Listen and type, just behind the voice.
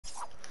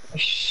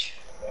Shh.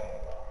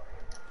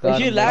 Got If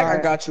you him, lag, bro.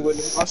 I got you,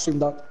 William. I'll stream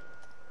dog.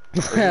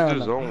 Hell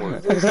His no. own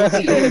one.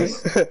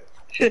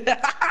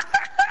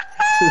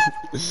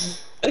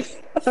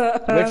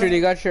 Richard,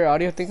 you got your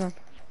audio thing on?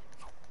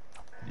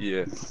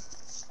 Yeah.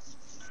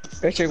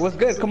 Richard, what's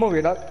good? Come over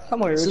here, dog.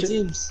 Come over here, Two Richard.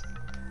 teams.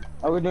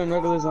 Are we doing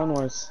regular zone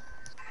wars?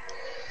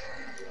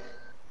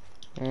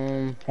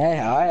 Hey,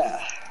 how ya?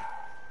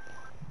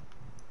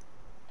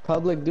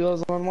 Public duo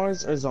zone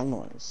wars or zone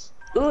wars?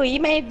 Ooh, you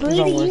made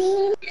Zone wars.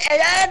 booty. Hey,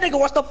 that nigga,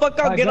 what the fuck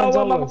up? Get zone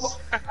on my wars.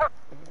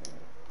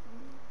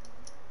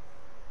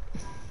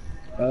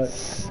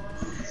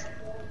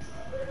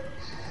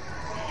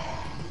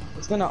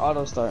 It's gonna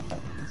auto start.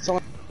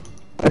 Someone.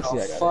 Oh, I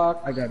got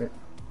fuck. I got it.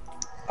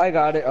 I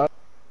got it.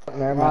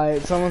 Never mind.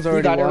 Alright, someone's You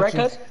already got it, watching.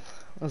 right, cuz?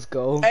 Let's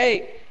go.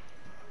 Hey.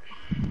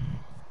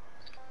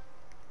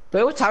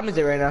 Wait, what time is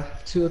it right now?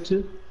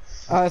 2:02.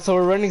 So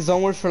we're running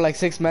zone wars for like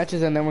 6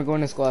 matches and then we're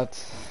going to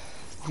squads.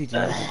 GG.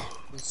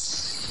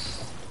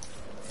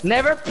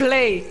 Never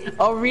play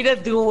Arena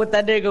duel with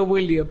that nigga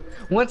William.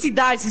 Once he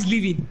dies, he's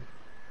leaving.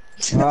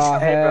 Oh,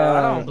 Hey, bro,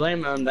 I hell. don't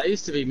blame him. That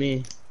used to be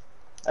me.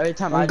 Every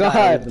time Oh, I God.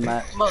 die, I leave the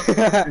match.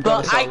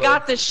 But I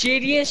got the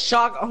shittiest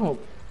shock. Oh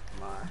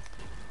my.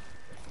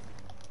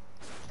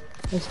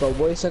 Let's go,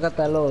 boys. I got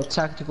that little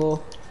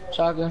tactical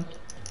shotgun.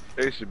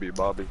 They should be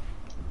Bobby.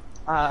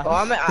 Oh,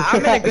 I'm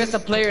an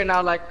aggressive player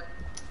now. Like,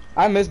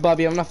 I miss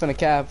Bobby, I'm not finna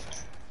cap.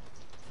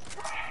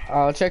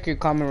 I'll check your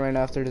comment right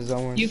after the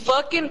zone wars. you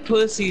fucking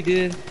pussy,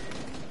 dude.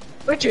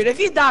 Richard, if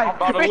you die, I'm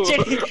about to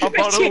Richard, lose. I'm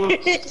about to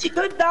Richard,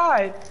 you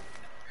died.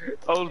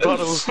 I was about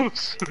to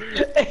lose.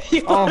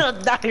 You Oh, wanna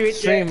die, Richard.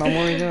 Stream, I'm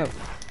warming up.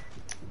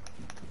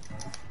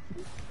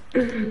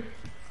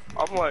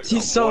 I'm like, He's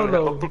I'm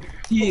solo. one health.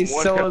 He is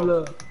One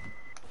solo.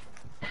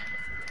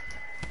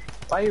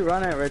 Why you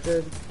running,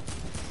 Richard?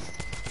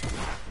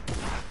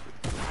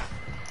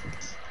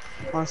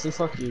 Honestly,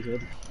 fuck you,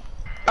 dude.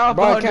 Oh,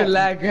 Bro, I bro, the can't-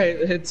 lag right,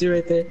 hits you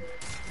right there.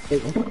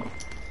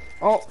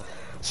 Oh,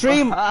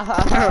 stream!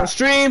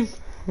 Stream!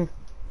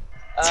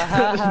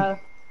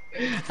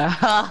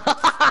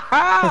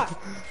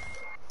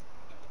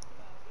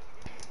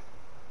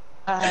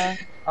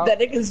 That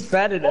nigga's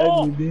fat and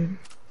ugly, dude.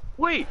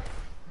 Wait,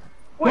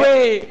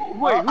 Wait,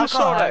 who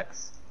saw that?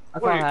 I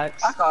call Wait.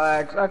 hacks.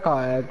 I call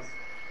X.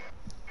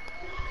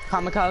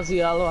 Kamikaze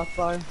Yellow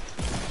Akbar.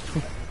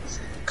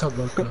 Come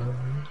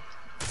on.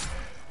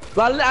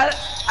 Well,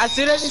 as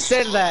soon as you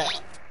said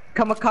that,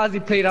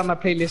 Kamikaze played on my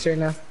playlist right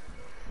now.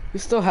 You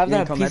still have You that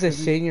didn't come piece back of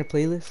with shit in your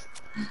playlist?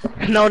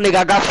 No, nigga,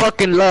 I got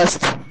fucking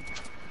lust.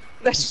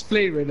 That's just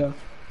played right now.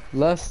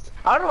 Lust?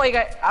 I don't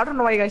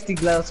know why you guys think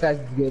those guys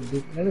is good,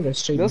 dude. That nigga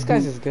straight. Those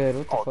guys is good,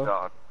 what the Oh fuck?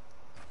 god.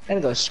 That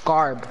nigga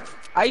Scarb.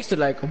 I used to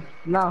like him.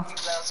 Now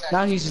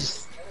he's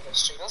just.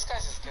 Those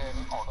guys is good,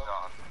 what the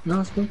fuck? No,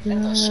 it's good.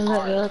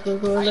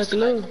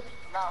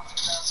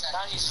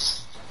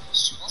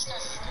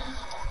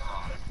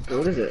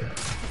 What is it?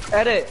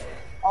 Edit.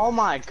 Oh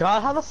my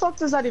god, how the fuck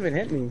does that even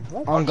hit me?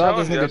 What? On God,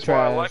 this Telling you, nigga that's why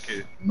I trash. like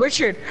it.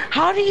 Richard,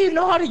 how do you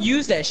know how to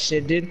use that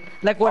shit, dude?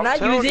 Like when I'm I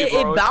telling use you, it, bro,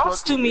 it it's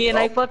bounced to fucking me and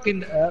I dope.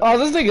 fucking. Oh,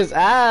 this nigga's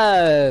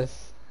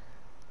ass!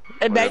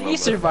 And then Whatever, you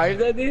survived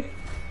that, dude.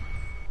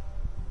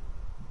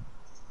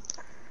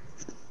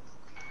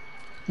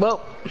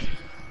 Well,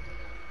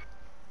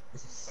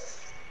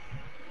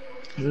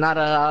 not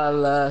a lot of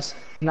lust.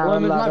 Not Well,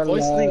 a is lot my of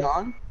voice thing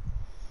lust.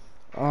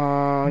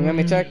 on? You want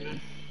me to check?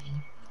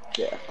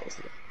 Yeah.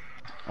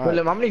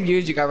 William, how many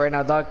views you got right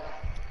now, dog?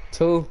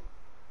 2,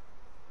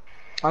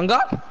 On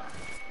God?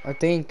 I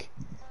think.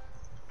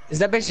 Is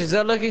that bitch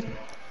still looking?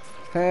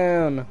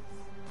 Hell no.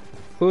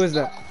 Who is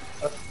that?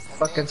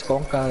 Fucking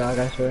skunk,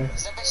 I swear.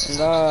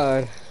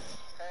 God.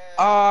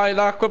 I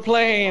like we're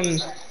playing.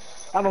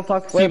 I don't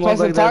talk to Wait, females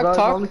Preston, like that, talk, dog.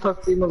 talk. I only talk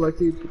to females like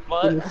you.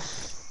 What?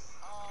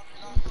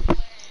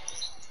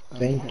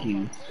 Thank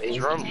you.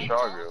 Drum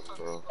shotgun,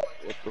 bro.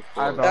 What the Alright,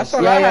 fuck? bro. That's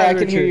what Yeah, I yeah, I had,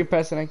 can hear Richard. you,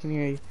 Preston, I can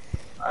hear you.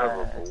 I have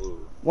a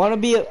blue. Wanna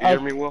be You hear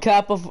me, a Will?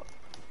 cap of...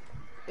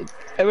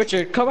 Hey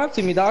Richard, come up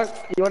to me, dog.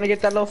 You wanna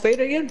get that little fade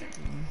again?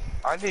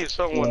 I need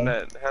someone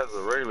that has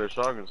a regular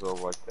shotgun, so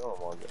I'm like, oh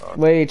my god.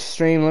 Wait,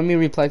 stream, let me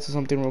reply to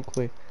something real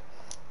quick.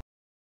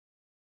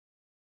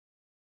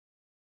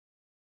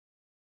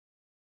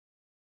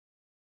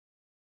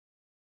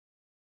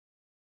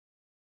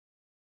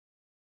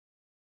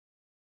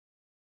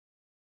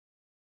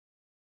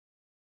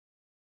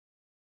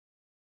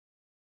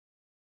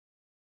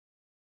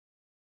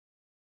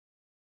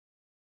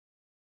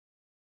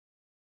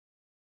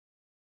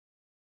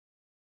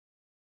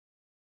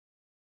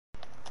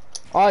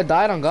 Oh, I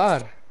died on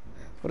God.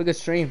 What a good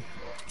stream.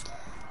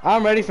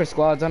 I'm ready for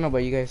squads. I don't know about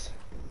you guys.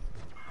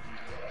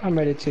 I'm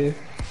ready to.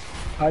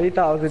 How you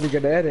thought I was gonna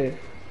get at it?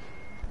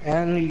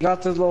 And you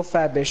got this little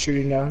fat bitch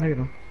shooting down. Look at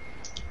him.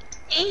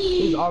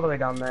 He's all the way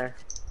down there.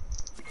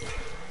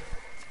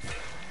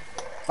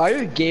 Oh,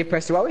 you're gay,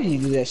 Preston. Why would you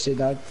do that shit,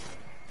 dog?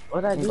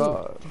 What'd I do?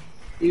 God.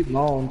 You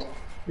moaned.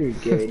 You're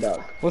gay,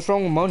 dog. What's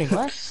wrong with moaning?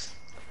 What?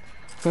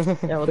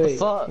 Yeah, what the Wait.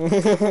 fuck? Can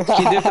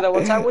you do it for that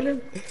one time,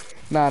 William?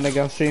 Nah,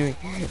 nigga, I'm streaming.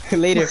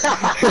 Later.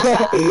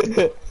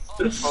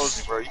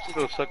 Posey, bro, you can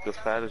go suck the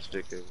fattest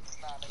dick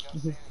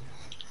ever.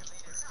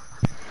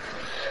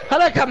 I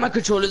like how my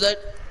controller that.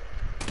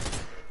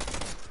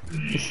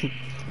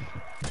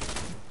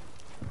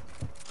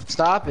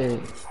 Stop it.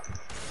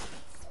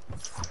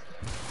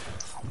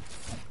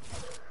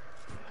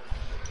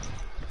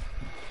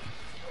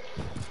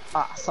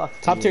 Ah, fuck.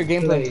 Top tier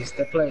gameplay.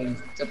 The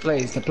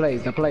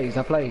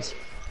plays.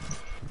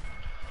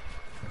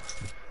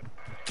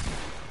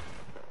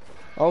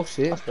 Oh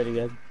shit. That's pretty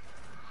good.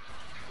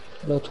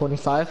 Low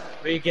 25.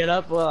 Will you get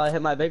up while I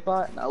hit my big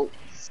bot? No.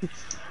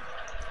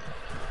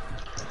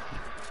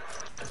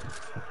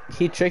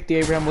 He tricked you,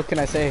 Abraham. What can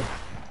I say?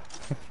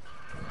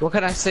 What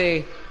can I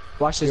say?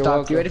 Watch this, You're dog.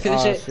 welcome. You ready for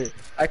this Oh, shit?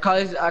 I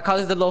call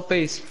this the low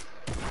face.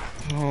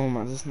 Oh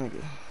my, this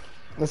nigga.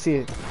 Let's see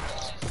it.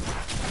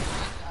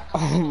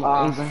 Oh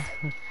my.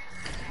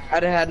 I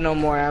didn't have no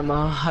more ammo.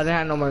 I didn't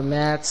have no more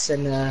mats,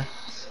 and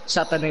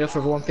shot that nigga for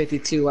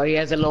 152. While he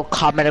has a little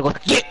comment and goes,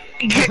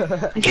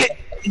 get.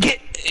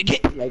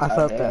 Like, I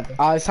felt that.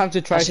 It's time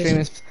to try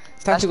streaming. It's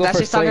time to go that for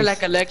shit sounded place.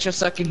 like a lecture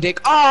sucking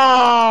dick.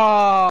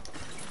 Oh!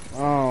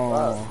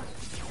 Oh.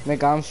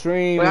 Nigga, I'm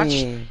streaming. I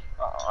didn't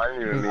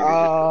even need to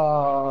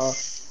Oh.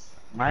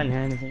 I didn't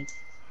hear anything.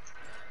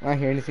 I don't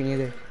hear anything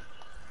either.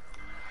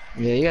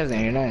 Yeah, you guys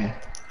ain't hear nothing.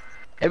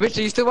 Hey,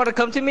 Richard, you still want to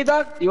come to me,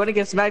 dog? You want to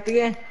get smacked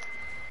again?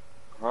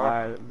 Huh?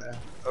 Alright,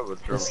 I have a drum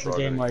this is the shot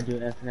game in. where I do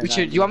infinite.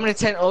 Richard, you want me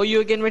to 10-0 you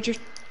again, Richard?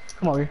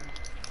 Come over here.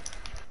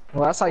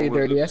 Well, I saw you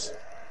What was dirty it? ass.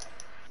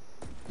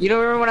 You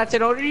don't remember when I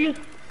 10-0'd you?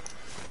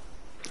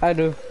 I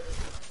do.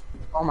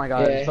 Oh my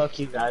god, Yeah. fuck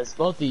you guys,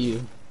 both of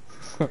you.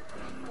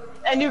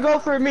 And you go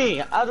for me,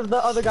 out of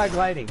the other guy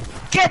gliding.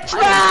 Get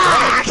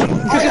smacked!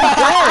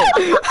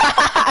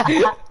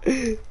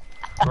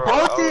 Bro,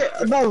 Both I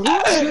you, no, who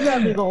was shooting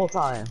at me the whole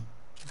time?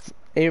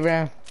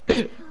 Abraham.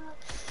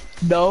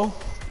 No.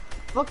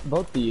 Fuck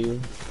both of you.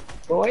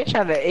 Bro, I ain't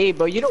trying to A,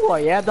 bro. You know who I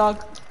am,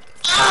 dog?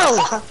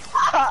 Ow!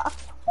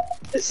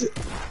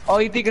 Oh,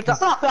 you think it's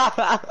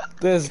a...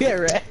 This Get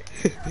right.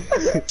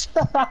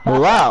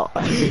 wow.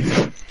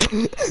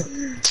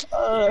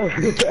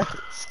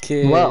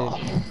 Kid. Well.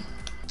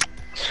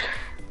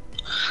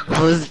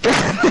 Was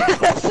that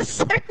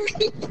necessary?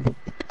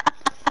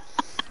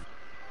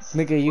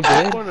 Nigga, you What's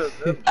the good? point of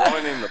them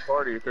joining the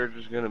party if they're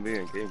just gonna be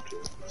in game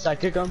chat? Should I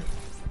kick him?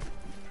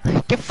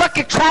 Get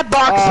fucking trap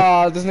box!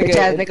 Oh, this Bitch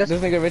ass nigga, niggas.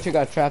 this nigga Richard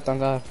got trapped on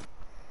God.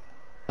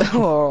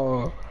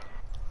 Oh.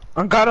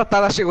 On God, I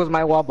thought that shit was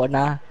my wall, but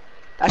nah.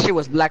 That shit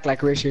was black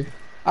like Richard.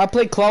 I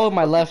play claw with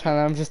my left hand.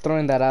 I'm just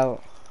throwing that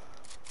out.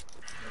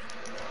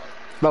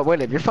 But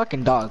wait, you're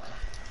fucking dog.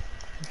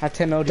 I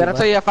 10-0'd Did I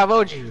tell you if I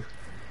voted you?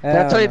 Did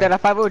I tell you that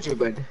if I voted you,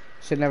 but...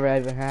 Should never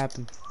even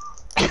happen.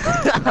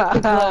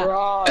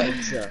 Garage.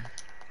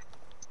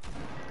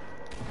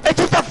 It's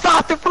just a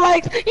foster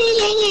flags! Bro,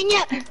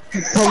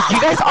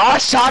 you guys all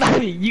shot at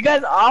me! You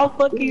guys all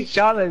fucking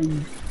shot at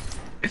me!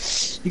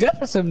 You guys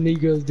are some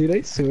Negroes, dude,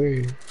 I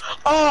swear.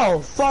 Oh,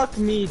 fuck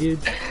me, dude.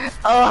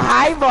 Oh,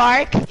 hi,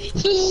 Mark!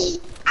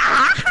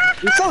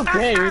 You're so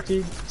gay,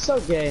 Richard. So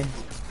gay.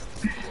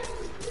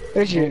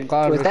 Richard, Oh,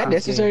 God, was that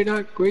Richard's necessary,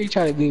 dog? What are you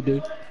trying to do,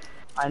 dude?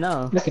 I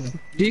know. Look at him.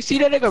 Do you see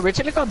that nigga,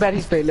 Richard? Look how bad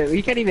he's playing. Look,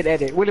 he can't even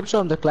edit. William,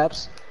 show him the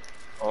claps.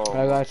 Oh,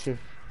 I got you.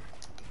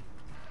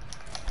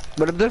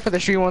 But I'm doing for the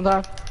stream one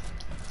time.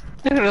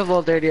 Look at those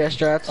little dirty ass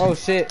strats. Oh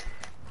shit.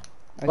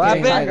 I What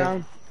can't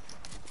happened?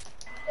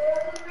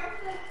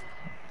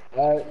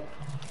 hide it.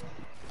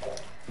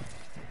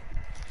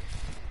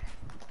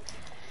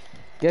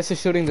 Guess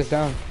who's shooting this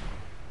down?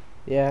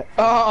 Yeah.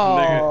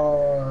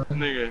 Oh.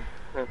 nigga.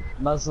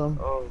 Muslim.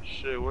 Oh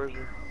shit, where's he?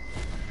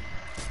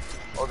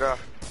 Oh god.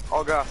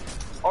 Oh god.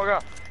 Oh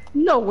god.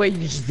 No way you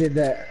just did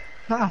that.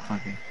 Ah,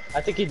 fucking.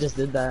 I think he just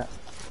did that.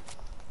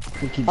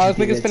 Oh, this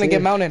nigga's finna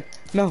get mounted.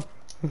 No.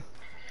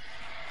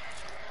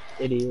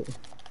 Idiot.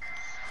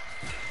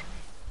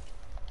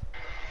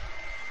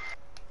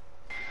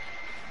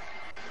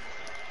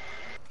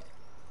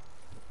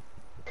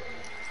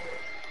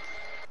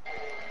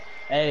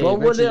 Hey, Well,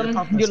 Richard, William, you're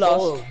pumping you lost.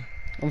 skull.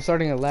 I'm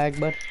starting a lag,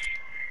 bud.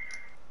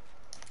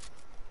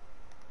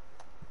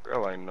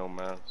 Girl ain't no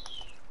mask.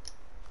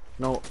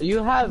 No,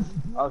 you have.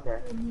 Okay.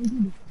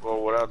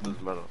 Well, without this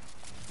metal.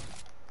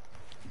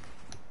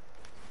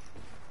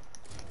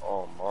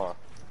 Oh my.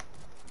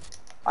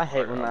 I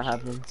hate when that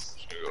happens.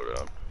 Should go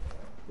down.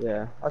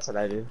 Yeah, that's what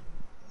I do.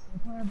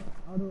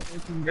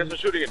 Guess we're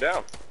shooting it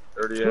down.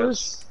 Dirty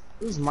ass.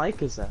 Whose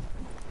mic is that?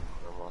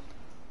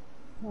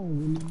 Never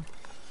mind.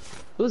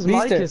 Whose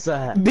Beaster. mic is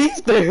that?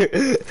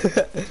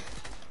 Beaster!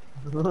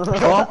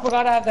 Oh, I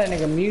forgot I have that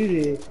nigga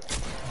muted.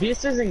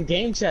 Beaster's in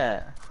game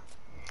chat.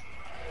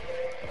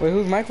 Wait,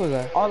 whose mic was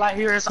that? All I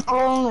hear is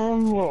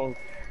oh.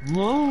 I got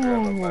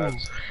no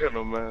mask. I got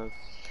no mask.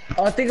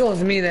 Oh, I think it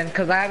was me then,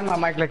 cause I had my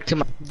mic like to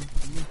my.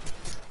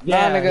 Nah,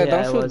 nigga, don't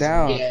it shoot was-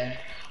 down. Yeah.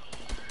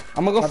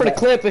 I'm gonna go My for the bad.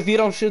 clip. If you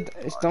don't shoot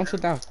down.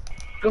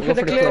 Go Go for the for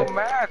the clip. No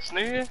mask,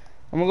 nigga.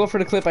 I'm gonna go for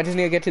the clip. I just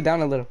need to get you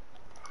down a little.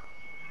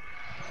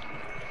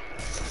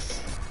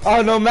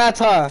 Oh no, Matt,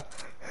 huh?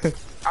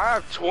 I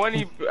have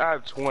 20. I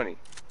have 20.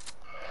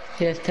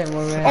 He has 10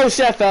 more rounds. Oh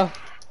shit, I fell.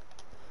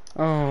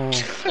 Oh.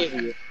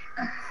 Idiot.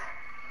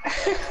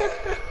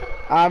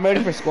 I'm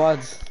ready for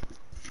squads.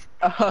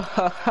 One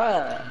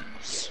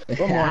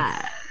more.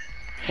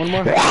 One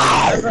more.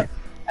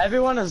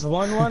 Everyone is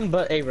 1-1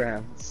 but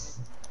Abraham.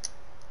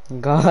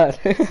 God.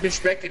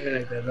 Disrespecting me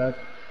like that,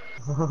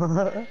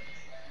 dog.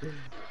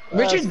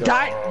 Richard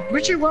died.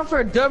 Richard won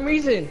for a dumb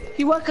reason.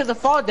 He won because of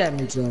fall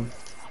damage, though.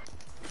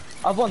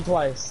 I've won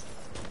twice.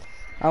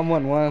 I'm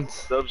won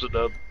once. Dub's a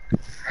dub.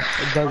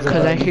 Because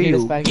I hear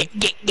you.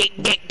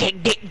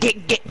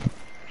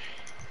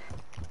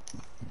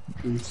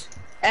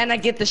 And I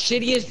get the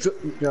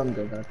shittiest drum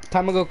gun.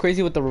 Time to go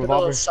crazy with the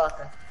revolver.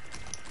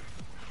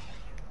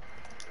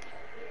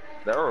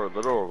 That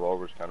little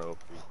revolver's kind of OP.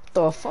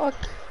 The fuck?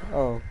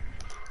 Oh.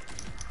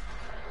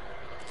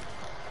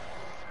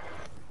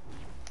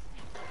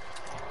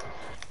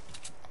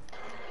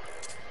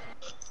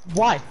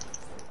 Why?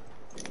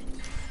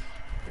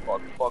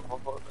 Fuck.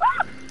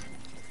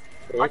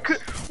 I could.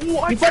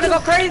 What? You better go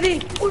crazy.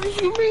 What do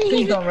you mean?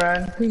 Please don't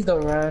run. Please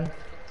don't run.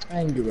 I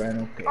ain't do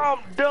run. Okay. I'm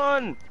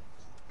done.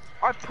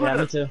 I put Yeah,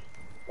 me it. too.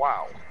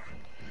 Wow.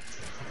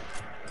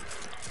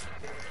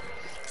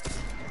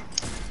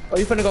 Oh,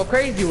 you finna go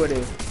crazy with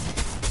it.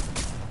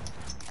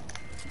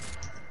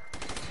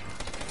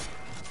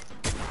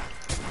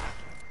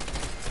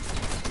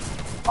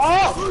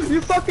 Oh,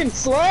 you fucking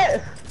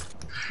slut!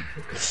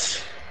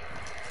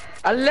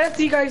 I left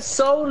you guys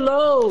so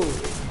low.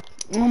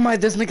 Oh my,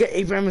 this nigga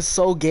Abraham is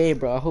so gay,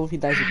 bro. I hope he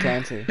dies of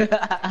cancer.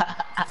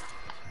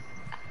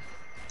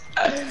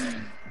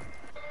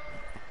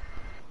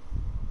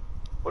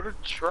 What a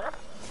trap.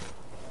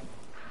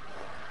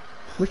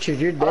 Richard,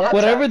 you're dead.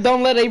 Whatever,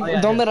 don't let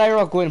yeah, don't let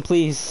IROC win,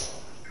 please.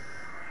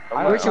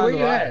 Richard, where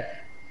you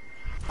at?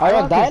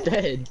 IROC Is died?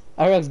 dead.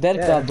 IROC's dead,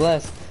 Yeah. God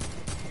bless.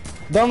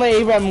 Don't let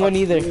Abraham win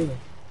either.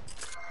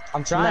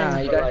 I'm trying, Nah,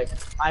 you but got- like,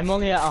 I'm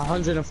only at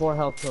 104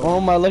 health. Total. Oh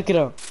my, look at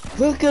him.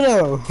 Look at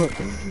him.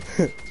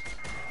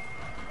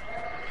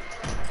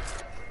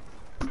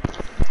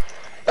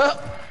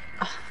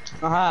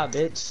 Aha,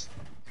 bitch.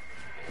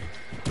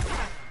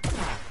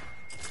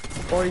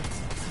 40.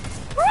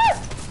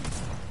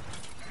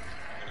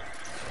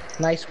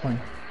 Nice one.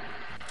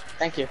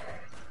 Thank you.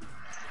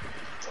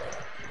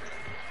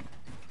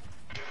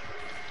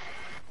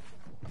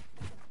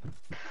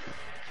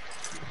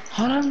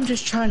 Hold on, I'm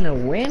just trying to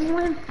win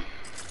one.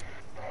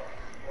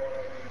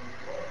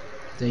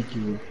 Thank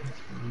you.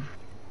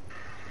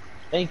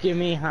 Thank you,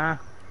 me, huh?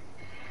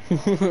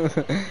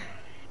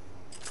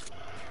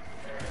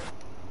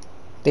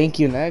 Thank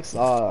you, next.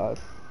 It's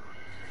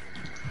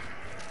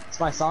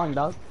my song,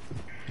 dog.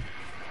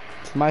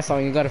 It's my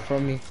song, you got it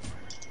from me.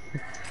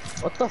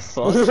 What the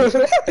fuck?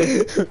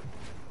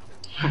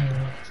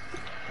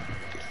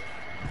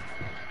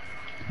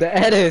 The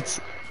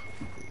edits.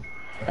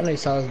 I know you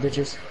saw those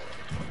bitches.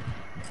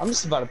 I'm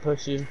just about to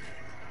push you.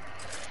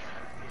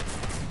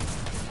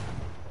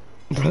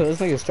 Bro, this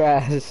nigga's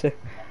trash.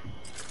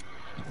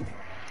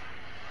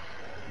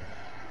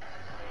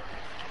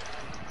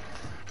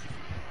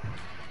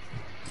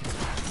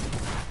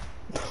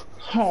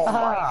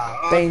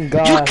 Thank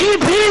God. You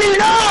keep hitting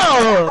it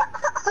up!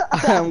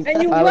 I'm,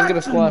 And you I don't run get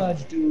a too squad.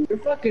 much, dude. You're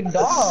fucking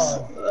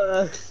dog.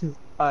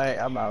 Alright,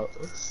 I'm out.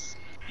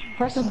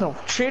 Person's the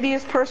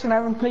shittiest person I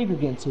ever played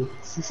against you.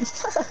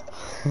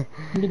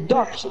 The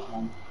dog shit,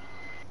 man.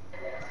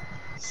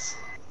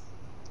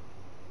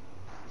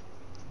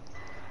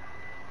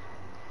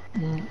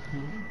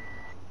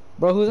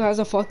 Bro, who has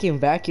a fucking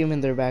vacuum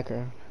in their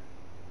background?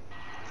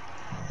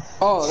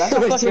 Oh, that's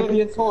a fucking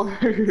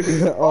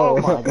PS4. Oh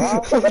my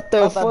God. What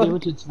the I thought you were fuck?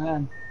 Richard's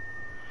fan.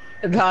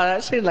 Nah,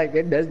 that shit like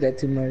it does that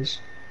too much.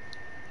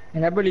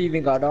 And I barely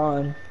even got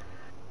on.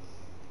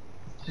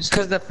 Just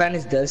cause the fan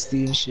is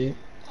dusty and shit.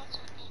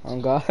 Oh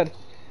God.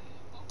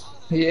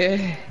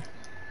 Yeah.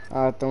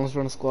 Let's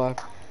run a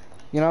squad.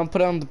 You know, I'm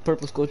putting on the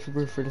purple skull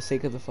trooper for the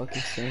sake of the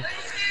fucking stream.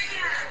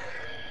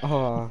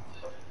 Oh.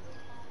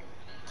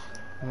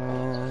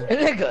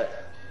 Nigga.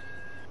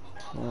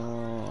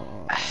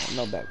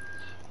 No back.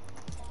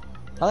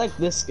 I like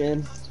this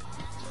skin.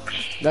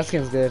 That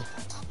skin's good.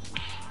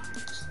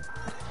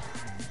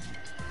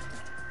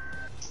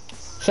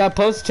 Should I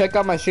post check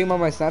out my stream on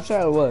my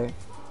Snapchat or what?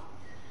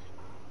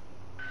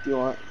 If you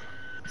want.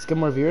 Let's get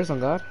more viewers on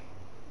God.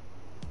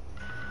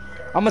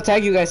 I'm gonna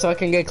tag you guys so I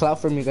can get clout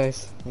from you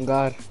guys. On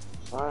God.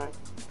 Alright.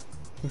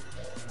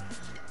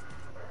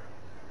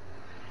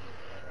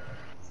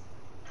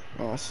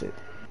 Oh shit.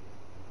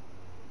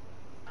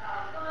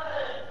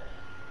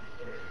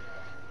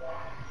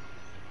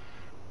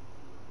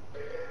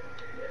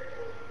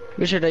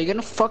 Richard, are you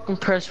gonna fucking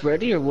press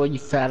ready or what, you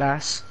fat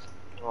ass?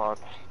 Oh, I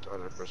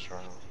started the first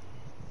round.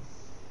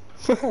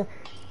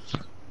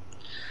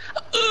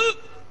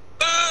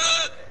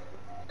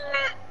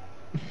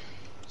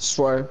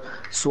 Swerve.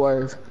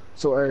 Swerve.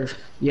 So Earth,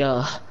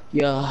 yeah,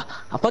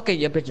 I fucking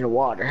your bitch in the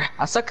water.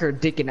 I suck her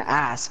dick in the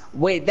ass.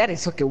 Wait, that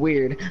is fucking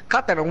weird.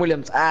 Caught that on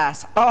William's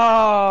ass.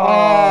 Oh,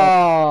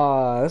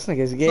 Oh, this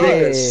nigga's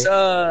gay. sus. I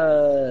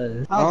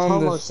was On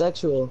this-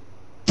 homosexual.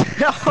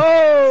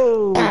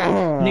 Oh,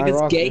 I niggas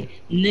rock gay, it.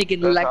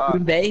 nigga That's like hot.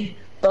 Green Bay.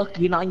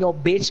 Fucking on your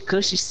bitch,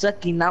 cause she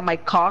sucking on my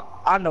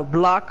cock on the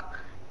block.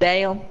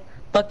 Damn.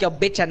 Fuck your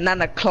bitch at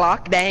 9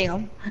 o'clock.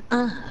 Damn.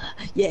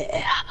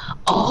 Yeah.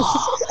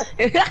 Oh.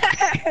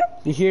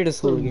 You hear this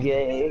hooligan?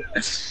 Gay.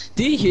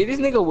 Do you hear this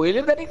nigga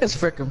William? That nigga's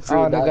freaking free.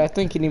 Oh, dog. nigga, I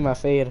think you need my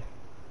fade.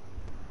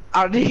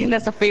 I think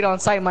that's a fade on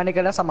site, my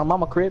nigga. That's on my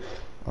mama crib.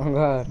 Oh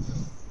god.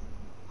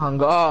 Oh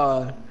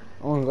god.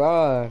 Oh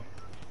god.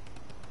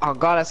 Oh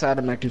god, that's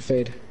automatic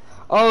fade.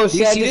 Oh Do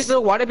you shit. see this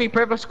little wannabe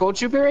purple skull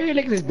trooper right here?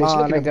 Look at this bitch.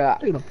 Oh, Look at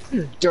nigga. him. Look at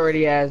him.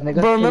 Dirty ass nigga.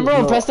 Bro, remember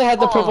when Yo. Preston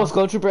had the purple Oh.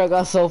 skull trooper? I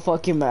got so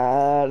fucking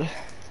mad.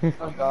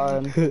 Oh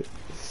god.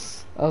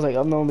 I was like,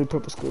 I'm the only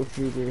purple skull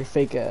trooper,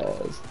 fake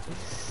ass.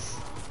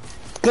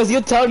 Cause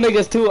you tell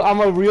niggas too, I'm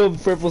a real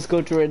purple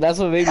skull trooper. That's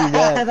what made me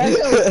mad. That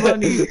shit was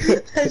funny.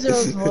 That shit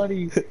was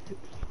funny.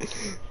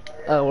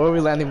 Where are we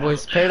landing,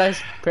 boys?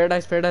 Paradise,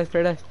 paradise, paradise,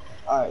 paradise.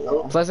 Alright,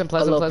 yeah. Pleasant,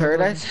 pleasant, Hello, pleasant.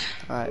 paradise.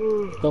 Alright.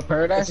 Little If you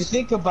paradise.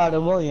 think about it,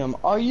 William,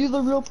 are you the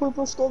real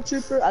purple skull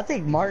trooper? I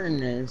think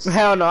Martin is.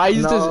 Hell no, I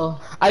used No.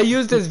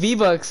 his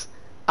V-Bucks.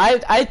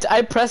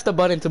 I pressed the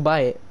button to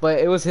buy it, but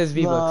it was his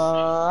V-Bucks.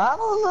 I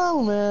don't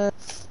know, man.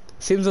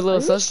 Seems a Are little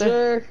you sus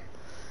there. sure?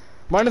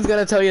 Martin's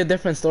gonna tell you a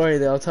different story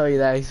though, I'll tell you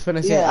that. He's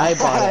gonna say, Yeah, I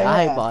bought it,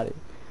 I yeah. bought it.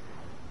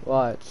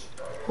 Watch.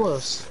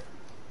 Close.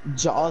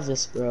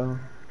 Jaws, bro.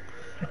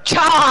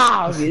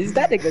 Charles,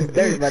 that nigga's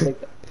dirt, my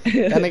nigga.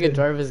 That nigga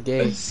Jarvis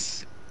gay.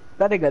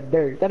 That nigga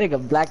dirt. That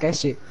nigga black as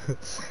shit.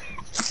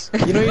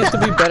 You know, used to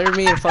be better than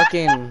me in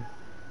fucking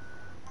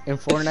in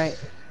Fortnite.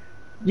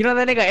 You know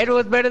that nigga Edward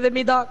was better than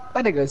me, dog?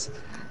 That nigga's.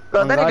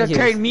 Bro, Oh, that God, nigga he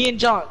carried is. me and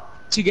John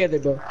together,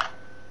 bro.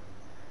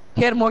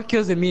 He had more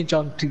kills than me and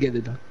John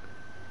together, dog.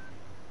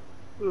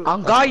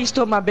 On God, you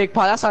stole my big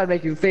pot. That's how I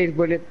make you fade,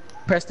 William.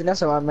 Preston, that's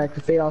how I make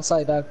you fade on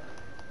site, dog.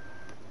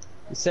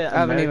 You said I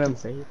haven't American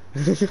even.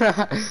 fade.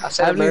 I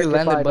said haven't even American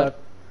landed, flag, but.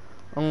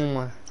 Oh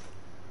my.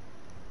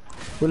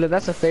 William,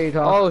 that's a fade,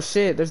 huh? Oh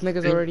shit, there's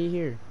niggas already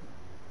here.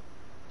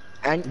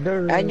 And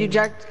you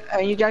jacked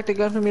the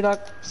gun for me, dog.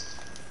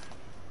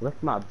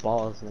 Lick my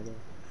balls, nigga.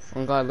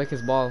 Oh god, lick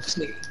his balls.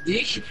 Do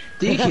you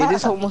hear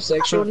this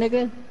homosexual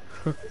nigga?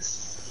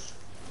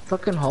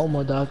 Fucking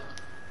homo, dog.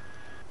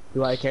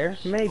 Do I care?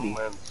 Maybe.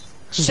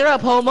 Shut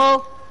up,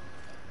 homo.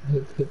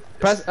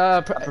 Press,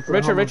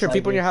 Richard,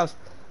 people in your house.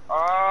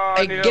 Oh,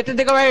 Hey, get the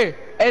nigga right here.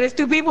 Hey, there's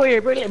two people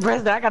here. Brilliant,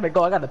 Preston. I gotta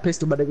go. I got a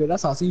pistol, my nigga.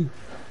 That's all I see.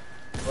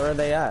 Where are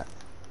they at?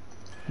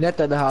 Net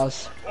at the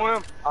house.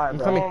 Alright, I'm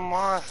bro. coming. Oh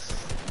my.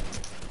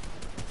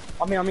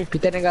 On me.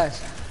 Beat that nigga,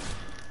 guys.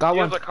 Got He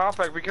one. has a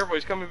compact. Be careful.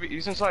 He's coming.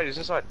 He's inside. He's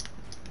inside.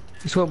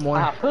 He's one more.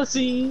 Ah,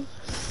 pussy.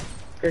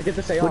 Here, get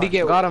this AR. What'd he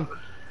get? Got him.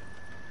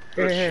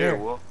 Here, Good here, shit, here.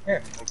 Will.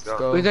 Here. Thank God.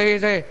 Go. He's there,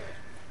 he's there.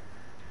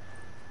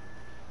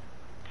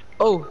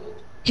 Oh,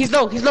 he's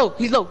low, he's low,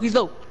 he's low, he's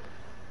low.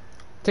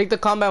 Take the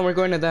combat and we're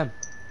going to them.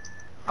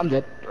 I'm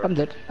dead, I'm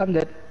dead, I'm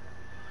dead.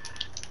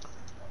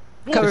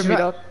 Did Cover you me, not-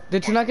 dog.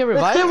 Did you not get Let's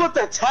revived? hit with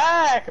the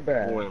tag,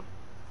 bro. Win.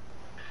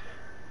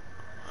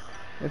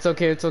 It's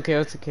okay, it's okay,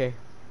 it's okay.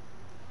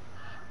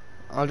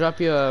 I'll drop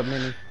you a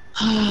mini.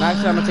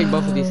 Actually, I'm gonna take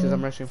both of these because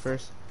I'm rushing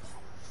first.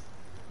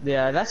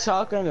 Yeah, that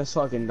shotgun is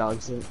fucking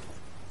dog shit.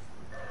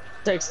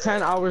 Takes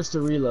 10 hours to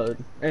reload,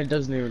 and it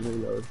doesn't even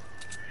reload.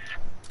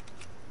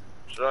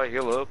 Should I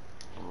heal up?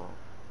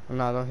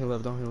 No, don't heal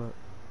up, don't heal up.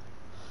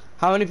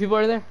 How many people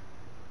are there?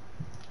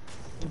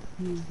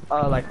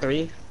 Like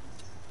 3.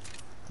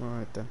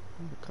 Alright then.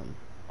 I'm coming.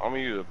 I'm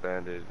gonna use a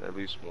band-aid. At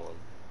least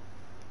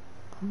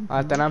one.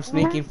 Alright then, I'm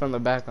sneaking from the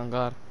back, on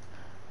God.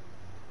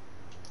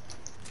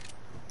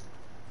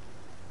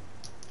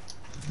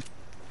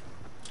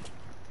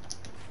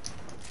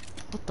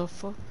 What the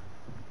fuck?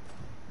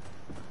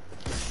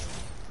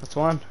 That's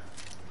one.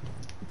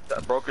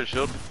 That broke his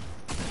shield.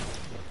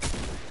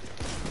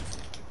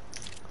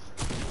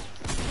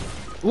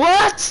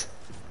 What?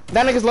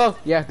 That nigga's low.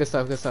 Yeah, good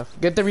stuff, good stuff.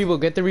 Get the reboot,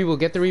 get the reboot,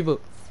 get the reboot.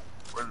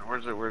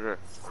 Where's it? Where's it?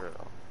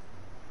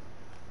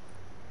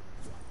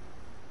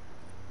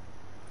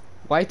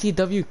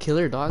 YTW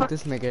killer dog,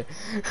 this nigga.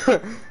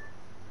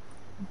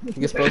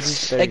 He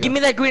exposes. There Hey, you give go. me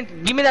that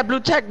green, give me that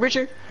blue tack,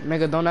 Richard.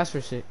 Nigga, don't ask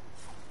for shit.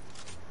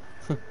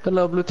 The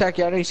little blue tack,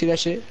 y'all know you see that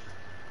shit?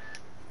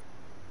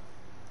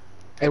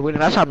 Hey, William,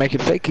 that's how I make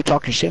it fake. Keep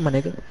talking shit, my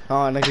nigga. Oh,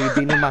 nigga,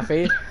 you beating my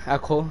fade? Ah,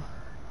 cool.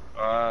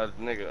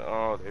 Nigga,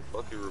 oh, they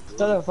fucking rebooted.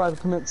 Instead of 5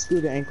 commit screw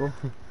the ankle.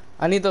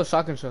 I need those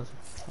shotgun shells.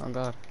 Oh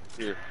God.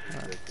 Here.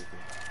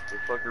 They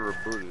fucking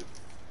rebooted.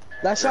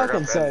 That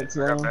shotgun sucks,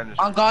 man.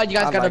 On God, you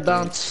guys I gotta like it.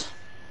 bounce.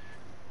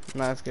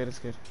 Nah, it's good, it's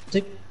good.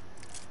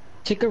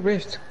 Take a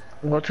rift.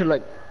 Go to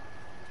like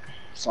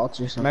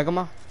salty or something.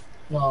 Megama?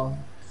 No,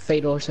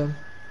 fatal or something.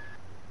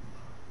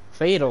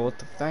 Fatal? What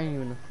the fuck? I don't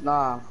even know.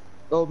 Nah.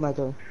 Gold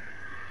metal.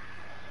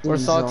 Or In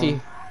salty.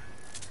 zone.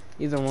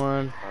 Either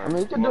one. I mean,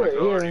 you can do it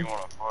Go or do here. you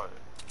wanna fight?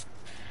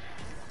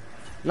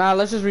 Nah,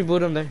 let's just reboot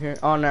them. They're here.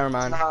 Oh, never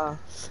mind. Nah.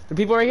 The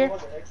people right here?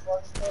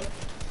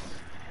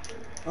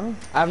 Huh?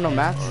 I have no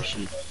math. Oh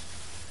shit.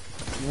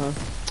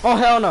 Oh,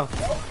 hell no.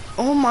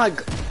 Oh my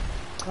god.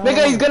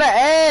 Nigga, he's gonna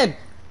end!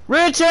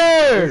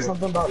 Richard!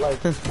 Something about like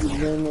Oh.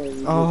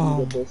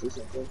 Oh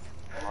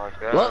my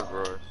god, What?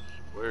 bro.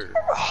 Weird.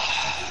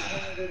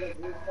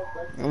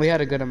 We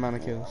had a good amount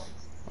of kills.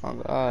 Oh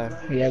god.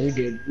 Yeah, we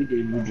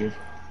did.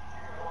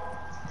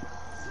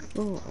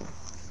 oh.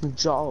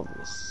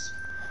 Jarvis.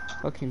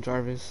 Fucking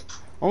Jarvis.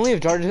 Only if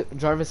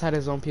Jarvis had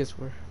his own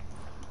PS4.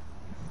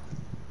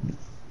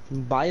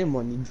 Buy him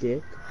one, you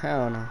dick.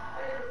 Hell no.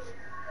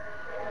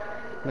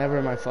 Never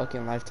in my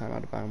fucking lifetime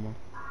I'd buy him one.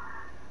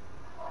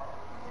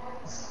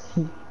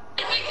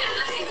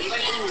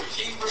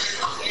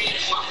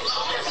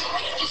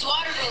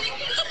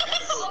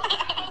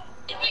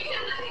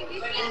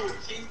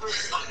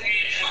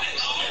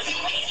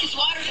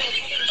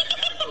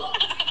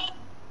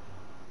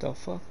 The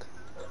fuck?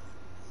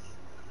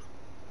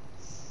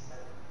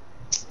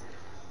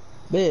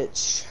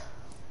 Bitch.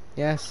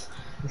 Yes.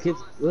 Get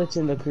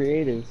glitching the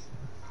creative.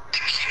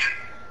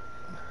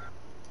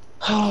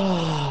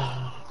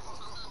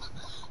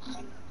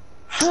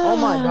 Oh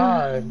my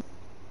god.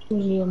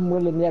 I'm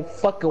willing that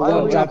fucking Why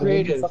well we drop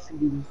creative?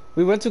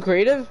 We went to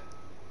creative?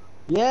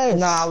 Yes.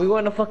 Nah, we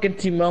went to fucking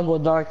Team Rumble,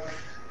 dog.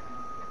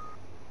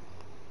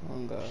 Oh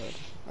god.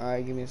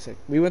 Alright, give me a sec.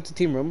 We went to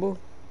Team Rumble?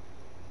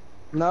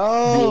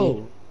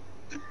 No.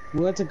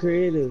 We went to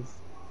creative.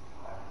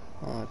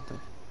 Oh, what the...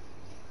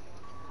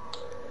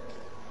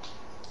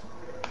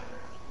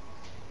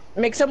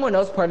 Make someone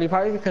else party,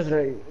 probably because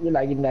you're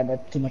lagging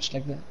that too much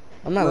like that.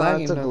 I'm not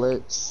lagging It's a though.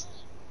 glitch.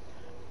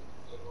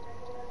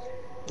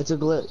 It's a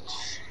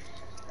glitch.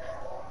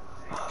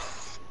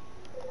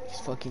 These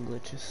fucking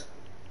glitches.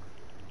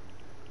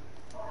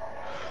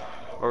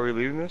 Are we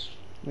leaving this?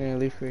 We're gonna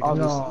leave creative.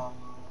 No.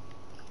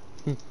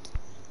 We're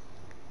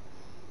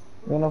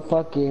gonna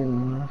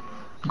fucking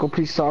go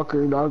play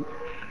soccer, dog.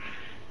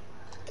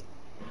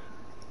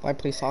 Why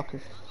play soccer?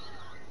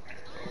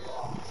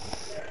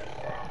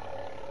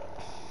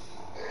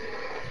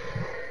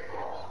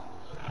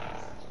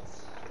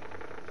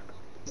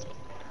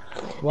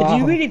 If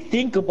you really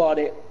think about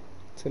it,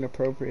 It's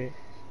inappropriate.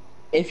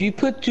 if you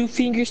put two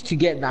fingers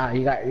together, nah,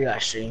 you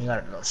got string, you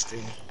got no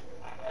string.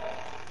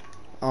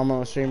 I'm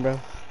on stream, bro.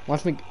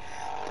 Watch me.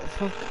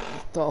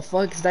 The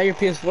fuck? Is that your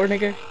PS4,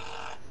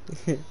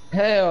 nigga?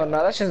 Hell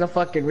no, that's just a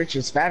fucking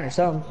Richard Span or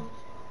something.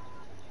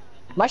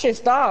 My shit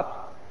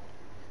stop.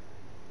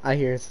 I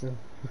hear it still.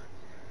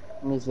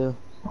 Me too.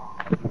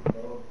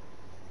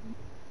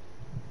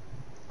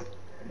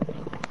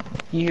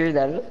 You hear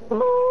that?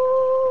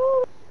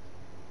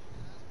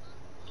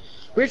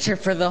 Richard,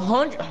 for the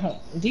 100,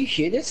 do you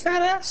hear this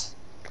fat ass?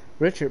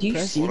 Richard, Do you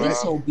press, see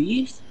this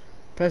obese?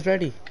 press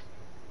ready.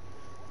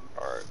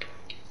 Alright.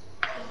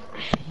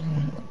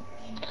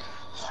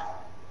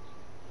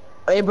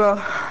 Hey,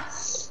 bro.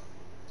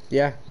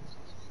 Yeah.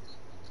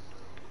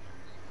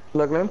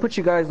 Look, let me put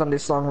you guys on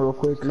this song real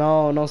quick.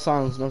 No, no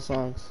songs, no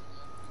songs.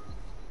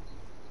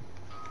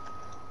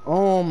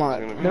 Oh my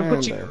Let me Let me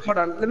put you. god. Hold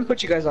on. Let me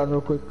put you guys on real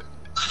quick.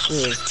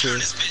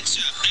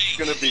 It's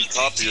gonna be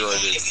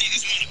copyrighted.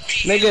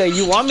 Nigga,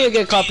 you want me to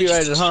get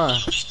copyrighted, huh?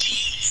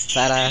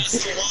 Fat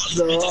ass.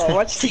 No, I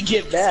want you to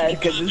get mad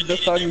because this is the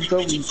song you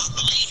told me.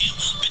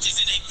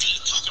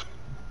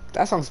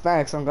 That song's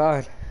facts, on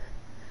God.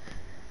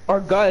 Oh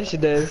gosh,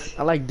 it does.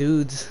 I like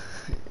dudes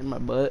in my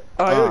butt.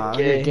 Oh, Aw,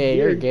 you're gay.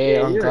 You're gay.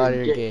 On You're God,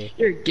 you're gay. gay.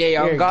 You're gay.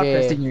 On You're God, gay.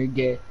 Preston, you're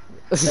gay.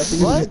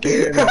 What?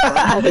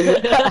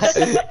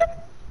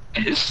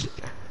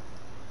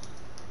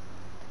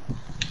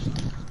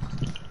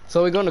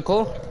 So we going to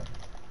Cole?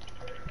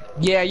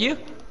 Yeah, you.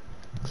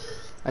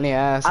 I need to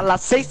ask. A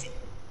las 6:30,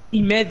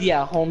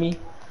 homie.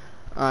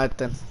 Alright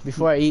then.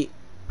 Before I eat,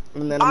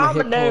 and then I'm I'm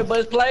gonna in hit Cole.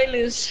 everybody's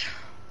playlist.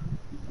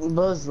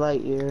 Buzz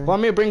Lightyear.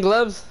 Want me to bring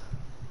gloves?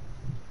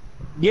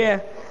 Yeah.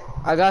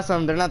 I got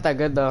some. They're not that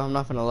good though. I'm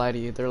not gonna lie to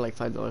you. They're like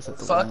 $5 at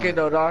the Fuck it,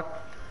 though, dog.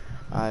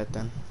 Alright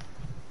then.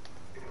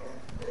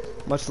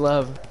 Much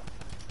love.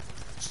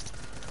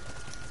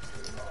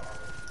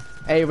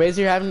 Hey, raise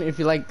your hand if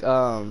you like.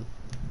 Nah,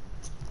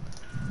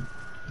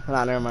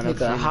 never mind. I'm Nigga,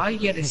 kidding. how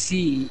you gonna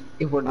see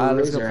if we're Let's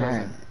raise go your play.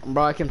 hand?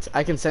 Bro,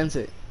 I can sense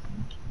it.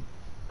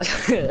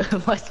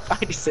 My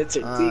spidey sense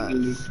are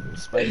tingling.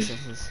 Spidey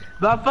senses.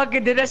 But I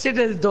fucking did that shit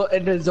in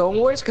the Zone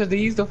Wars because they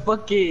used the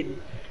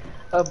fucking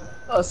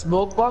a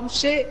smoke bomb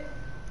shit.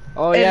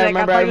 Oh And yeah, like,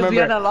 I I thought you was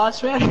remember. on a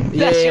launch pad. Yeah,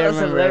 That shit yeah, I was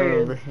remember. I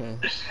hilarious.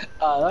 remember.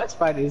 That's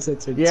spidey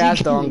sense are Yeah,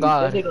 tingling. on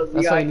God. That nigga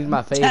That's be why like- he needs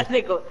my face. That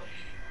nigga.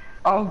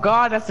 Oh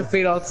God, that's the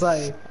fade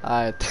outside.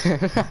 Alright.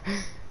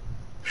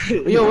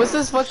 Yo, what's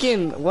this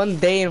fucking 1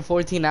 day and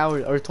 14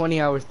 hours or 20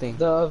 hours thing?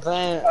 The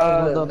event the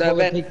of the polar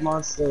event. pig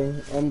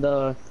monster and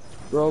the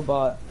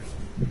robot.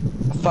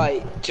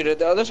 Fight.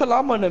 There's a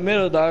llama in the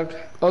middle, dog.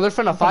 Oh, they're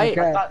finna fight?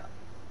 Okay.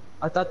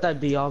 I thought that'd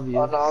be obvious.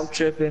 Oh no, I'm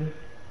tripping.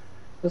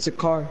 That's a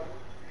car.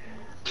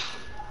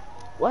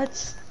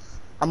 What?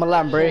 I'm gonna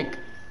let him break.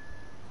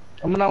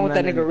 I'm not with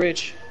that Man. nigga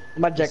Rich.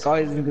 My jack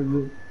always nigga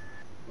good.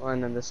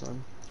 And then this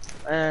one.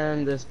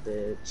 And this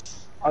bitch.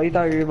 Oh, you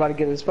thought you were about to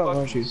get this pump,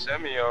 weren't you?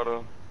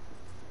 Semi-auto.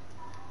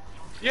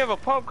 You have a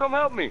pump? Come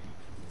help me.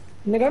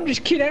 Nigga, I'm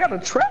just kidding. I got a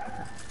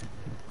trap.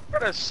 I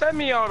got a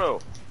semi-auto.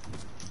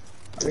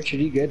 Richard,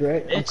 you good,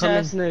 right? Bitch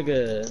ass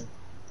nigga.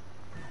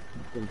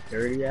 Fucking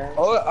dirty ass.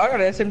 Oh, I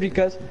got an SMG,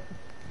 cuz.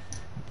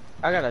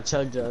 I got a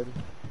chug jug.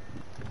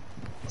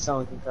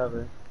 Someone can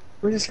cover.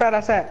 Where's this fat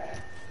ass at?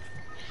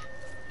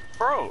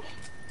 Bro.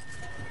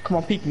 Come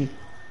on, peek me.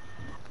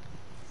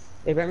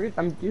 Hey, man,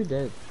 you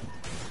dead.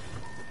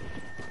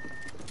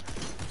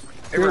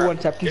 Hey, You're bro, one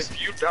tap, please.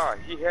 if you die,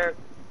 he had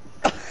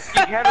a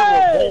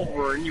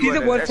revolver and you He's had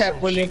a an one tap,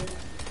 SMG. William.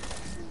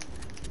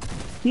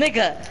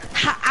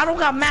 Nigga, I don't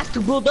got mass to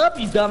build up,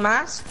 you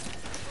dumbass.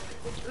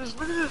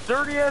 Look at this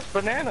dirty ass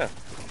banana.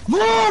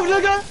 Move,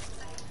 nigga!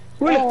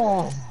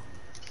 Oh.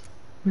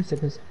 Where's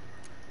this?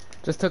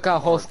 Just took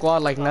out whole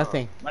squad like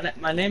nothing.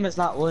 My name is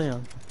not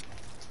William.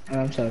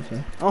 I'm sorry.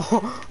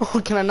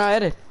 Oh, can I not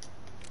edit?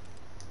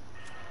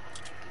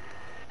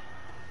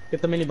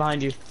 Get the mini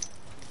behind you.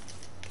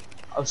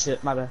 Oh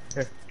shit, my bad.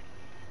 Here.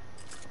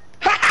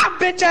 Ha!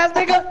 Bitch ass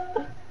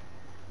nigga!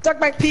 Suck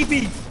my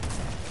pee-pee!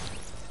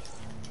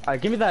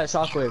 Alright, give me that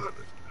shockwave.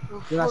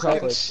 Give me that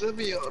Fucking shockwave.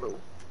 semi-auto.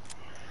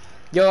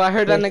 Yo, I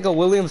heard that nigga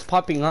Williams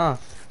popping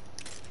off.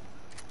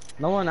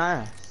 No one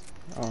asked.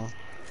 Oh,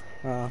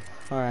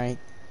 alright.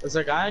 Is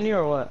there a guy on you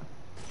or what?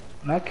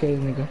 Not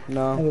kidding, nigga. That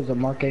No. was a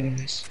mark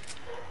anyways.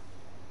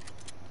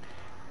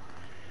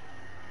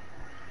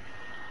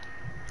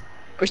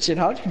 Christian,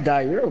 how'd you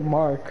die? You're a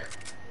mark.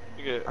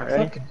 You get, I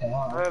fucking died.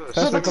 I had a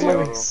That's what come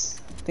over.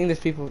 semi-auto. I think there's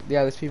people.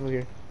 Yeah, there's people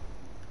here.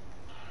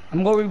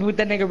 I'm gonna reboot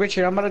that nigga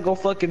Richard. I'm gonna go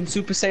fucking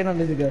Super Saiyan on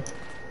this nigga.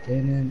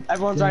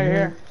 Everyone's right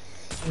here.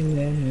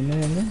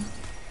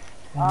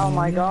 Oh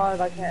my god,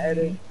 I can't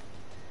edit.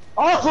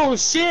 Oh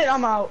shit,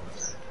 I'm out.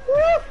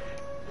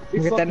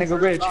 Look at that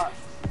nigga Rich.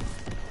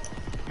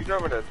 You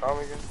driving that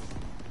Tommy again?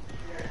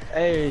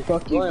 Hey,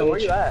 Fuck you, William, where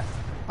bitch. you at?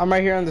 I'm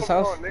right here on this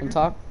Come house on, nigga. on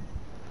top.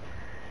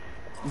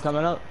 I'm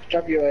coming up.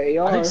 Drop your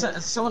AR. I think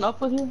is someone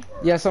up with you?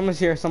 Yeah, someone's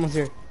here. Someone's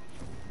here.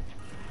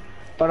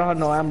 But I don't have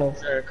no ammo.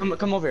 Sir,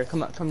 come over here.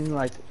 Come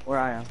like where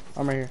I am.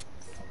 I'm right here.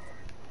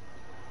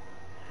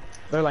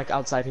 They're like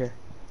outside here.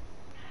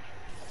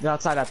 They're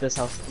outside at this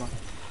house. Come on.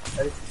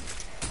 Ready?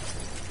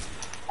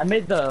 I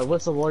made the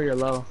Whistle Warrior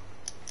low,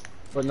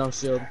 but no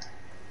shield.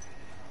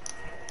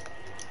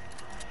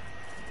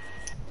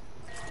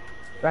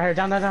 Right here,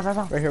 down. Right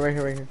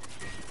here.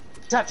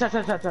 Tap.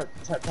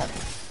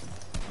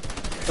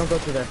 Don't go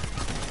through there.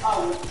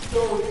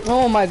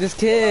 Oh my, this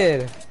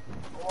kid.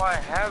 All I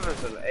have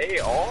is an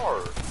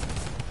AR.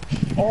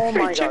 Oh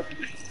my god.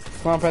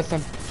 Come on,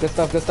 Preston. Good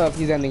stuff.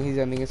 He's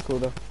ending. It's cool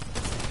though.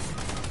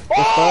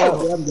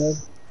 Oh! Yeah, I'm dead.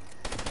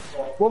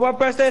 What about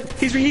Preston?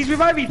 He's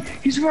reviving.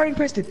 He's reviving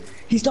Preston.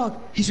 He's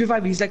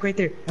reviving. He's like right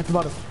there at the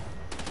bottom.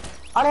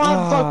 I don't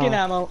have fucking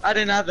ammo. I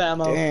didn't have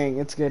ammo. Dang,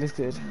 it's good.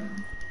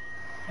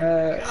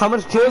 How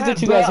much kills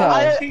did you bro, guys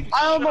have?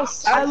 I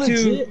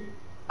legit.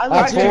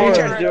 I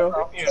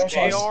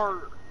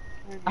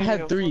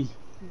had 3.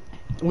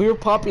 We were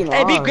popping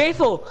Hey, off. be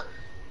grateful.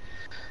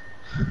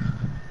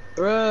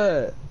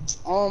 Bruh.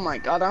 Oh my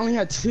god, I only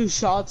had 2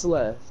 shots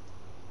left.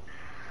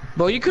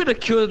 Bro, you could have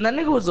killed him. That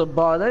nigga was a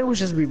ball. That was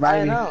just I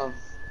reviving. know.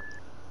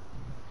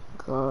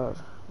 God.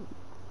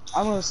 I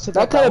almost took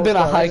That out could have been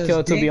a whole high squad.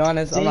 kill, to be Dink,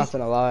 honest. I'm dink. not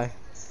gonna lie.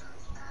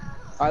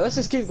 Alright, let's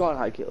just keep going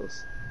high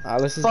kills.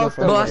 Let's just go Fuck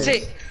for Bro,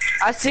 it.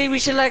 I say we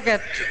should like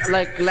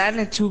land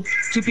in two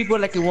people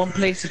like in one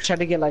place to try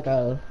to get like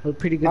a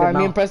pretty good Alright, me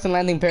and amount. Preston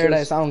landing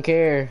paradise. I don't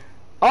care.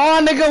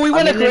 Oh, nigga, we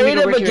went to mean, let me go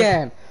creative right here.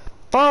 again.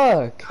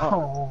 Fuck.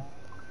 Oh.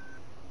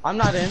 I'm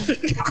not in.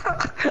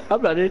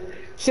 I'm not in.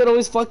 Shit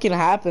always fucking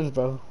happens,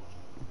 bro.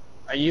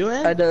 Are you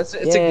in? I know it's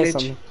a Yes,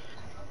 glitch. I'm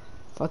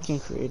fucking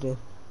creative.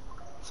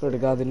 Swear to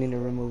God, they need to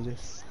remove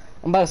this.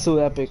 I'm about to sue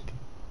Epic.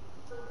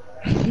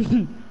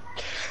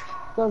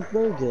 That's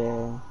very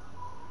good.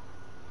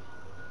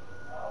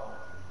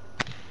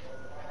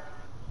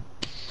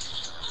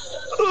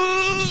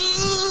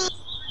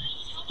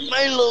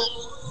 Milo.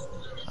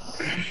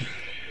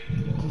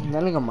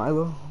 That nigga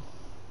Milo.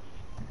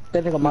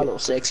 That nigga Milo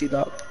sexy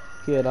dog.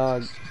 Yeah,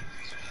 dog.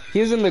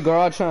 He was in the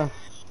garage, huh?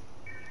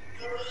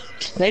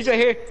 Now he's right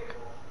here.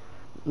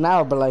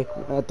 Now, but like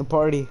at the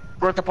party.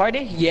 We're at the party?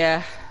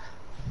 Yeah.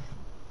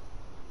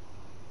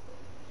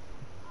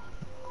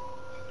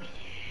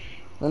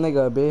 That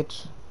nigga a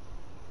bitch.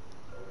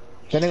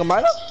 That nigga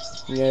Milo?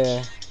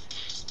 Yeah.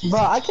 Bro,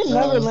 I can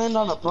never land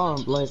on a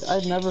pump. Like,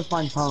 I'd never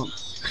find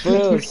pumps.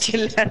 Bro.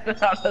 Chill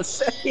out of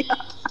say.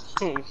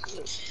 Alright,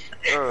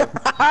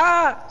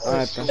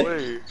 then.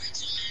 Wait.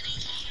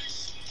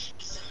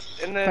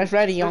 And then Press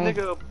ready, the young.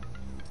 nigga.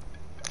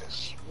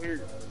 It's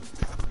weird.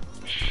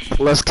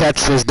 Let's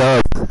catch this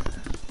dog.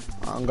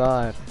 Oh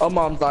God. Oh,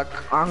 mom's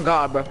like, on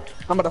God, bro.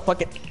 I'm gonna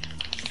fuck it.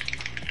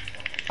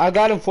 I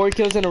got him 4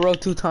 kills in a row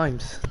 2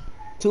 times.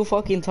 2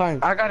 fucking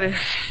times. I got it.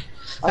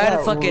 I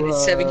had fucking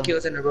 7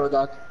 kills in a row,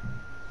 dog.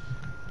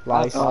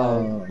 Lice.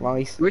 Uh-oh.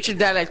 Lice. Richard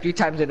died like 3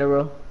 times in a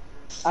row.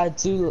 I had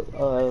 2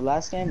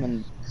 last game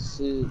and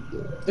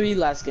 3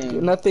 last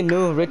game. Nothing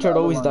new. Richard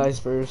always one. dies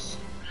first.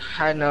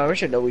 I know,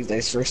 Richard always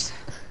dies first.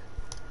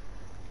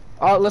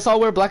 Oh, let's all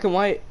wear black and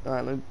white.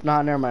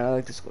 Nah, never mind. I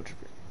like this culture.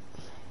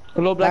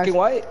 Hello, black and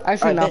white?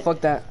 Actually, Alright, nah,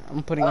 fuck that.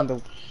 I'm putting on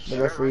the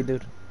referee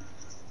dude.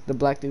 The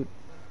black dude.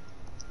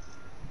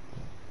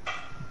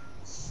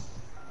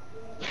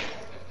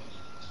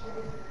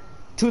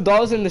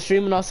 $2 in the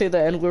stream and I'll say the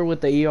N word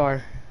with the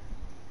ER.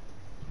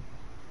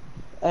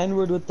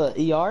 N-word with the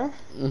ER?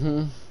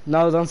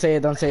 No, don't say it,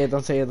 don't say it,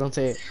 don't say it, don't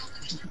say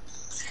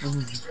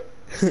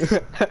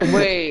it.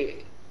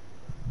 Wait,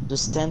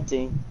 Just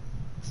tempting.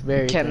 It's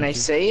very can I tempting.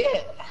 say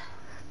it?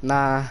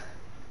 Nah,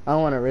 I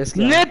don't want to risk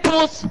it.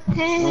 Nipples!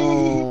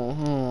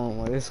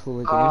 Oh, this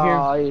hooligan. You hear?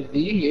 Oh, do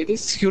you hear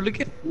this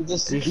hooligan? He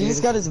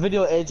just got his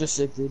video age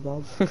restricted,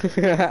 dog.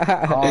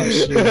 Oh,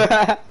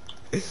 shit.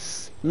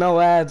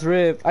 No ads,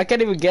 rip. I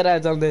can't even get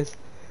ads on this.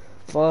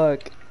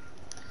 Fuck.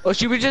 Or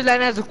should we just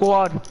land as a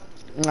quad?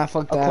 Nah,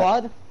 fuck A that.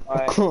 quad?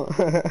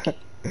 Alright.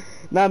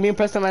 Nah, me and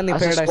Preston landing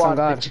That's a Paradise squad, on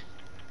God. bitch.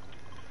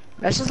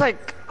 That's just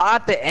like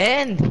at the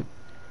end.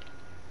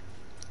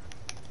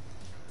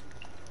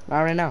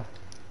 Not right now.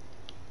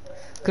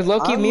 Cause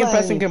low-key, I'm me and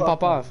Preston landing can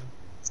pop fucking- off.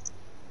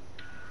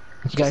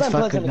 You guys Let's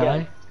fucking play them die.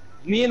 again.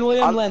 Me and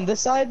William land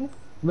this side,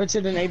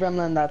 Richard and Abraham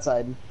land that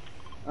side.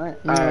 Alright.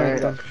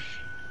 Alright.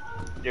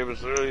 It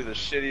was literally the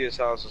shittiest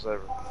houses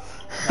ever.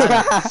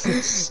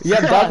 Yeah,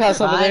 doghouse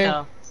over I there.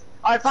 know.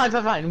 Alright,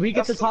 fine. We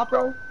get the top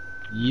row.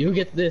 You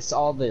get this,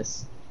 all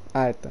this.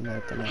 Alright, then.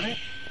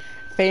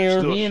 Fair.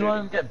 Still Me and shitty.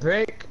 William get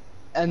brick,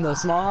 and the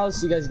small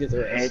house, you guys get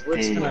the rest.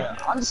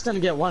 I'm just gonna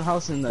get one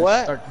house in the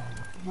What? start.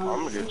 I'm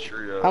gonna get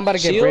tree up. I'm about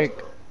to get Shield?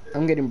 brick.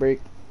 I'm getting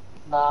brick.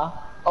 Nah.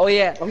 Oh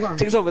yeah, I'm going-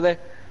 take us over there.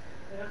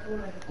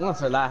 I'm going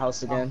for that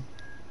house again.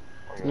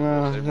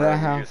 No, They that probably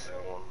house. get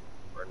that one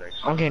right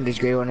next to I'm getting this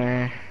gray one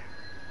there. it.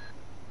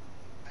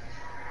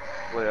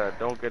 Well, yeah,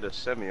 don't get a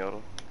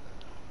semi-auto.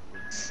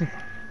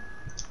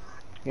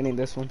 Getting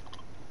this one.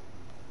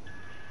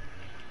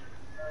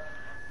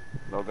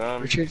 No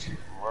gun. Richard.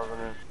 Loving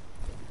it.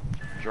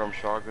 Drum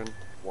shotgun.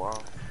 Wow.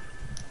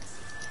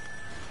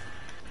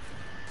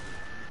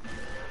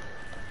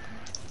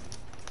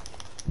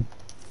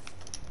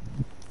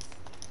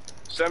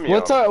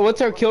 Semi-auto.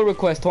 What's our kill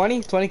request?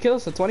 20? 20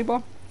 kills? A 20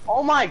 bomb?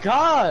 Oh my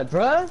god,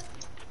 bruh!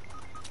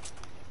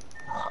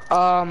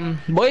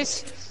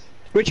 Boys.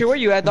 Richard, where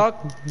you at, dog?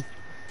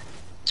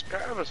 I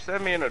have a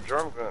semi and a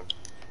drum gun.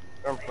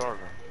 Drum shotgun.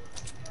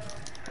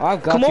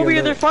 I've got Come you over here,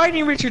 alert. they're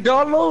fighting Richard,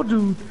 dog. Low,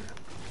 dude.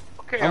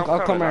 Okay, I'll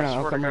come coming, right I now, I'll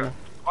swear to come right God. now.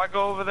 If I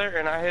go over there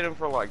and I hit him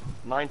for like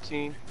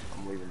 19,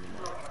 I'm leaving him.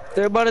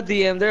 They're about to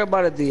DM, they're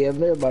about to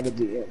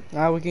DM.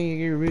 Ah, we can get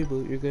your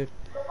reboot. You're good.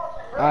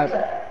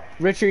 Alright.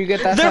 Richard, you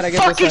get that side, I They're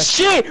get fucking this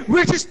side. shit!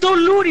 Richard's still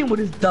looting with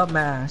his dumb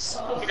ass.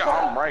 Nigga,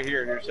 I'm right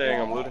here and you're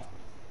saying I'm looting.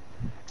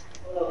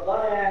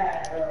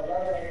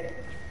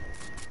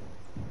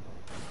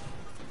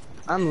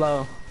 I'm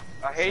low.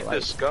 I hate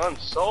this gun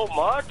so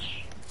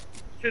much.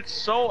 It's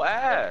so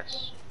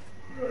ass.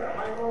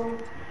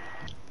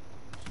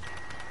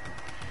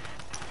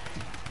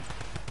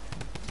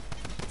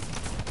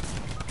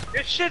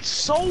 This shit's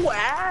so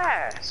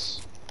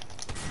ass.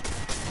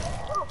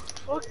 How the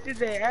fuck did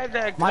they add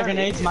that My gun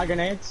grenades, in? my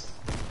grenades.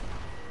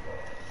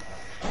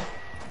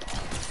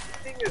 This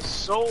thing is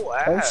so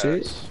ass.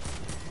 shit.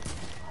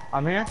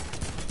 I'm here.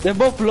 They're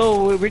both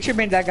low. Richard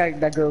made that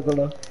girl go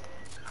low.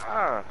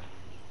 Ah.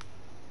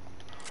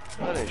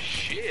 That is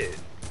shit.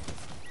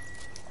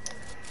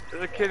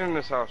 There's a kid in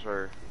this house right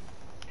here.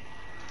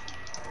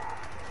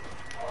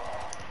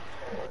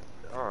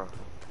 Oh.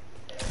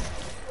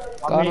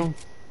 Got him.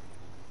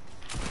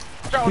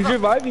 He's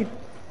reviving.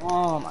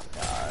 Oh my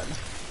god.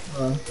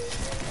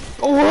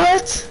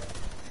 What?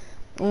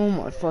 Oh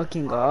my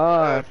fucking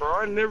god. Bro,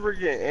 I never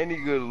get any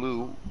good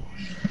loot.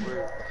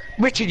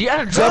 Richard, you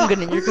had a drum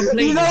gun and you're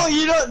complaining.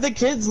 You know, the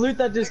kids loot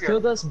that just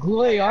killed us,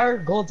 blue AR,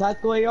 gold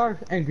tactical AR,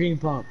 and green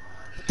pump.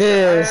 I had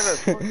a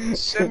This. fucking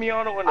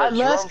semi-auto and a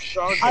drum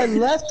shotgun. I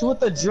left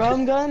with a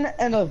drum gun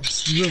and a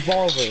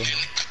revolver.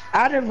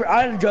 I had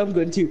a drum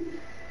gun too.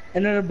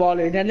 And then a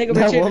baller. That nigga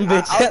That Richard, one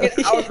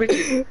bitch. I was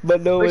Richard.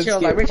 But no one's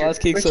Richard, I was like, kicked. Boss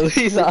kicked, so Richard,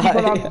 he's Richard,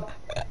 hold alright.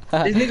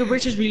 on. This nigga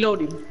Richard's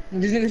reloading.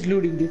 This nigga's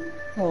looting, dude.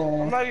 I'm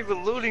Oh. not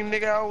even looting,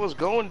 nigga. I was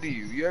going to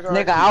you. You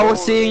Nigga, I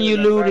was seeing you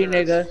looting,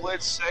 nigga.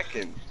 Split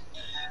second.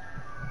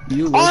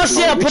 Oh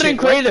shit, I put it in Richard, what?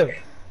 creative.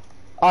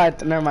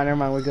 Alright, never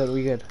mind, we're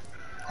good.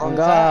 Oh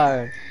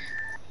god.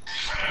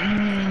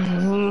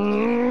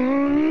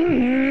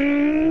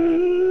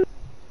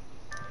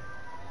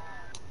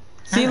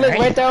 See, look,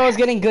 right there I was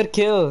getting good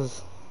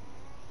kills.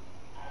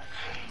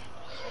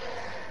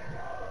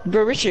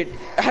 Bro, Richard,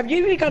 have you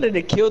even gotten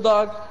a kill,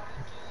 dog?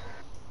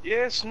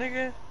 Yes,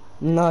 nigga.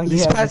 No,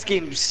 These yeah. past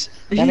games,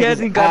 he That nigga's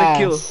hasn't got a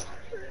kill. ass.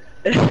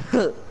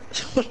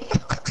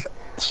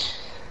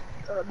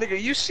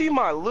 Nigga, you see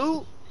my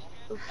loot?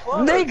 The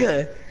fuck?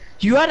 Nigga,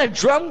 you had a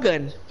drum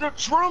gun. The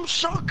drum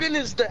shotgun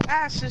is the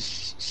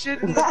assest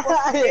shit in the It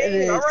fucking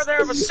game. is. I'd rather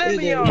have a It is.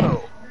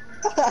 semi-auto.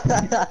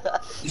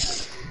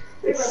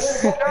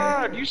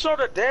 God, you saw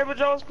the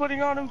damage I was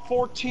putting on him?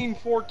 14.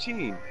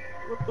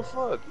 What the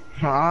fuck?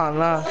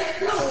 Nah.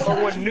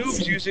 But when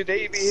noobs use it,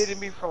 they be hitting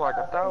me for like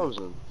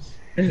 1,000.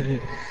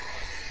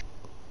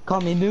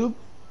 Call me noob?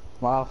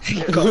 Wow.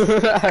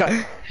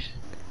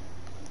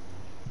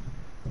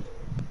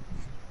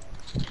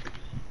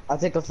 I'll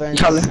take offense.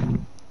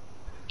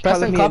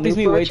 Preston copies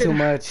me way too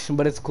much,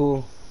 but it's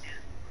cool.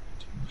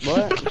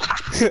 What?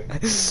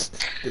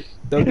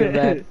 Don't get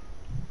mad.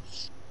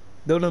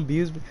 Don't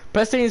abuse me.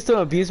 Preston used to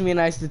abuse me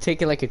and I used to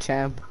take it like a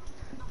champ.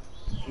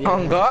 Yeah.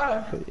 Oh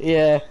God.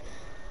 Yeah.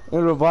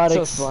 In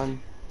robotics. So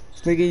fun.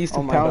 This nigga used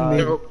to pound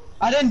me.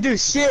 I didn't do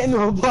shit in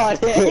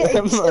robotics. Me I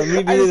just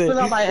neither. put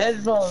on my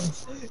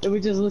headphones and we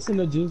just listen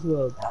to Juice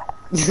WRLD.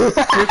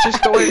 Richard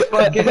stole his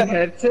fucking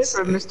headset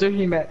from Mr.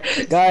 He-Man.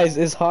 Guys,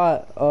 it's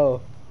hot. Oh,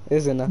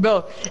 isn't it?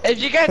 Bro,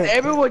 if you guys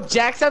ever would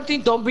jack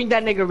something, don't bring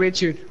that nigga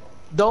Richard.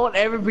 Don't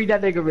ever bring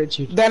that nigga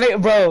Richard. That nigga,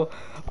 bro,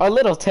 our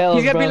little tails,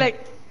 He's gonna bro.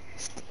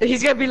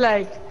 he's gonna be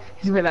like,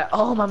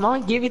 oh, my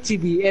mom gave it to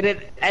me, and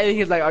then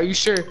he's like, are you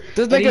sure?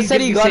 This nigga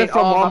said he got it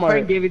from My Walmart.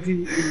 friend gave it to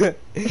you.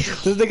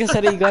 This nigga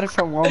said he got it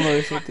from Walmart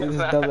or something.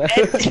 This dumbass.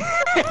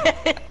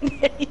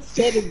 He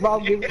said his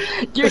mom gave it.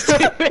 You're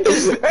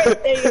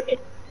birthday.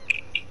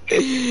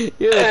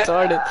 You're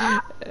retarded.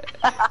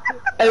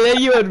 And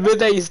then you admit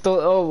that you stole.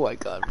 Oh my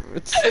god.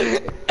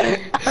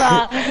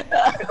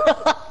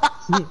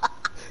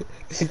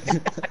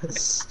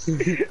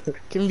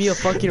 Can be a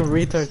fucking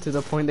retard to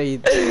the point that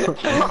you.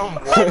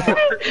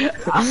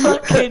 I'm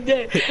fucking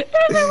dead.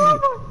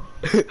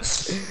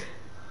 This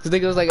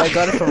nigga was like, I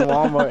got it from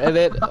Walmart, and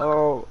then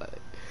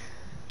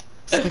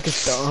this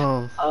nigga's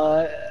dumb.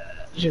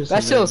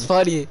 That shit was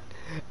funny,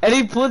 and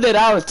he pulled it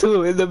out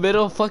too in the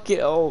middle. Fucking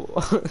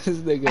this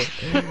nigga.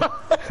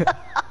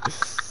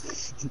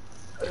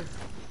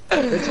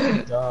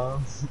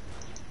 Dumb.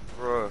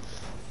 Bruh.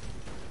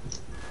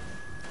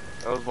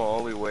 That was my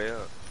only way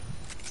up.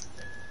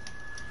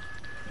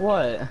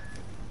 What?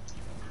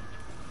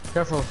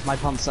 Careful, my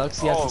pump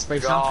sucks. You have to spray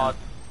God.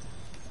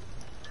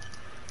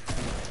 something.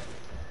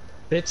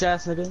 Bitch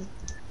ass nigga.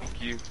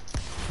 Thank you.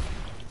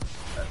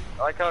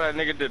 I like how that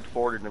nigga did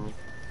 40 to me.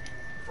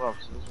 Well,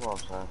 this is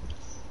what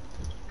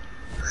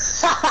I'm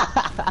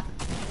saying.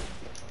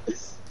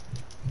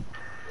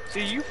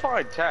 See, you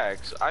find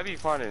tags. I be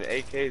finding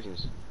AKs and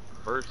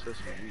bursts this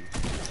week.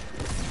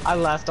 I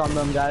laughed on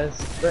them guys.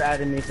 They're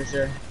adding me for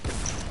sure.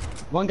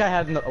 One guy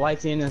had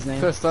YT in his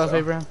name. Good stuff,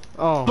 Abraham.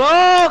 Oh.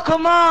 Bro,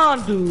 come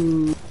on,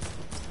 dude.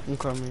 I'm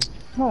coming.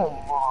 Come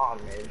on,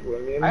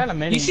 man. I got a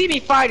mini. You see me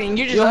fighting,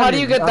 you're just. Yo, how do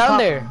you get down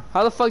there?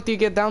 How the fuck do you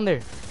get down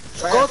there?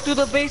 Go through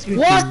the basement.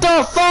 What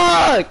the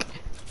fuck?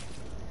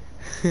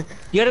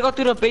 You gotta go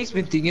through the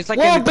basement thing. It's like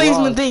What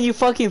basement thing, you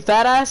fucking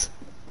fat ass?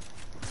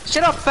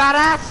 Shut up, fat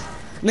ass.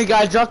 Nigga,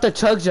 I dropped the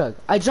chug jug.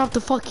 I dropped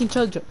the fucking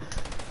chug jug.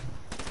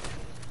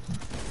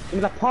 Give me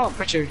that pump.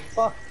 Richard.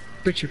 Fuck.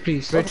 Richard,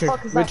 please. Richard,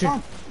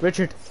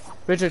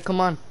 come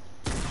on.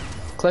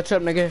 Clutch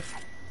up, nigga.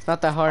 It's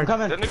not that I'm hard.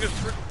 coming. That nigga's.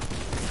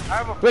 I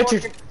have a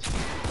Richard. fucking...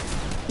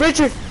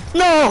 Richard,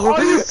 no!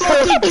 Are you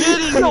fucking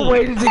kidding me? No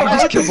way did they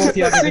just kill both of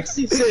you.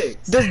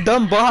 66. This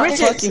dumb bot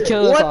Richard, fucking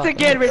killed us all. once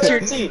again,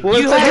 Richard. Once You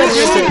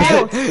again,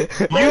 have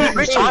Richard. You,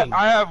 Richard.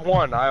 I have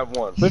one.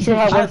 Richard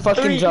had one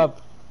fucking 3.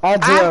 job. I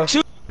had I have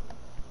 0.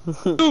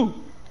 2.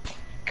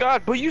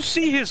 God, but you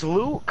see his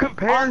loot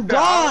compared On to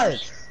God!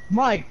 ours?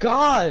 My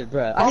God,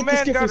 bro. My I hit this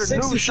man kid got for a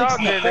new 66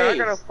 shotgun in and the I face.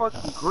 got a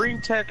fucking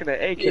green tech and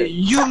an AK.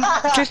 You,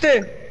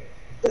 Tristan.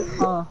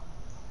 Huh?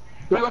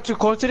 We got to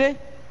court today?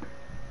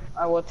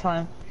 At what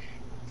time?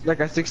 Like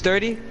at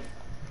 6:30?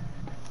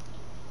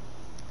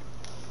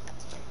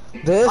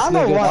 This I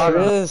know nigga why.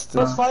 pissed.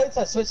 Those fights,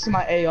 I switched to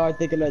my AR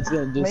thinking that's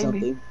gonna do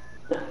something.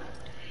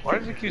 Why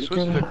does he keep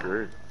switching to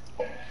GERD?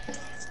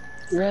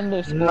 You're in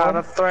this Not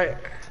a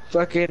threat.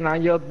 Fucking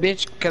on your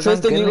bitch, cause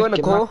Tristan, I'm you gonna going to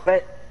get my Cole?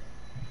 fat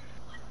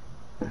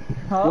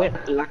Huh?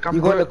 wet like I'm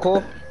You going to hurt.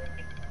 Cole?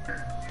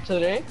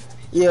 Today?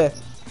 Yeah.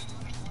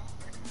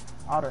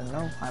 I don't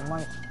know. I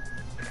might.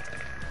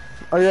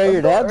 Are you at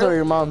your dad's or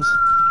your mom's?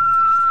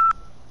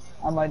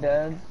 On my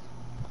dad.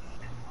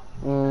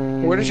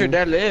 Where does your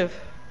dad live?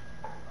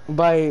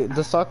 By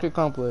the soccer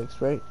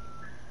complex, right?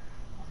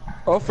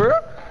 Oh, for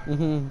real?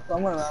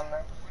 Somewhere around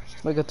there.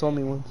 Like I told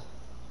me once.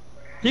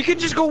 You can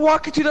just go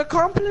walk into the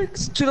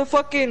complex, to the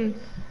fucking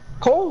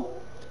Cole.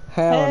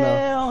 Hell no.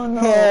 Hell no.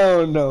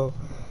 Hell no.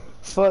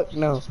 Fuck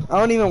no. I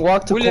don't even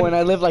walk to We Cole live- and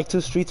I live like 2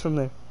 streets from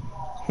there.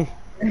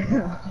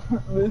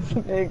 This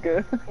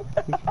nigga.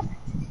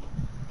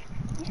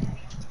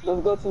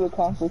 Let's go to the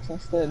complex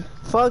instead.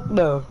 Fuck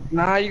no.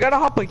 Nah, you gotta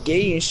hop a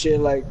gate and shit,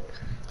 like,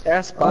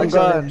 ass bugs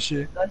God. and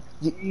shit. That's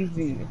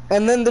easy.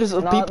 And then there's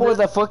Nah, people this-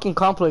 at that fucking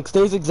complex.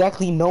 There's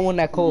exactly no one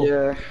at Cole.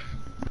 Yeah.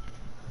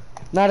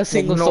 Not a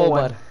single no soul,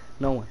 one. bud.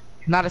 No one.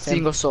 Not a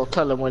single soul.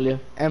 Tell him, will you?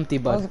 Empty,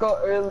 Let's bud. go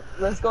early.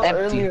 Let's go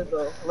Empty. earlier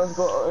though. Let's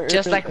go.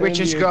 Just like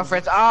Richard's earlier.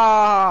 girlfriends.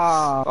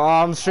 Ah. Oh,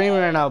 I'm streaming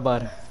right now,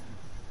 bud.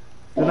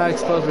 Do not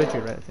expose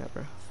Richard right there,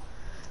 bro. I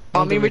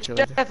Don't do mean, Richard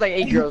Richard like that. has like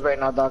 8 girls right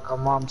now, dog, on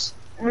moms.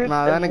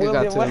 Nah, that nigga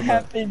got two. What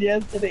happened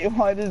yesterday?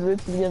 Why does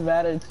Richard get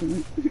mad at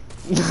you?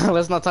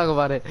 Let's not talk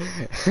about it.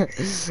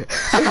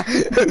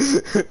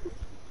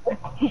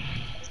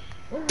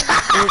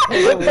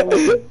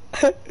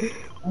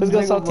 Let's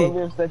go salty.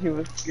 William said he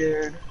was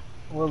scared.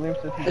 William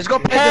said he was Let's go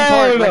scared. Pleasant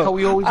Park like how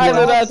we always do. I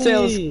know that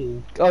tails.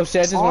 Oh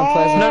shit, I just went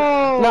Pleasant.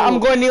 No, I'm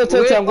going Neil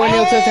Tilted. I'm going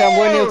Neil Tilted. I'm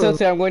going Neil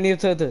Tilted. I'm going Neil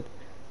Tilted.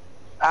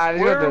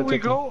 Where are we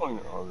going?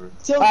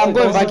 I'm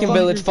going Viking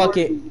Village. Fuck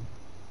it.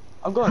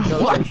 I'm going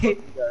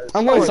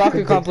I'm going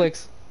soccer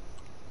complex.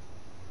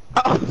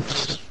 I'll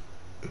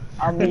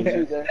meet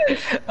you there.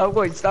 I'm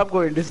going. Stop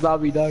going to this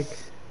lobby, dog.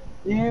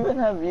 Do you even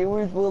have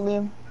viewers,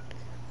 William?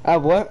 I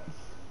have what?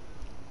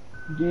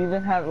 Do you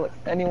even have like,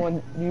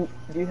 anyone? Do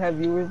you have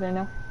viewers there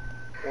now?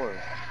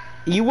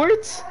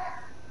 E-words?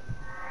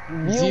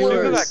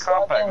 Viewers.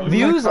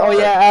 Views? Oh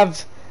yeah,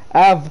 I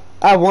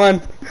have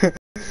one.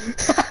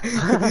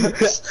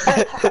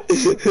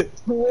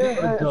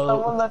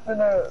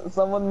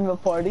 Someone in the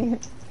party?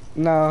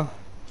 No.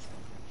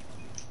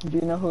 Do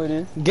you know who it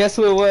is? Guess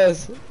who it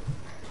was?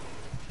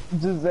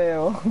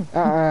 Giselle.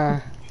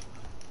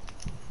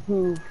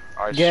 Who?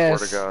 I Guess.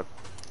 swear to God.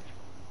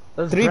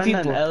 There's 3 Brenda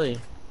people. and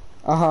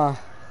Ellie.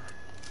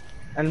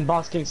 And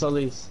Boss King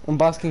Solis.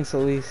 Boss King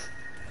Solis.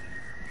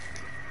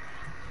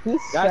 He's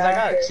Guys, I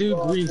sad. got 2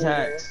 green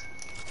hats.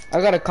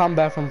 I got a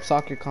combat from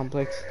soccer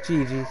complex.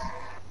 GG's.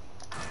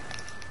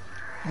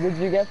 Did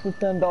you get the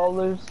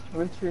 $10,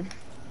 Richard?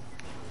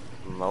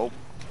 Nope.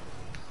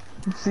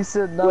 She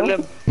said no.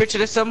 William, picture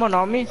there's someone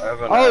on me.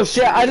 Oh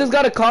shit, I just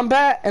got a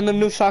combat and a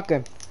new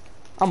shotgun.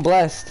 I'm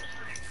blessed.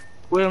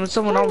 William, there's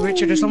someone on me.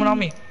 Richard, there's someone on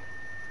me.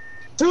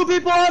 2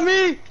 people on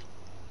me! You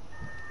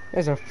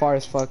guys are far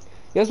as fuck.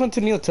 You guys went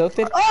to Neil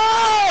Tilted?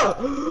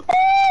 Oh!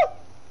 Oh!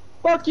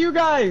 Fuck you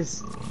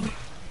guys!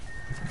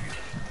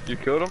 You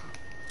killed him?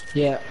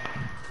 Yeah.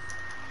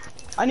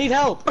 I need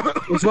help.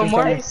 There's one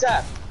more.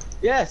 ASAP.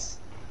 Yes.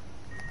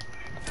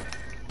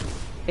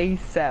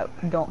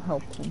 ASAP. Don't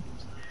help him.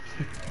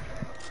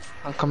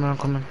 I'm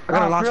coming. I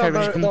got a launch pad.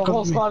 The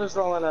whole squad is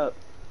rolling up.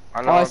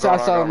 I know. Oh, I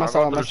saw him.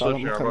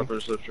 I'm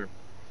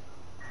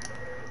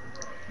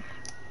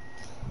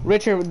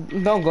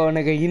Richard, don't go,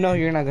 nigga. You know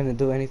you're not gonna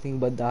do anything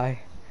but die.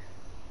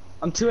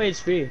 I'm 2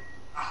 HP.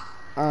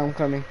 I'm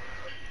coming.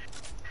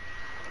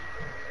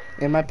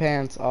 In my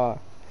pants. Oh,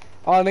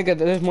 nigga,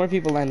 there's more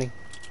people landing.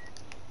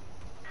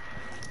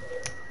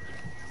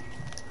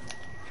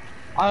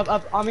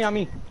 On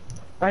me.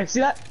 Alright, see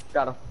that?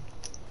 Got him.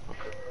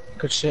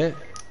 Good shit.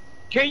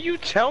 Can you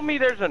tell me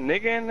there's a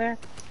nigga in there?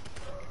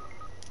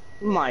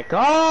 My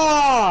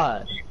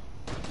God!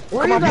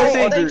 Where Come you on, guys?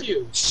 pussy. Thank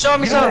you. Show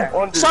me some.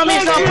 Show me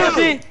some,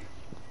 pussy.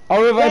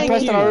 I'll revive Thank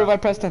Preston. you. I'll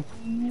revive Preston.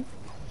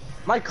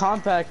 My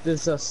compact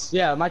is just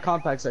my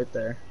compact's right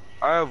there.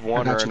 I have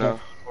one I got right you, now.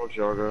 Oh,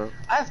 Jogger.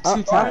 I have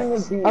 2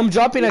 tags. I'm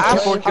dropping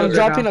I'm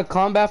dropping a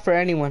combat for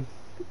anyone.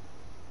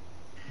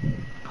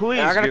 Please,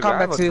 I gotta give come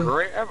me- back too.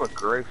 I have a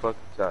great fucking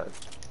time.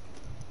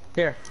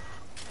 Here.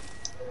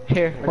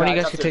 One of you I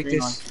guys got can the take green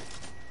this.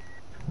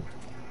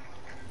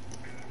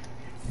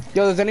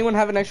 Yo, does anyone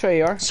have an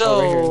extra AR? So-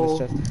 right here in this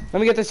chest. Let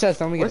me get this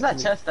chest. Where's that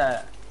chest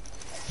at?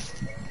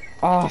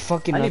 Oh,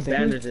 fucking I need nothing.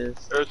 bandages.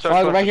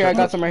 Oh, right here. I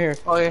got some right here.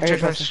 Oh yeah, Right here,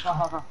 check.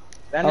 Preston.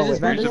 Bandages,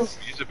 wait. bandages?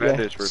 Use a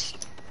bandage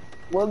first.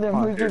 William,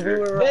 who's your here.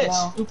 viewer right Bitch,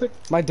 now? stupid.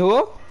 My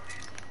duo?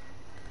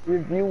 Your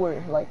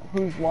viewer, like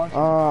who's watching?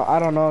 I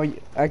don't know.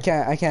 I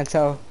can't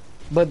tell.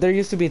 But there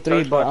used to be 3,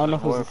 Touch but I don't know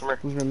boxes, boy, come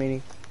who's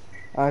remaining.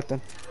 Alright then.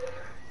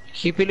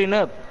 Keep healing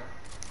up.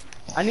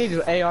 I need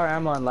AR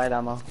ammo and light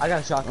ammo. I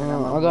got shotgun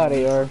ammo. I got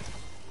AR.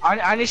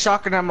 I need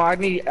shotgun ammo. I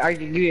need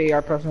you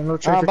AR person. No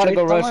trade I'm for about to trade.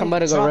 go rush. I'm about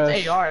to go Dropped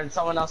rush. AR and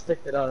someone else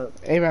picked it up.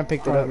 A-Ram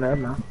picked it Oh, up. never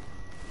mind.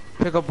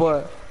 Pick up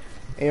what?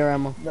 AR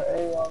ammo.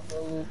 The AR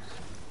village.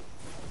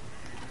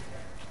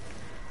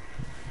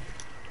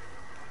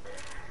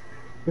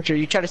 Richard,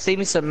 you try to save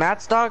me some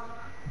mats, dog?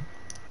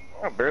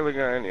 I barely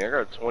got any. I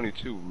got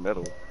 22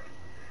 metal.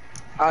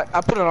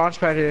 I put a launch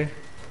pad here.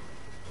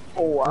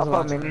 Oh, I I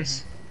put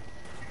minis.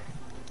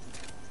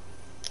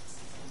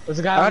 There's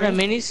a I guy got on a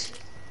me. minis.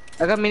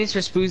 I got minis for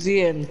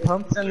Spoozy and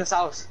Pump. He's in this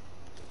house.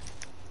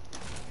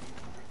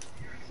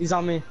 He's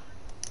on me.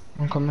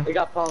 I'm coming. They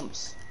got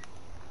pumps.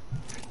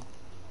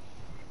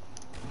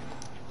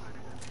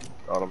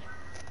 Got him.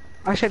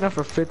 I should know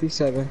for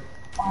 57.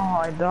 Oh,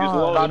 I He's don't.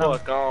 low got as him.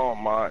 fuck. Oh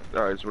my.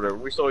 Alright, it's whatever.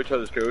 We saw each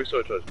other's kill.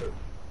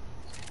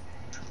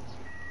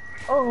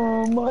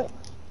 Oh my.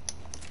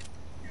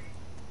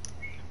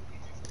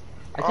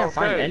 I can't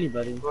find Okay.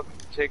 anybody. Fucking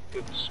take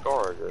the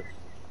scar, I guess.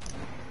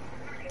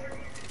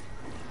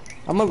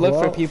 I'm gonna look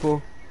for Whoa.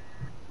 people.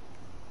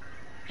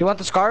 You want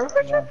the scar,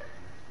 Richard?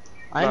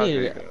 I Nah, need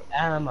take it.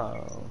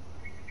 ammo.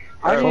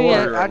 I Alright, need we'll a,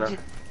 worry right I now. ju-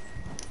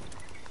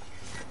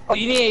 Oh,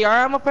 you need AR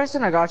ammo,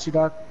 person? I got you,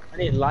 dog. I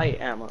need light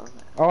ammo.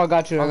 Oh, I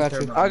got you. I got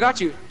you. I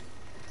got you.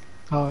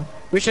 Oh,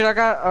 Richard, I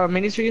got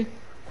minis for you.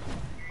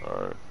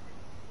 Alright.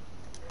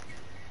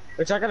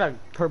 Which I got a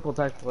purple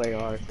tactical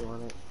AR if you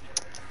want it.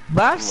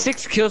 But I have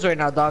 6 kills right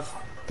now, dog.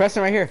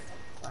 Preston right here.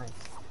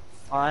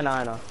 Oh, I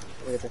know.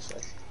 Look at this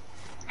shit.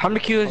 How many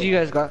kills you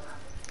guys got?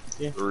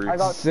 Three. I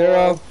got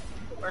 0.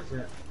 Where's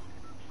it?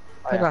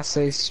 I got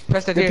 6.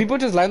 Press the Did here. people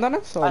just land on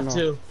us or I no? have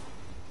 2.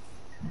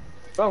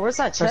 Bro, where's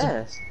that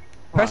chest?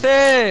 Press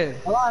it.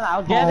 Hold on,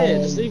 I'll get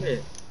it. Just leave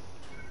it.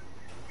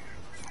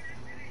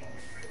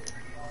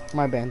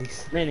 My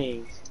bandies.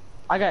 Minis.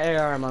 I got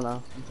AR ammo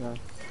now.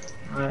 Okay.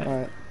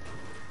 Alright.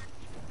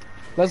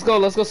 Let's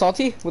go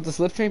salty with the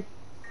slipstream.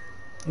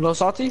 No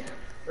salty?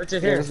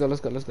 Richard Yeah, here. let's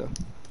go.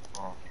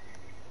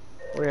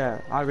 Where you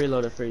at? I'll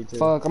reload it for you too.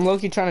 Fuck, I'm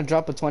low-key trying to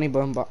drop a 20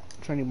 bomb. Right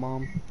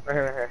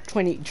here.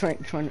 20,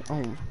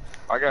 oh.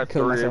 I got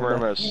Kill 3. myself, Abraham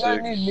bro. has You gotta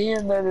 6. need me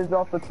in there to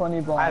drop the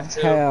 20 bomb. I have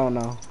 2. Hell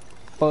no.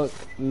 Fuck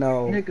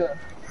no. Nigga,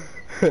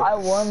 I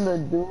won the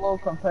duo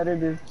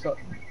competitive. So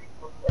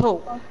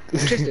Bro,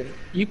 Tristan,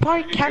 you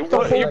probably camped the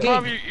whole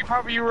game. You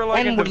probably were like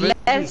And in with Division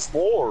less-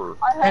 4.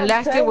 I had And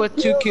last 10 it with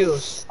 2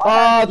 kills.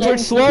 Oh, Turk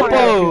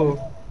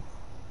Swopo!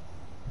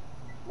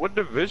 What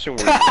division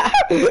were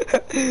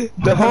you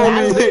The whole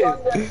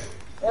new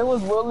It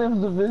was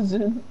Williams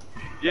division.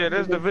 Yeah,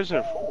 that's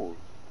Division 4.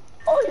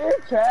 Oh, you're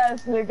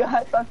trash, nigga.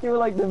 I thought you were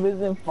like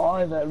Division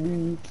 5 at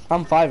least.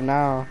 I'm 5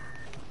 now.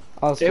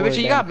 I was Hey, 4 Richard,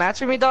 you then. got mats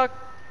for me, dog?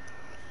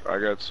 I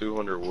got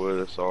 200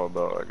 wood. That's all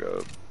about I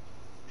got.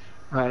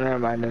 Alright, never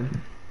mind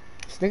then.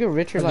 This nigga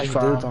Richard That's like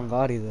fine. dudes on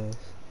Gotti though.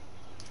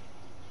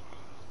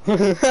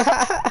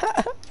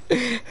 Do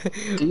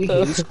you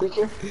hear the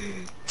squeaker?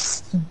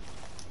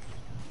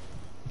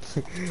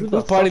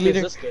 Who's party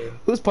leader?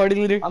 Who's party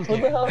leader? I'm Who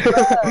the here. hell is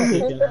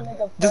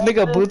that? This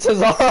nigga boots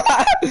us off.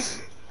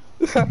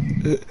 Who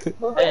the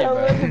Hey, hell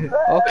bro. is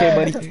that? Okay,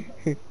 buddy.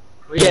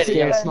 We get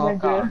Yeah, a that small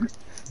nigga. car.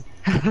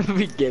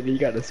 We get it, you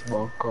got a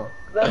small car.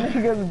 That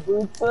nigga's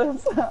boots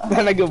us.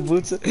 That nigga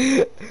boots us.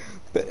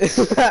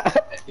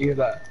 You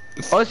got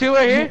oh, there's people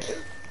right here?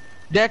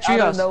 That tree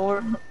house.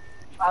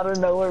 Out of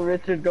nowhere,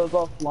 Richard goes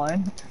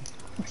offline.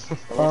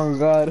 Oh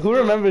god, who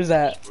remembers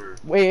that?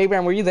 Wait,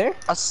 Abraham, were you there?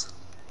 Us.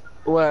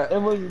 What?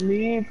 It was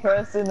me,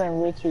 Preston,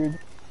 and Richard.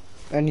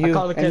 And I you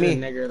called the and kid a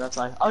me. nigger, that's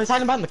why. Oh, he's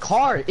hiding behind the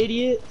car,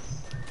 idiot.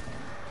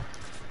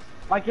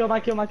 My kill. My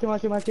kill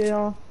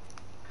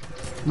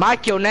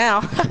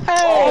now.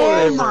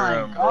 Oh Abraham,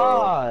 my bro.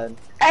 god.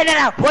 Hey,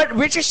 no. What?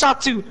 Richard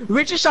shot 2.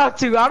 Richard shot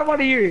 2. I don't want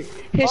to hear it.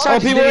 His Oh,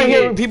 shot people right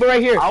here. People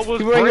right here. I was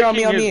People right here on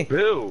me. breaking On his me.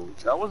 build.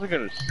 I wasn't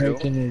gonna steal.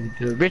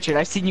 Richard,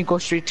 I seen you go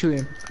straight to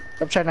him.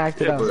 I'm trying to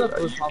act it Yeah, out. but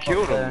There's a you pop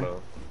killed up there. him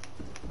though.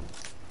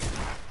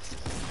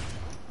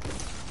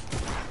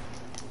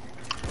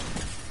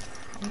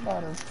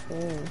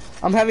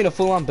 I'm having a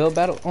full-on build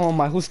battle. Oh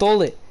my, who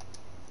stole it?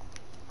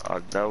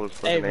 That was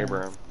fucking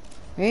Abraham.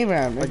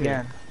 Abraham. Abraham.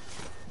 Again.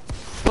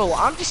 Bro,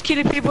 I'm just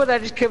killing people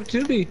that just came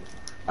to me.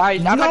 Alright,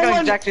 I'm not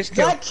gonna jack this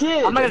kill. That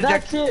kid, I'm not gonna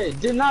that jack- kid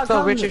did not Go,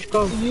 come Richard,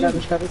 go. to you.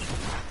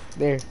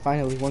 There,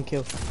 finally, 1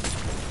 kill.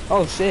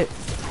 Oh shit.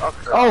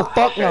 Okay. Oh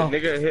fuck Okay, no.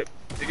 nigga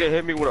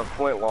hit me with a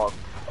flintlock.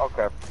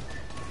 Okay.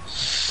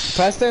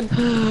 Preston?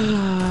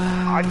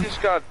 I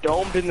just got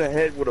domed in the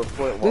head with a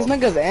flintlock. This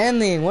nigga's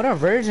ending. What a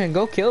virgin.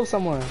 Go kill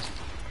someone.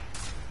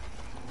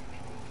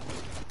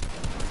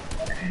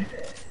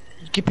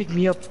 You can pick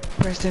me up,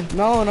 Preston.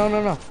 No. No,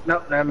 never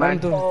Let him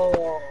mind. do it.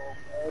 Oh,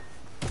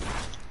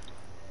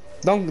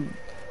 Don't.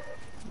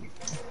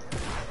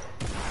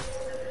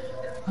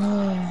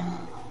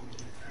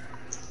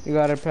 You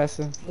got it,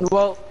 Preston.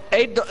 Well,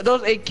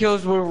 those 8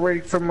 kills were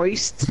from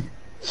waste.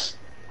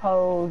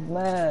 oh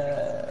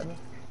man.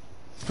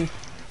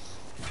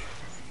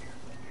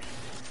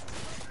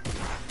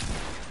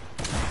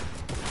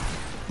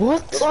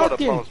 What? Let's go to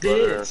Fucking Pumps,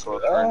 brother, bitch, so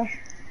it's bro.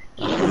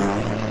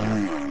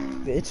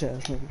 Bitch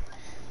ass nigga.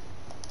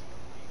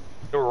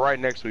 They were right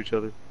next to each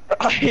other.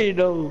 I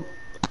know.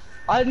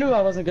 I knew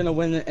I wasn't gonna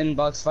win the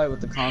inbox fight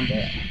with the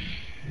combat.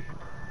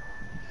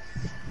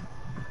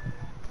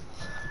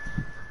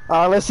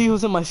 Let's see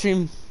who's in my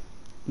stream.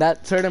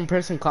 That certain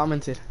person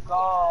commented.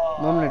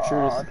 Moment of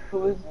truth.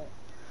 Who is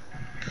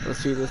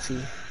it? Let's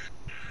see.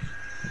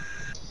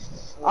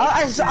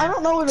 I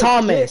don't know what to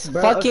Thomas. pick,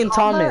 bro. Fucking A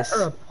combat Thomas.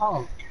 Or a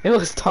pump. It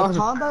was A Thomas.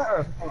 combat or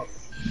a pump?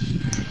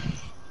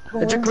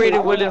 It's a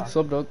creative William. What's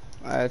up, dog?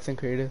 I think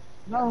creative.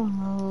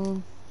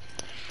 No.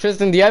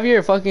 Tristan, do you have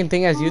your fucking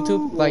thing as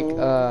YouTube? Like,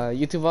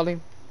 YouTube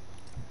volume?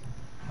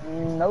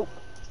 Nope.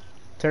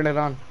 Turn it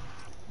on.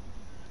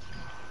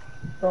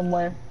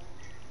 Somewhere.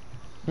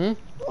 Somewhere.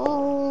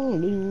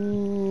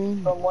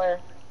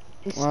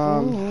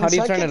 How do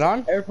you turn it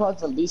on?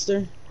 AirPods and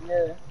Beaster.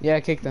 Yeah. Yeah,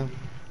 kick them.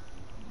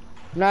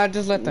 Nah,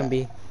 just let them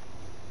be.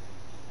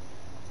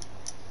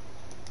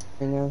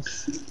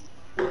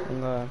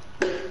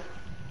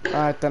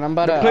 Alright, then I'm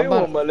about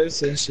to. my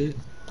lips and shit.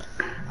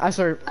 I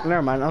swear,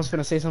 never mind. I was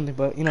gonna say something,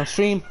 but you know,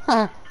 stream.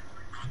 You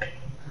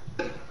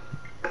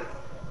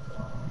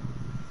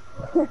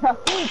were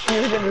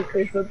gonna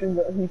say something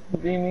that he's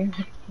streaming.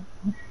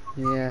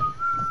 Yeah.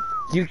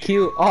 You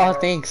cute. Oh,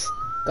 thanks.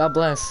 God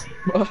bless.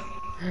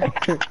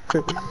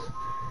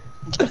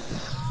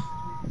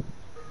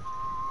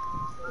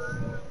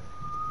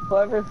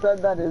 Whoever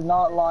said that is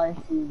not lying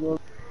to you, bro.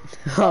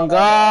 Oh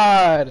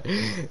God.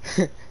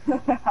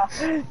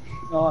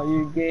 Oh,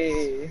 you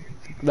gay.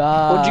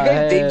 Nah, Would you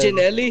guys date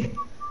Janelli?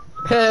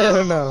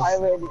 Hell no. I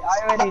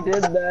already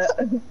did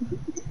that.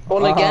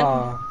 All again?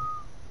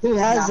 Who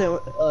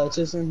hasn't?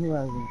 Tristan, who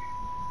hasn't?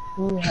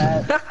 Who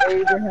has?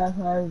 Abraham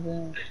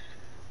hasn't.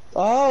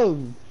 Oh!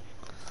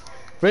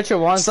 Richard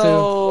wants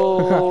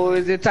So,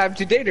 is it time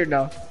to date her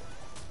now?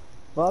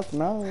 Fuck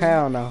no. to.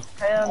 Hell no.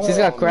 Hell She's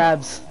got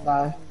crabs.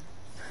 Bye.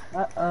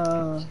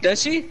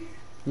 Does she?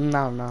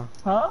 No.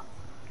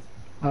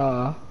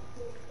 Huh?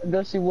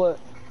 Does she what?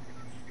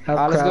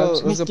 Have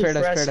Let's crabs? go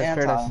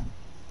paradise.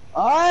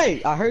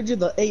 Alright! I heard you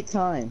the 8th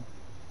time.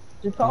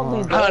 She probably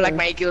Oh. does. I like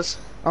my eagles.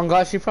 Oh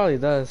god, she probably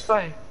does.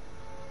 Fine.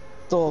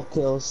 Stole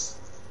kills.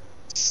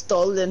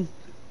 Stolen.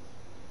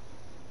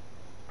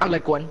 I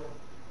like one.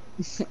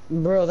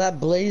 Bro, that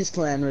Blaze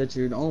clan,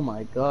 Richard. Oh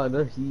my god,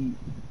 they're heat.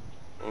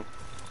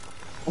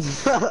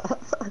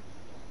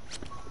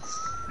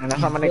 And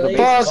if I'm gonna go Blaze-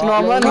 Fuck no,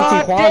 I'm landing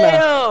God Tijuana.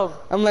 damn!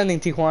 I'm landing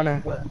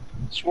Tijuana.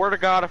 Swear to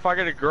God, if I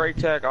get a great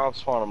tech off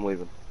spawn, I'm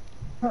leaving.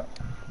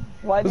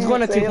 Why do Who's you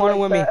going to say it Tijuana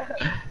with me?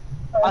 that?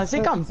 I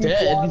think I'm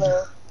dead.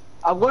 Tijuana.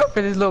 I'm going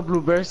for this little blue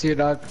burst here,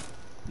 dog.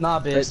 Nah,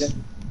 bitch.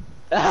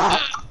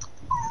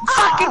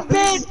 Fucking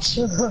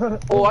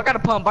bitch! Oh, I got a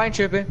pump. I ain't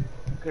tripping.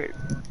 Okay.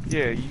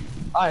 Yeah, you.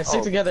 Alright,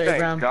 stick together, thank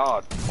Abraham.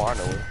 God,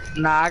 finally.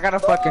 Nah, I got a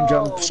fucking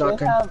Bro, jump they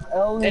shotgun. have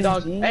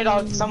LMG. Hey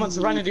dog, someone's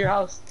running to your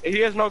house. He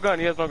has no gun.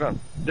 He has no gun.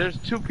 There's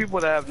 2 people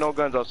that have no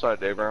guns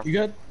outside, Abraham. You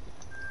good?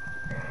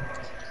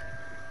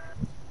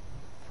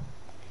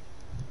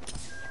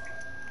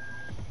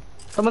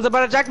 Someone's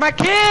about to jack my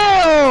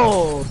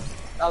kill!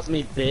 That was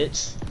me,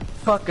 bitch.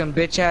 Fucking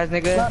bitch ass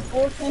nigga. That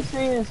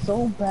 463 is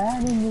so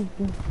bad in this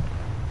game.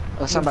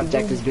 Oh, somebody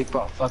jack this big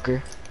butt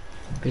fucker.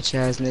 Bitch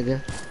ass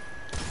nigga.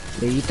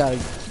 Yeah, you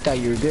thought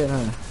you were good,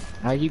 huh?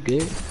 Are you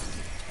good?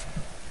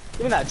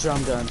 Give me that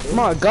drum gun. Oh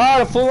my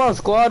god, a full-on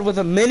squad with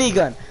a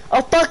minigun.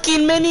 A fucking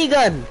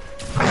minigun!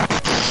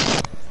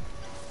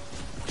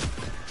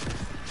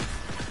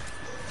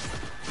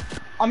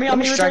 I mean, Let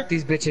me strike Richard.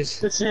 these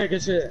bitches. Good shit,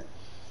 good shit.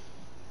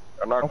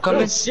 I'm not I'm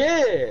coming. Good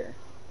shit.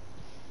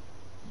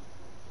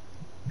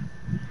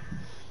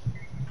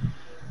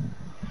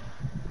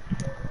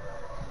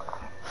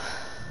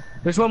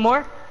 There's one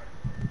more.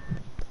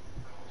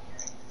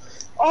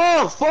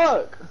 Oh,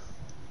 fuck.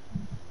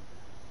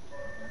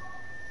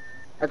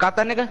 I got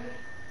that nigga.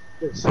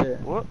 Good shit.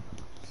 What?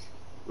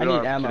 I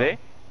need ammo. Today?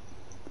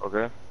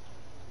 Okay.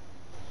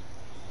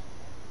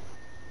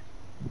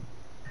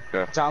 So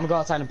I'm gonna go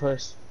outside and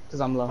push,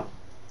 cause I'm low.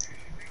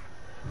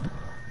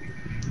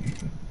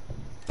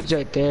 He's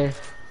right there.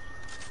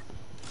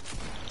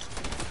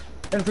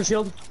 In for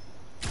shield.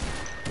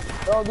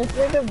 Bro, this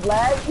nigga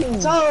lagging.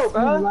 So, He's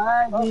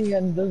lagging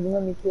and doesn't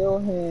let me kill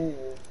him.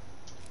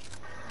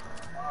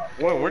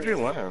 Wait, where'd you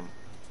land?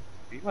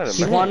 You might have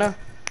Tijuana?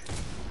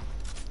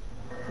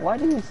 Why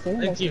do you say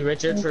that? Thank you,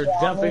 Richard, for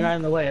jumping right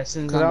in the way as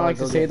soon as Because I I'm don't like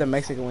about to go say get the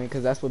Mexican way,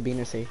 because that's what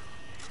Beaner say.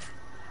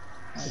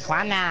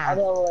 I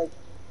don't like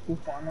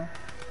Tijuana.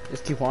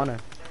 It's Tijuana.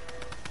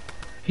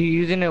 You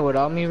using it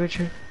without me,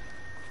 Richard?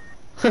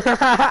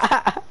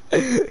 I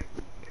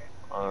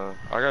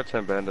got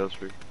 10 bandos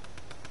for you.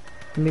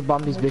 Let me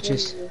bomb these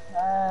bitches.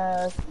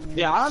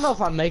 Yeah, I don't know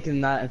if I'm making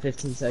that in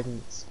 15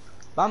 seconds.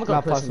 But I'm gonna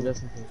Not go push possible.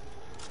 this.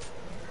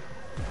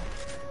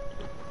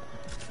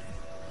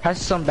 Pass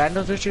some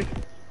bandos, Richard.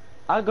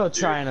 I'll go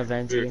try and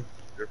avenge you.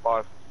 You're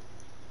 5.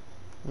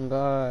 Oh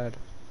god.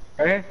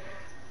 Right here.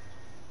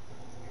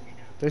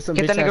 There's some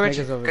Get bitch that nigga, ass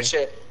Richard. niggas over Good there.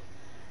 shit.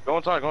 Go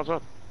inside, go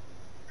inside.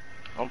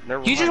 Oh,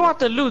 never You mind. just want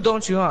the loot,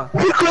 don't you, huh?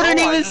 You couldn't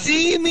even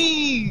see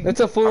me! It's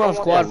a full-on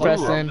squad, I'm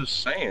Preston.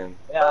 just saying.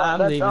 Yeah, I'm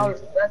that's leaving.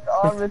 that's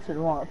all Richard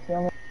wants. You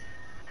know?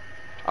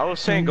 I was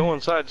saying go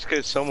inside just in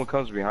case someone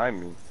comes behind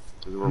me.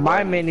 'Cause we're My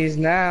running. minis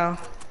now.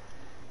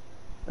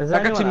 Is there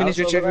I got 2 anyone minis, else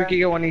Richard. over We there? can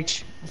get one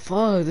each.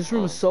 Fuck, this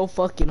room is so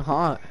fucking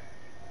hot.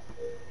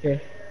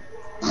 Okay.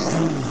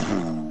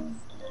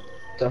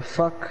 The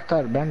fuck? I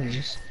thought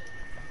bandages.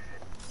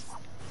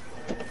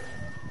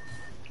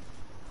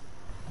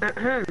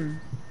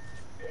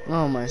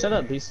 Oh my. Shut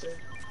up, Beaster.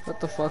 What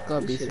the fuck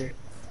up, Beaster?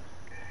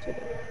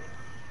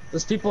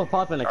 There's people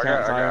popping a I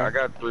campfire.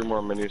 got 3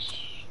 more minis.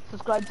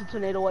 Subscribe to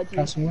Tornado YT.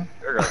 Pass some more.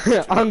 There you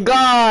go. On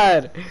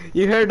God!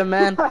 You heard the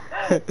man.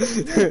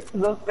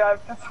 Subscribe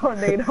to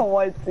Tornado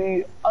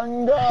YT.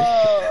 On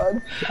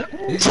God.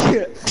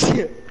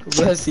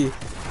 Bless you.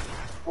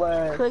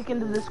 Click in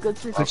the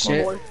description. Good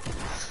shit.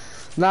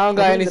 Now I don't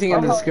got anything in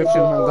the description.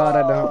 Oh God,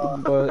 I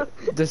don't.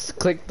 But just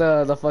click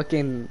the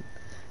fucking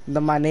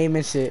my name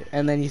and shit,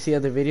 and then you see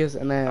other videos,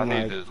 and then I need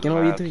like, this you know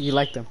what you do? match. You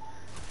like them.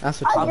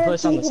 That's what you I'll do.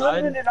 push on the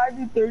side. And I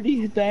do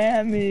 30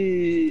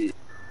 damage.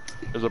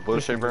 There's a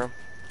bush, Abraham.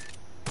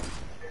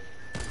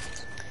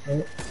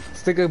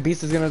 Sticker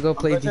Beast is gonna go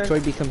play pushing.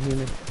 Detroit Become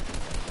Human.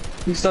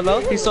 He's so low.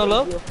 He's so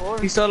low.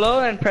 He's so low,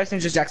 and Preston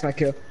just jacks my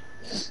kill.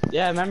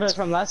 Yeah, remember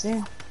from last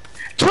game?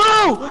 2!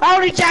 I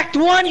already jacked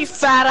 1, you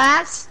fat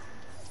ass!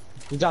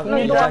 You dropped No,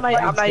 me. you know, I'm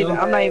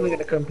not even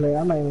gonna complain.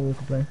 I'm not even gonna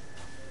complain.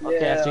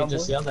 Okay, after you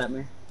just yelled at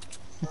me.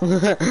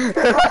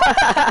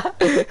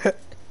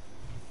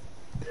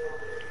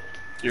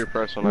 You're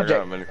pressed when I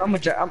got many. I'm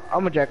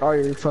gonna jack all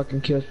your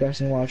fucking kills,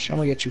 Preston. Watch. I'm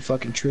gonna get you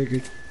fucking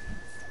triggered.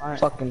 Alright.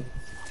 Fucking.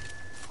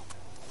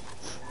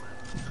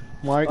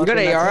 Mark. You got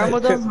AR ammo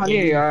though? I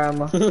need AR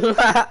ammo.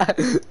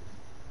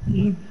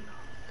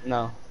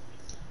 No.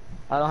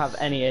 I don't have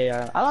any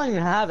AR. I don't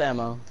even have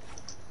ammo.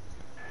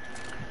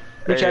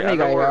 Which Hey, I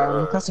think I know AR where,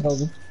 ammo. Pass it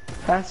over.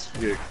 Pass.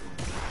 Yeah.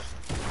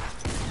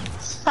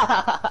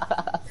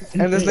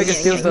 And this nigga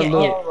steals the loot.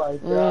 Oh my Oh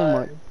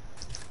god. my.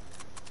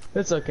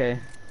 It's okay.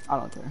 I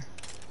don't care.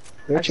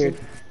 Richard.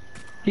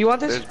 You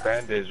want this? There's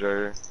bandage right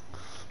here.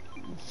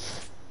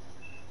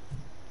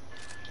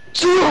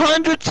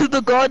 200 to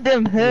the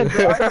goddamn head,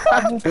 bro.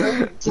 I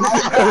do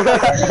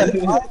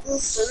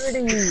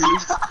 30.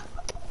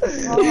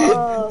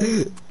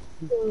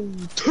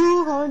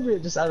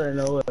 200 just out of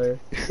nowhere.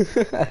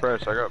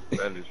 Press, I got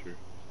bandage here.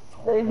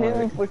 They hit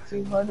me for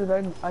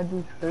 200. I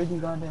do 30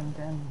 goddamn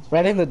damage.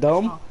 Right in the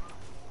dome?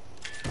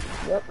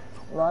 Yep.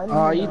 Right.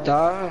 Oh, you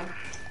thought?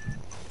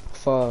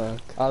 Fuck.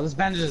 Oh, this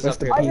bandage is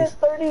Rest up in here. I did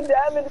 30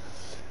 damage.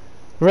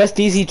 Rest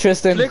easy,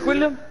 Tristan. Flick,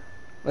 William?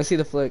 Let's see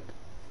the flick.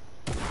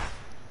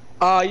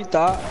 Oh, you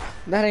thought?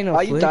 That ain't no Oh,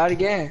 flick. you thought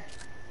again?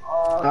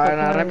 Alright,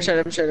 nah, let me show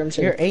you.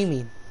 You're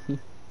aiming.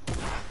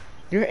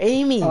 You're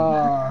aiming.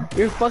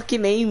 You're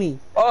fucking aiming.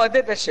 Oh, I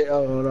did that shit.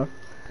 Oh, hold on.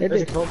 It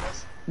There's a did. kill.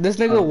 This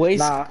nigga wastes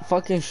nah.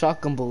 fucking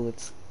shotgun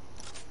bullets.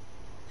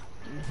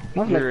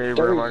 I'm Here, like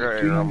Abraham, I got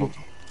AR ammo.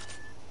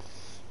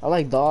 I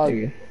like dog.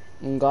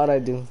 On God, I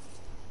do.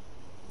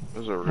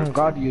 There's a Oh rip.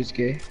 God, you is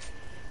gay.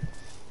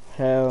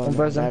 Hell no,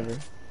 Where's never.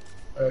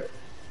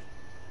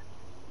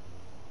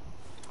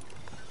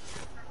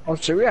 Oh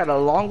shit, we had a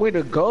long way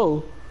to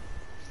go.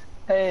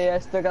 Hey, I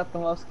still got the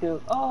most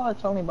kills. Oh,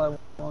 it's only by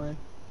one.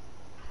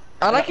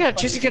 I like how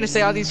Tristan's gonna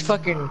say all these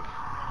fucking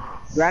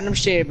random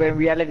shit, but in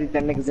reality,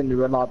 that nigga's in the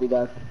real lobby,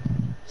 dog.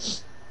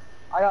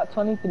 I got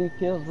 23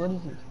 kills. What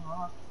is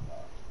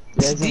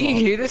it? Do you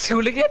hear this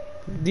hooligan?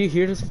 Do you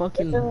hear this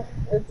fucking...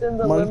 It's in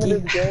the Monkey.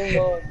 limited game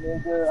mode,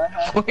 nigga. I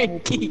have 23.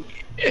 Winky.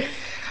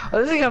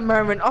 Oh, this is a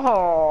merman.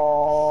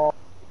 Oh.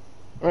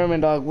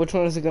 Merman dog, which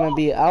one is it gonna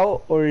be,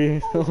 out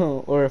or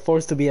or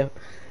forced to be out?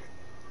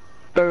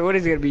 Or what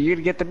is it gonna be? You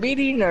gonna get the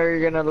meeting, or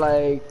you're gonna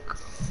like?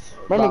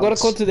 Merman, go to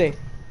bounce? code today.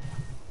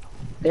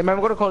 Hey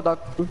man, go to code, dog.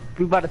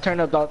 We about to turn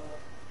up, dog.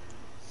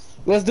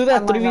 Let's do I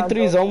that might not 3v3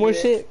 go zone war with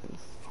it. shit.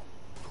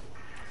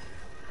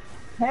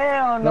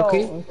 Hell no.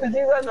 Okay. Cause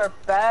you guys are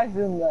bags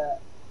in that.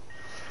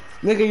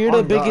 Nigga, you're Oh,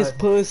 the biggest God.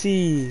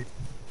 pussy.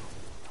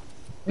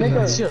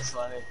 Nigga, It's just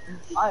funny.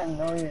 I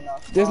know you're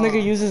not. This wrong.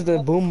 nigga uses the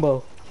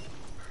boombo.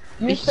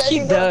 You said He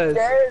got does.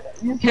 scared.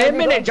 You said Him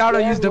he and got Jado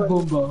scared use the when-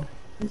 boombo.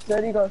 You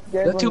said he got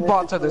scared The when two Richard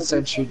bots of the told you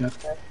century, dog.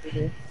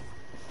 yesterday.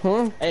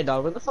 Huh? Hey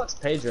dog, where the fuck's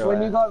Pedro When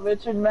you at? got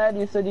Richard mad,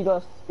 you said you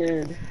got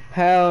scared.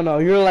 Hell no.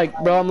 You're like,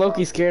 bro, I'm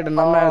low-key scared and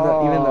I'm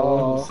not even the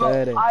one who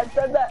said it. I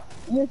said that.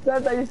 You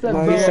said that. You said,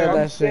 No, bro, you said I'm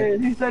that shit.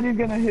 scared. He said he's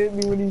gonna hit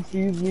me when he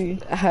sees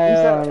me.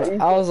 Hell said-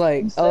 no. I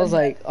was said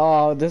like,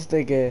 oh, this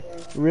nigga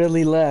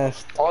really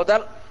left. Oh,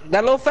 that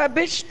little fat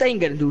bitch, they ain't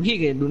gonna do. He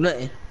ain't gonna do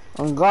nothing.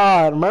 On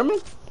God, Merman?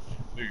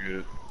 You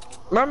good.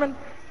 Merman,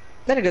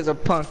 that nigga's a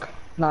punk.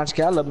 Nah, I'm just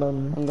kidding. I love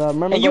Merman. On God,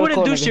 Merman. And you go to wouldn't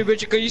code, do nigga. shit,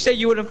 Richard, cause you said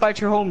you wouldn't fight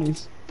your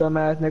homies,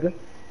 dumbass nigga.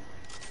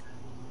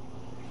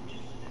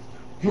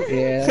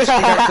 Yeah,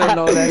 I still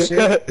know that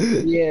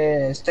shit.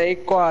 Yeah, stay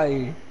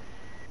quiet.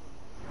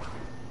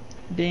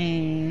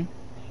 Dang.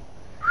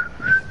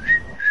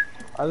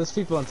 Are those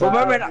people on top?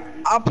 Remember,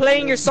 I'm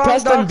playing your song,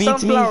 Preston dog,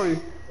 beats me. Sunflower.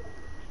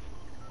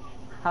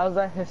 How's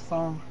that his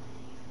song?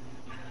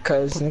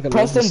 Cause nigga loves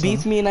Preston this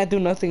beats song. me and I do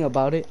nothing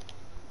about it.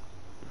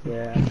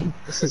 Yeah.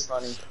 This is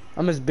funny.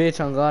 I'm his bitch,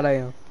 on God I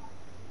am.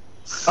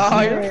 Oh,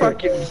 you're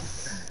fucking.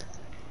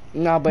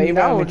 Nah, but I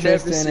Abraham would and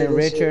never Tristan say and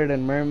this Richard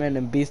and Merman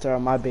and Beast are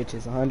my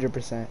bitches,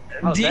 100%.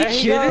 Oh, Do you there he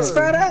hear this goes.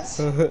 fat ass?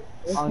 This Oh,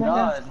 nigga's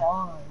God.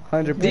 song.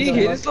 100%. Do you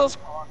hear this little?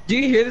 Do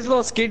you hear this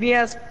little skinny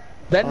ass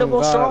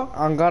bendable straw?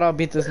 On God, I'll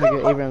beat this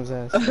nigga Abraham's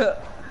ass.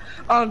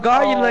 Oh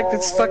God, you like Oh,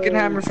 this fucking wait.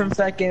 hammer from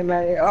second,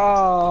 man.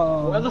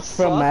 Oh. Where the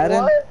From fuck?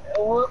 Madden?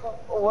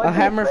 What A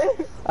hammer,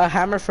 a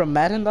hammer from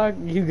Madden, dog.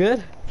 You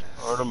good?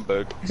 Alright, I'm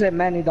back. You said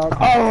Manny, dog.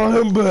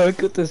 Oh, I'm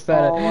back with this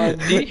fat Oh my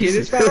ass. Do you hear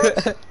this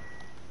fat ass?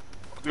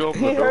 You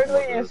open He the door heard for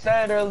what me. you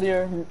said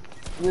earlier.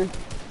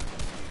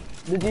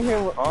 Did you hear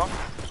what? Huh?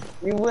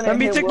 You wouldn't Let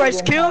me hit take my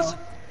William, skills. huh?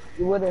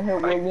 You wouldn't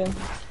hit William.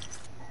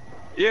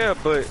 Yeah,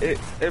 but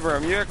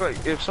Abraham, you act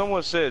like if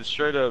someone said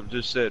straight up,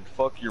 just said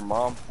 "fuck your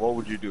mom," what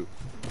would you do?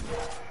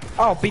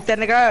 Oh, beat that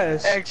nigga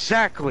ass.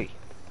 Exactly.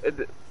 Thank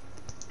you,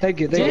 thank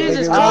you.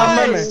 Jesus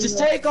Thank you. Christ! Just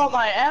take all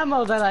my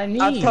ammo that I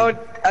need. I told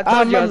you I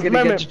was gonna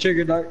remember- get you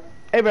triggered, dog.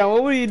 Abraham,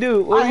 what would you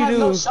do? What I would you have do?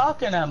 no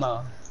shotgun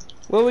ammo.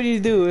 What would you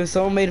do if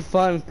someone made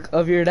fun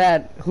of your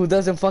dad who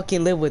doesn't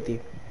fucking live with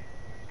you?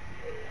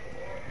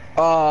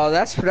 Oh,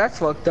 that's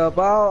fucked up.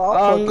 I'll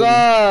Oh, fucking,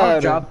 God.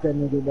 I'll drop that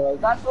nigga,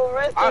 dog. That's what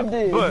Richard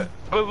did. But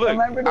look,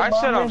 Remember the I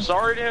said I'm moment-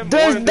 sorry to him.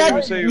 There's One that thing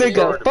you say you're sorry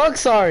nigga. to Fuck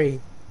sorry. me.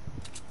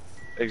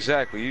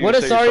 Exactly. You What say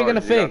is you're sorry gonna you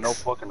got fix? No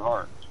fucking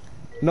heart.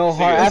 No See,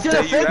 heart it's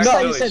after. He's gonna you fix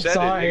that. You accidentally said said it,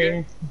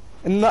 sorry.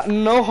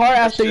 No heart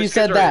after you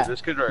said that.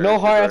 No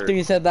heart after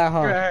you said that,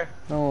 huh? Here.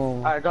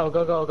 No. Alright,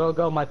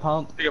 go, my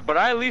pump. Yeah, but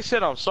I at least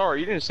said I'm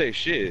sorry. You didn't say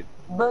shit.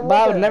 But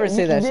I would never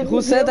say that shit.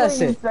 Who said that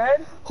shit?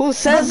 Who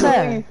says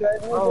that?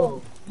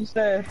 Oh, you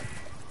said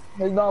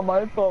it's not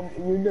my fault.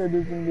 Your dad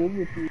doesn't live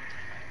with you.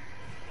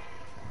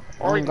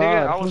 Alright,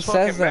 nigga, I was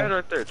fucking mad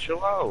right there.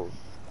 Chill out.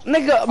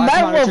 Nigga,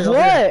 mad with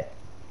what?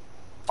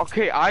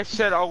 Okay, I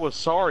said I was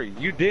sorry.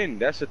 You didn't.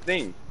 That's the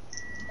thing.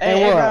 And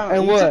Hey, what? Abraham,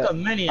 And you what? took a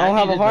mini. I don't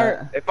have a needed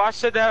heart. If I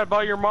said that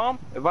about your mom,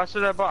 I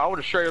would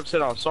have straight up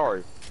said I'm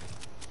sorry.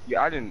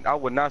 Yeah, I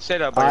would not say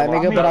that about your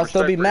mom. Nigga, but I'll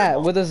still be Respect for your mad.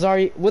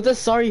 mom. With a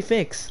sorry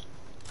fix.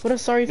 What a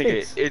sorry Nigga,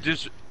 fix. it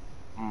just.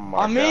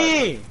 On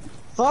me!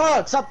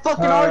 Fuck! Stop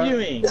fucking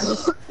arguing!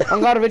 Oh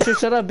God, Richard,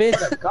 shut up,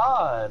 bitch.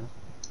 God.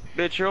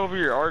 Bitch, you're over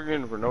here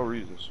arguing for no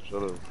reason, so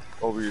shut up.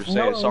 Over here saying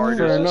No sorry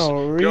For doesn't.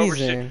 no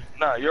reason.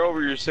 You're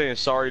over here saying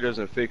sorry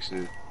doesn't fix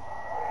it.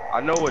 I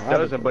know it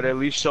doesn't, but at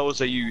least shows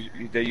that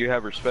you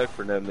have respect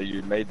for them, that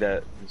you made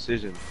that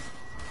decision.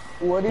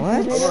 What if What?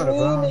 you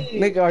didn't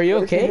mean it? Nigga, are you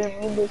What if you okay? didn't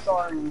mean this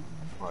sorry? Oh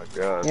my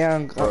God. Yeah,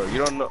 Bro, you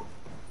don't know.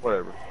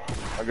 Whatever.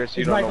 I guess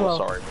you It's don't know Michael. what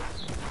sorry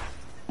means.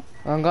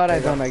 Oh God, I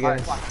don't, I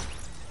guess.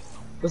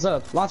 What's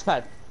up?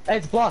 Launchpad. Hey,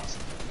 it's blocked.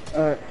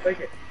 Take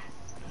it.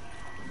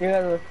 You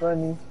guys are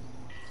funny.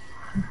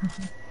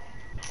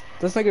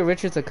 This nigga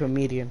Richard's a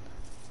comedian.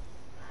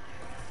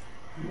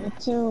 You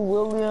too,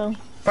 William.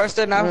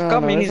 Preston, I've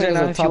got minis Richard right is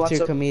now a if you top want tier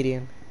some.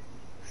 comedian.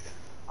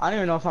 I don't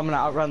even know if I'm gonna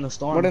outrun the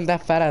storm. More than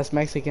that fat ass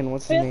Mexican,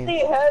 what's his 50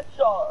 name?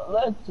 headshot.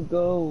 Let's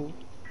go.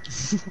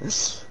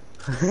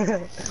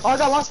 Oh, I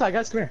got launchpad,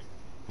 guys. Come here.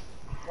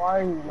 Why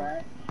are you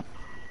mad?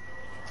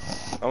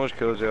 How much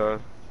kills you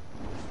have?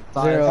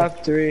 I Zero.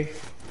 have 3. 8.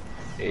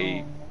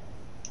 He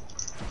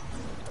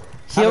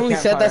Have a only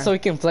said that campfire. so he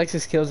can flex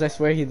his skills, I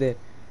swear he did.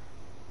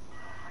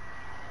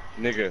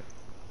 Nigga.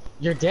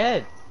 You're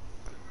dead.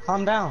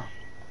 Calm down.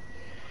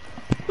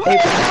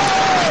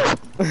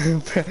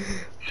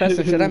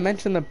 Preston, should I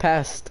mention the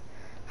past?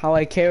 How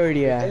I carried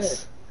your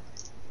ass?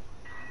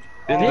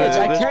 Bitch,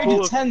 I This carried pool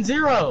you of-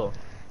 10-0.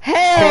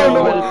 Hell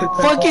no! Oh.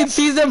 Fucking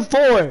season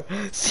 4!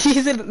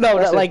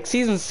 Like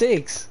season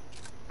 6.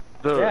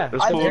 Yeah.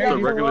 This I pool of the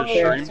carried regular William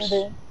streams.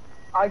 yesterday.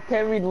 I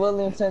carried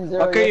William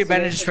 10-0. I'll carry your yesterday.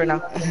 bandages for now.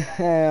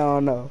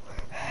 Hell no.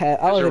 I Does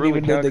it wasn't really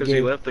even in count the 'cause he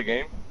game. left the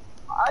game?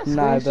 I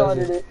Nah, it screenshotted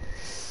doesn't. it.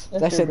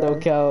 That shit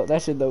don't count.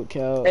 That shit don't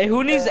count. Hey,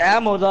 who needs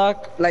ammo,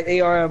 doc? Like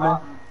AR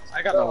ammo.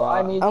 I got a Bro,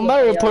 I lot. need I'm some about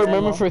to report AR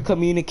ammo. Merman for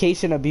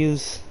communication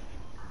abuse.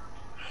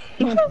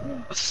 Come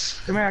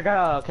here, I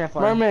got a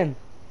campfire. Merman!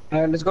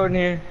 Alright, let's go in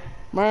here.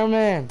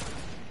 Merman!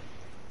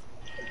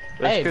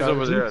 There's Hey, kids bro,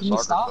 over can there you, at can you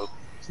soccer stop? field.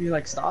 Can you,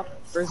 like, stop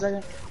for a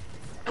second?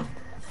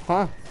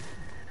 Huh?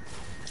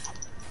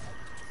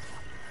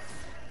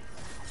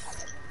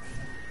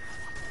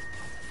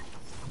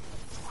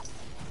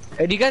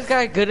 Hey, do you guys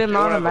got a good You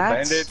amount have of a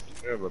mats? bandit?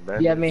 You have a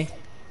bandit? Yeah, me.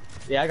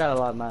 Yeah, I got a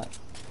lot of mat.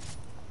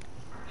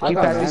 You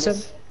got pass me mats.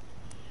 some?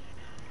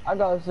 I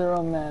got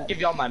 0 mats. Give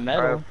y'all my I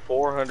medal. have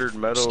 400 Just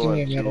metal give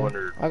me and a metal.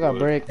 200 I got wood.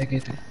 brick.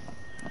 Okay.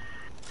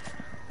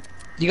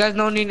 You guys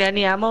don't need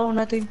any ammo?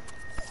 Nothing?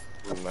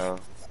 No.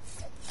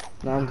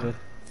 No, I'm good.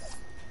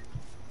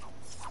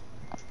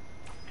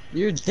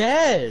 You're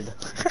dead.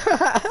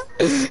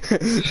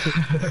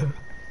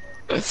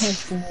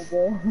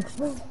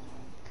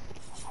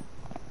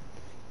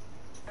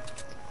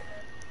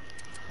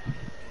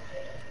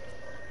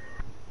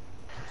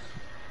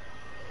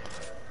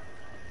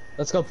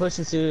 Let's go push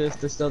and see if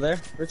they're still there,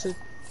 Richard.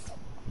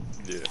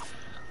 Yeah.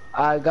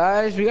 Alright,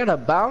 guys, we gotta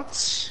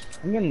bounce.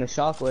 I'm getting the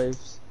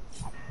shockwaves.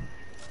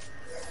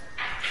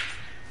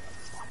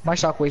 My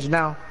shockwaves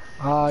now.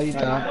 Oh, you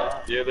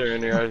done. Yeah, they're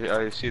in here.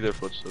 I see their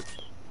footsteps.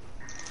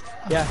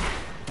 Yeah.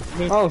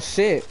 Oh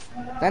shit.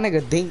 That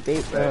nigga dinked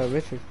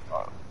Richard.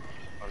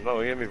 No,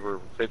 he hit me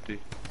for 50.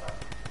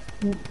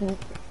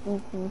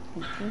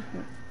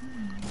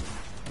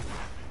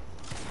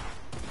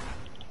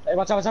 Hey,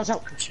 watch out, watch out, watch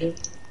out.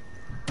 Shit.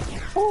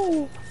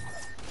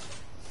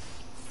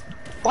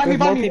 Find me, There's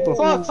more find me. people.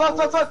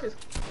 Fuck.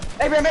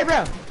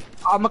 Abraham.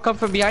 I'ma come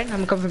from behind.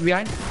 I'ma come from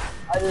behind.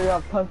 I just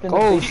got pumped in the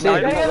Oh face. shit.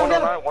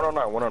 109,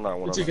 109,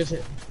 109, Good shit, 109. good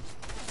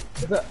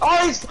shit.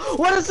 Oh,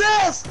 what is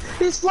this?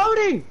 He's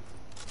floating.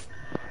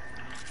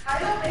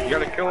 You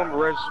gotta kill him,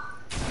 Rez.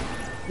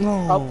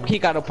 Oh, he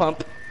got a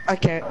pump. I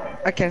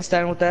can't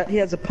stand with that. He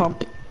has a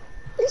pump.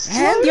 He's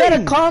And you had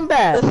a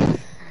combat.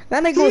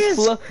 That nigga He is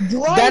that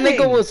nigga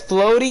gliding. was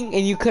floating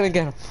and you couldn't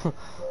get him.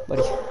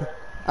 Buddy,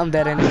 I'm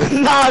dead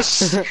anyway. Nah,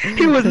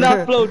 he was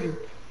not floating.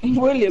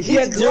 William, he He's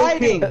had zero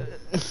gliding.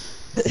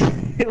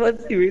 ping.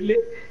 Was he really?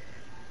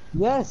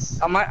 Yes.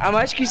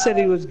 Amashki said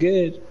he was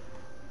good.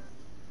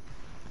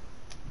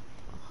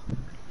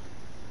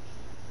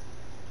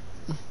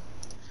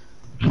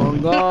 Oh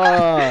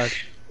god.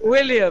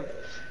 William,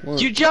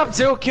 What? you dropped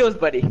 0 kills,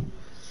 buddy.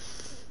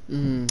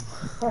 Mm.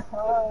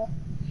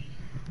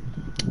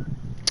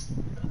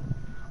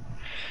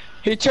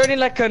 You're turning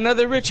like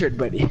another Richard,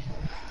 buddy.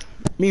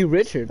 Me,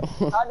 Richard.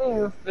 How do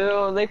you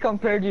feel? They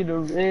compared you to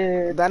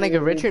Rick. That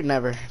nigga Richard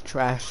never.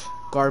 Trash.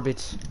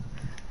 Garbage.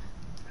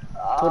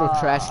 Put a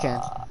trash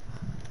can.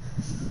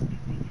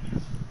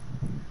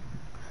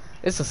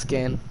 It's a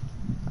skin.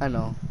 I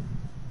know.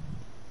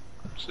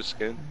 It's a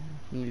skin.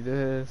 Need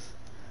this.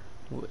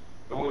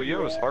 Oh, you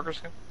have a stalker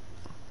skin?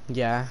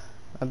 Yeah.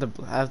 I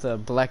have the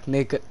black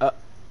naked. I'm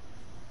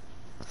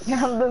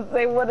the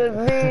same one as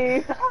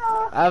me.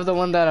 I have the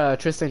one that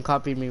Tristan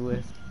copied me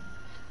with.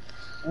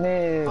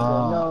 Nigga,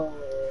 no.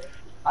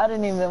 I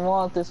didn't even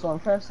want this one.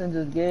 Preston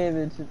just gave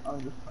it to.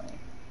 I'm just playing.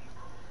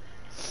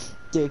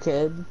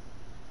 Dickhead.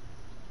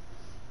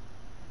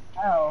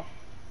 Ow.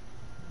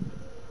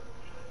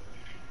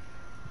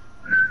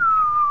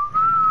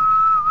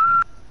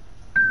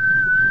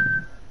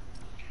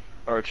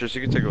 Alright, Tris,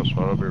 you can take a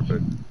spot up here,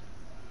 but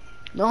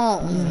No.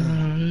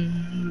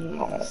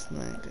 That's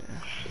not good.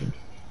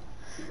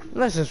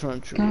 Let's just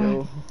run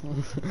through.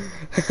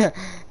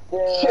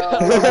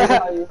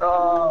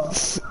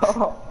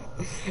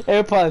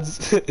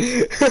 AirPods.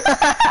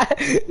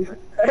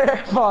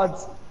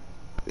 AirPods.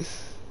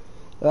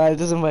 Alright,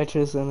 just invite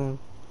Tristan in.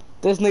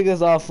 This nigga's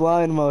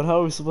offline mode.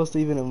 How are we supposed to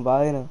even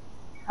invite him?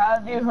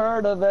 Have you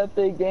heard of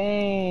Epic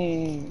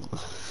Games?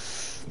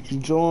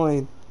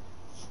 Join.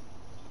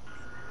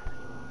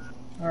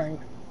 Alright.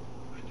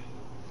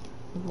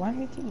 Why are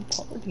you doing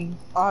party?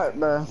 Alright,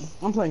 bro.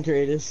 I'm playing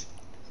creative.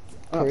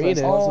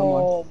 Creative?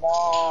 Oh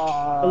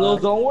my. A little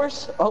Zone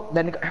Wars? Oh,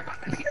 that nigga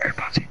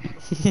AirPods.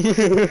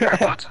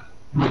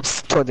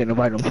 AirPods. Told you to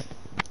invite him.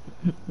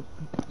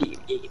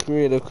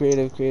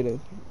 Creative.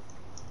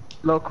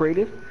 Little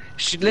creative?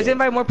 Let's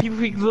invite more people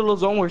for little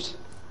Zone Wars.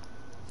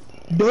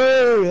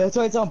 Dude, that's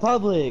why it's on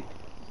public.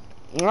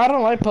 I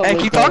don't like public. Hey,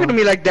 keep talking to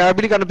me like that. I'm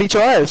really gonna beat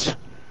your ass.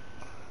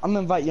 I'm gonna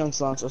invite Young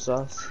Cilantro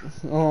Sauce.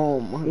 Oh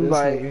my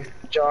Invite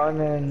John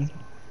and...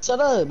 Shut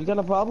up, you got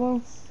a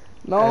problem?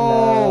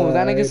 No,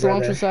 that nigga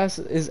cilantro sauce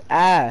is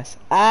ass.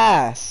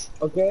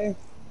 Okay.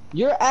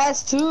 You're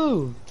ass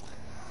too.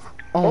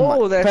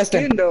 Oh, that's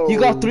Preston, skin though. you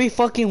got 3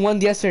 fucking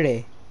 1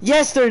 yesterday.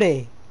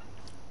 3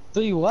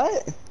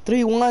 what?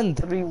 3-1.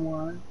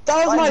 3-1. That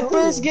was Why my who?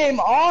 first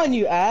game on,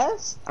 you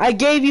ass. I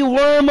gave you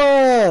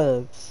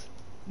warm-ups.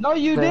 No,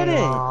 you didn't.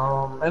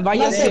 Invite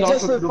I said Young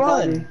just Cilantro for to the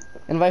party. fun.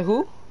 Invite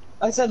who?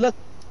 I said look.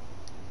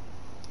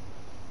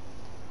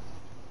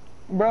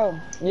 Bro,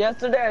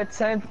 yesterday at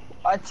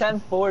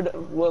 10-4,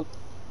 well,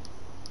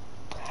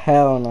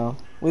 Hell no.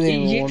 We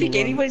didn't You even think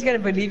win. anybody's gonna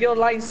believe your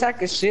lying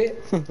sack of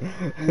shit?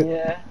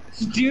 yeah.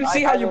 Do you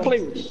see how you play?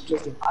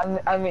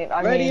 I mean,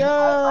 Ready I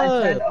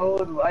up.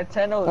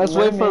 10-0. Let's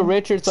wait for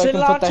Richard so I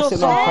can put that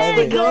shit on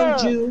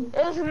private.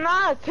 It's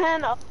not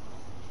 10.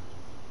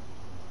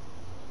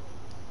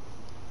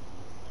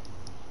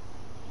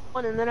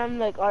 And then I'm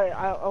like, alright,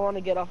 I want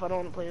to get off. I don't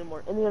want to play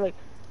anymore. And you're like,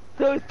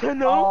 so it's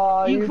 10-0?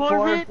 Oh, you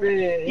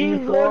forfeited.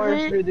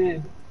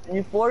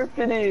 You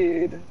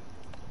forfeited.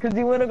 Cause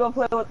you wanna go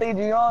play with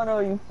Adriano,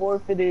 you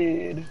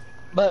forfeited.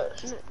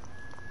 But,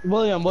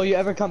 William, will you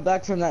ever come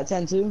back from that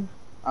 10-2?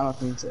 I don't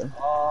think so.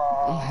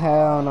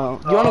 Hell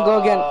no. You wanna go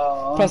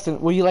again?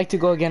 Preston, would you like to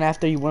go again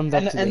after you won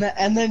that today?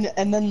 And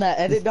then that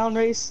edit down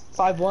race,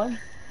 5-1?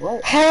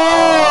 What?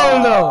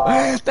 Hell no!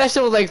 That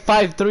shit was like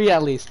 5-3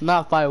 at least,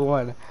 not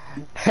 5-1.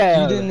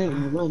 Hell. You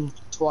didn't win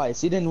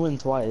twice. You didn't win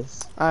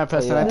twice. Alright,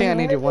 Preston, I think I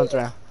need your one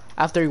round.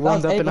 After you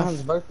warmed up enough.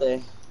 Abraham's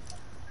birthday.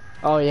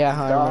 Oh yeah,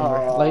 I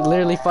remember. Like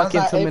literally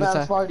fucking 2 minutes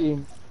Abraham's party.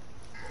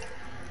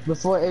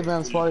 Before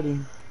Abraham's party.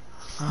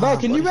 Bro,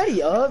 can you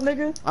ready up,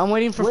 nigga? I'm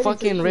waiting for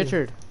fucking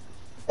Richard.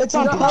 It's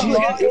on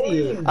public,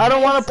 idiot. I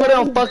don't want to put it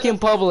on fucking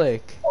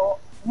public. Oh,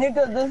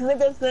 nigga, this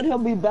nigga said he'll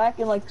be back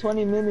in like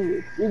 20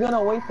 minutes. You're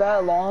gonna wait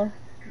that long?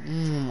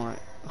 My.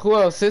 Who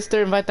else?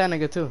 Sister, invite that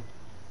nigga too.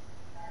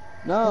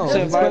 No, Just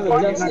invite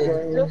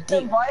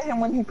invite him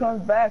when he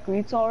comes back,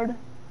 retard.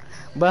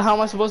 But how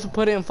am I supposed to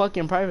put it in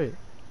fucking private?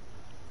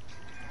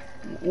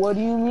 What do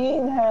you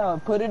mean,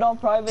 how? Put it on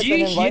private Do you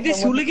and invite hear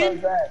this him when he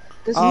hooligan? comes back.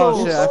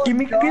 Oh shit!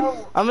 I'm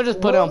I'm gonna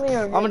just put it on.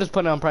 I'm gonna just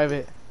put it on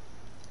private.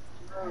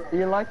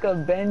 You're like a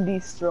bendy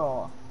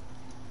straw.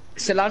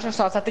 Cilantro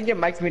sauce, I think your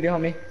mic's muted,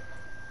 homie.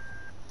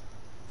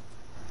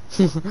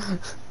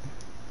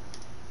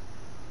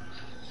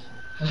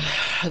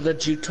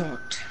 that you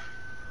talked.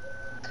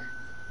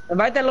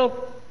 Invite that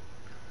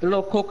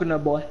little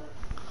coconut boy.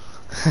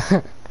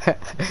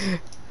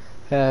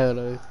 Hell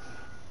no.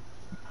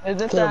 Is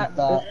this that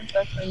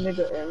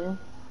nigga Aaron?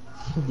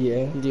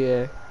 Yeah.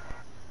 Yeah.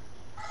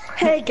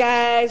 Hey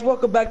guys,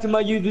 welcome back to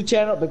my YouTube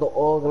channel. Big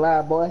ol'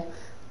 live boy.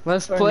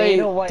 Let's play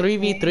Tornado White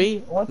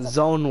 3v3 What's-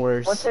 Zone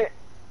Wars. What's it?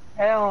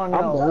 Hell no.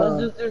 I'm Let's done.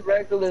 just do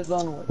regular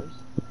Zone Wars.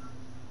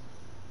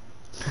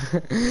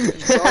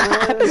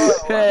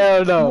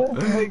 Hell no.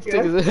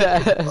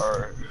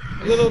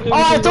 Oh,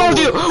 I told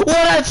you! What'd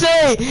I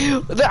say?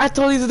 I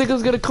told these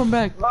niggas gonna come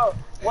back. Bro,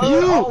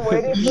 You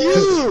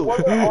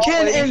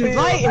can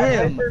invite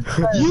him.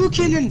 You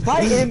can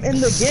invite him in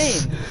the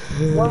game.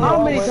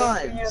 How many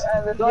times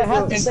do I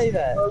have to say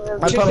that?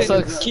 My pump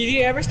sucks. Can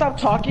you ever stop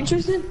talking,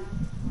 Tristan?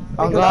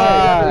 Oh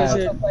god.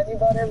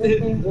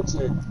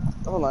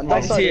 Hold on, I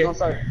don't see it.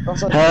 start.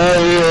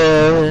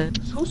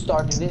 Who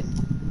started it?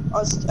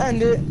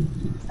 End it.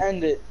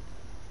 End it.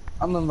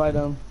 I'm gonna invite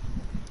him.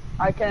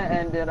 I can't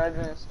end it. I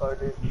didn't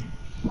start it.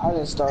 I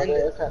didn't start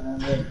it. I can't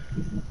end it.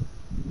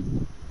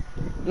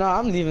 No,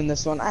 I'm leaving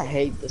this one. I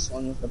hate this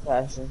one with a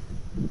passion.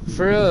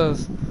 For real.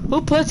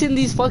 Who puts in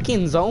these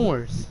fucking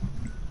zoners?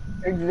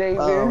 Xavier.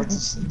 Oh,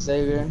 it's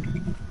Xavier.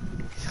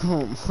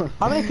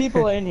 How many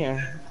people are in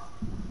here?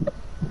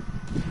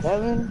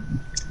 7?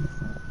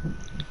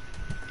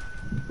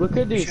 We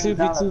could do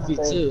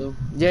 2v2v2.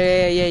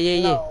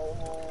 Yeah. No.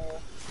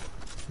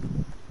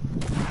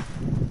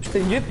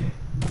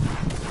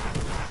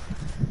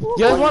 You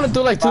guys want to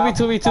do like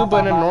 2v2v2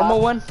 but in a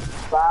normal one?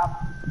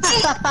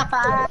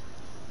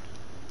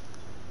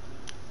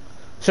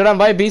 Should I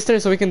invite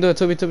Beaster so we can do a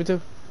 2v2v2?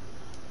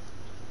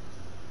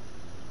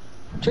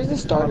 Tristan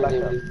started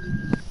it.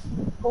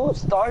 Who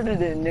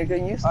started it,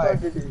 nigga? You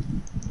started it.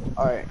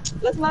 Alright.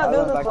 Let's not do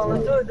this one.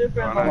 Let's do a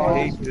different Man, one.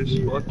 I hate this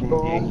fucking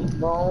game.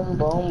 Boom,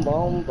 boom,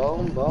 boom,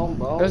 boom, boom,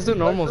 boom. Let's do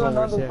normal Let's do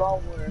zoners, another yeah.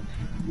 zone where-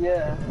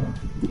 Yeah.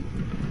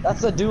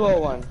 That's a duo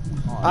one.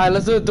 Alright,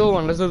 let's do the dual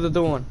one. Let's do the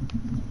dual one.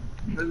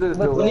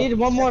 But we need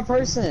one more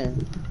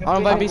person. I'll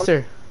invite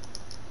Beaster.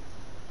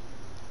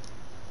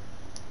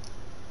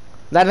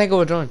 That nigga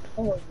will join.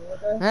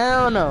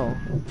 Hell no.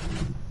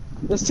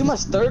 There's too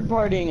much third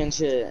partying and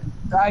shit.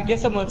 I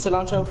guess I'm on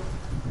cilantro.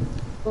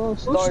 Who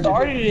Who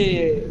started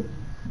it?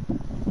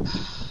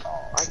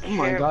 Oh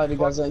my god, you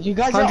guys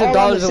are all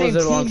on $100 the same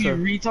was team, it, you Lonzo?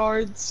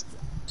 retards. You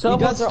Someone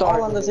guys are all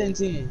started on the it. same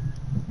team.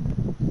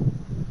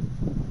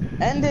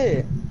 End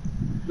it.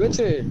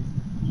 Richard.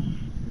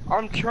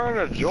 I'm trying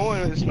to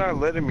join, it's not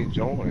letting me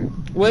join.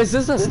 Wait, is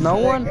this a snow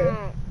one?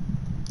 No,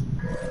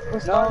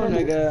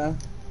 nigga.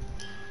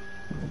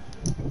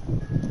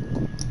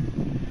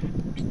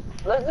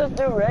 Let's just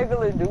do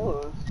regular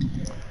duos.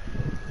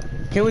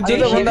 Can we do I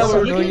the mean, one that we were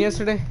you doing can-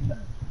 yesterday?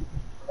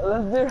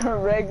 Let's do a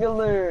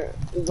regular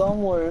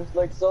zone wars,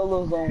 like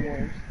solo zone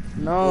wars.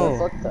 No. Yeah,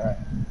 fuck that.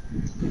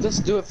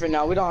 Just do it for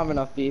now. We don't have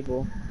enough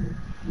people.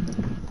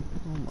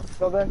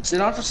 Go back.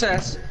 Cilantro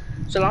says.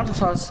 Cilantro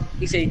says.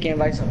 He said he can't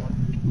invite someone.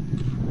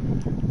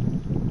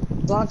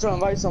 Cilantro,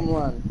 invite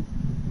someone.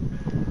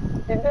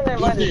 He's gonna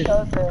invite his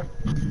cousin.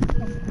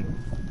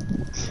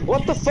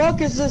 What the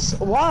fuck is this?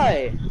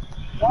 Why?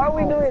 Why are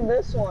we doing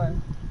this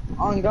one?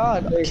 On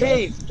God.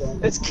 Cave.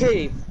 It's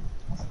Cave.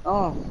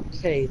 Oh,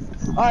 Cave.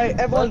 Alright,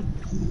 everyone.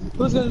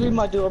 Who's gonna be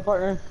my duo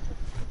partner?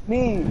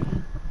 Me.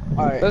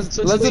 Alright. Let's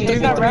do Is that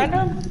 3v3.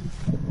 random?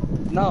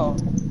 No.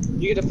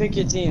 You get to pick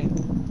your team.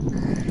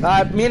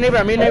 Me and neighbor.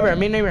 Oh, me and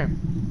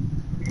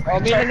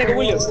the nigga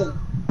Williams.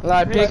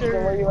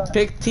 Where you at?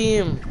 Pick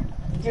team.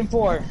 Team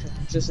 4.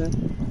 Tristan.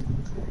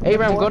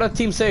 Abraham, go to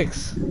team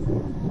 6.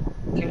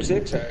 Team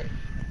 6, alright.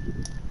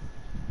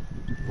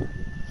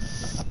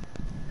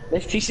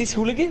 Let's teach these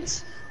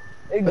hooligans?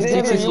 Let's teach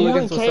Xavier, these You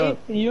hooligans and what's Kate, up.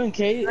 you and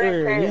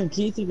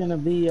Keith are gonna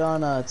be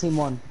on team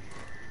 1.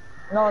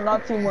 No,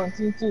 not team 1,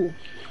 team 2.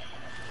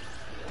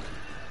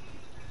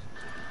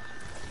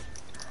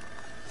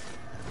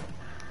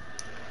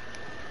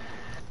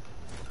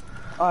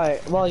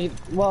 Alright, while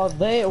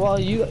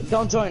you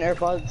don't join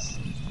AirPods.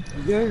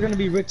 You're gonna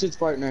be Richard's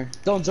partner.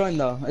 Don't join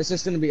though. It's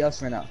just gonna be us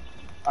for now.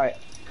 Alright.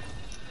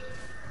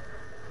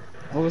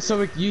 Well,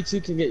 so you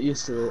two can get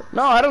used to it.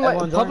 No, I don't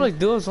Everyone like public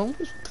duos. What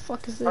the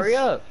fuck is this? Hurry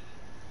up.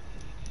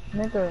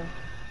 Nigga.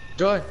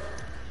 Join.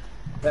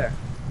 There.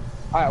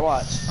 Alright,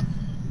 watch.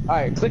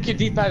 Alright, click your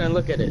D-pad and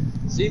look at it.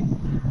 See?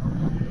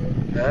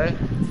 Okay.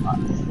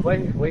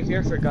 Wait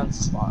here for guns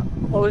to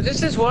spawn. Oh, is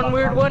this one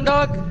weird one,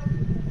 dog?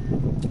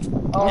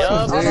 Oh, Yup.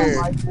 I don't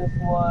like this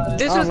one.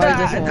 This I is don't like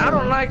that. this one. I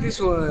don't like this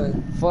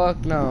one.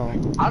 Fuck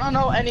no. I don't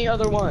know any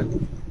other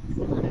one.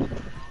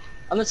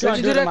 Unless you Why'd want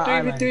you to do do it on that my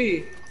island.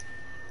 3v3?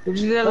 Why'd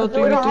you do that Let's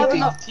do little it We on don't have 3v3 thing?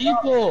 enough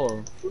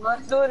people.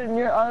 Let's do it in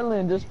your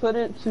island. Just put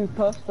it to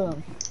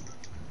custom.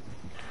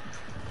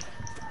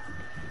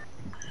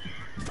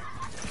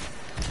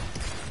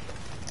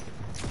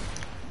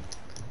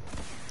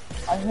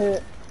 I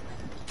hit.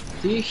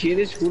 Do you hear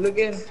this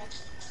hooligan?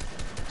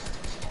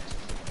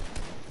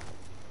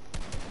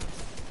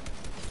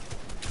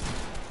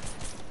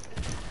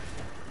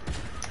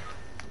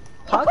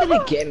 How did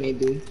it get me,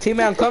 dude?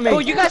 Teammate, I'm coming. Oh,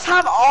 you guys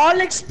have all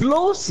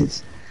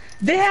explosives.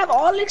 They have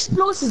all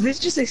explosives. This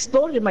just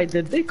exploded my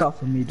dick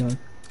off of me, dog.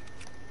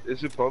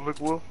 Is it public,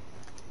 Will?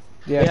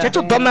 Yeah. Shut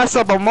your dumb ass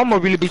up. My mama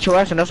really beat your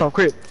ass, and that's on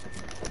crib.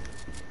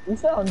 You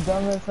sound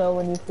dumb as hell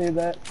when you say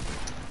that.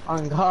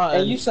 On God.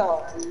 Hey, you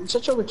sound.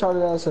 Shut your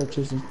retarded ass up,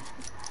 Tristan.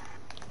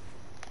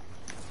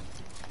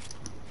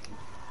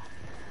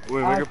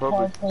 Wait, make it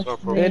public. I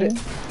Stop can't Did public. it?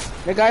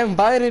 Nigga, I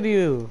invited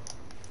you.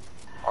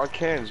 I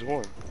can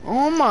join.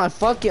 Oh my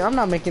fucking, I'm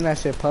not making that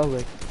shit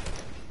public.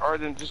 Alright,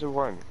 then just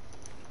invite me.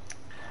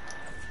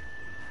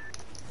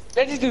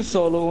 Let's just do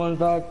solo ones,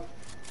 dog.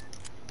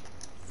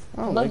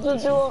 I don't Let's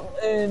like just this.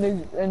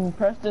 do it in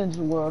Preston's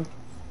world.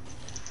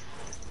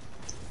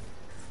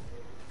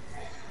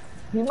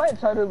 He might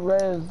try to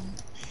res.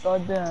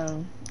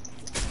 Goddamn.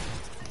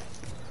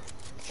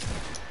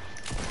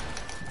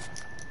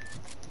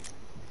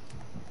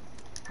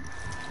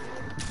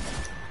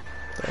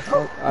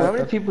 Fuck, How many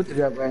many people to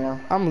drop right now?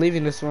 I'm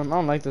leaving this one. I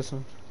don't like this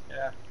one.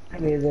 Yeah.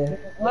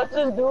 Let's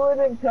just do it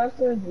in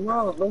Preston's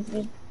world. Let's do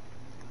it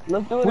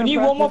We in need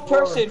one more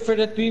Preston's person for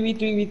the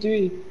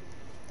 3v3v3. world.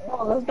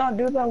 No, let's not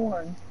do that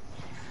one.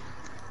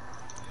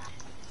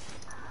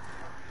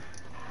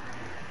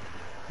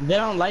 They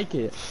don't like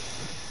it.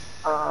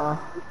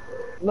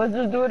 Let's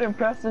just do it in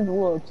Preston's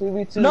world.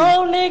 2v2.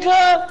 No,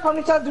 nigga! How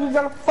many times do we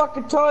gotta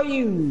fucking tell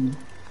you?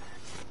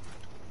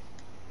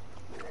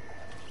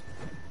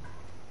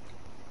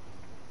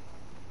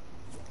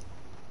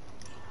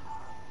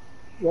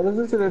 Yeah,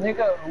 listen to the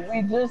Nigga,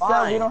 we just said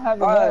Fine. we don't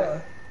have Alright.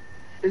 enough.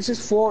 It's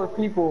just 4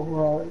 people,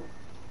 bro.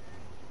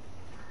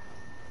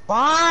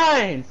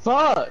 Fine.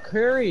 Fuck.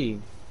 Hurry.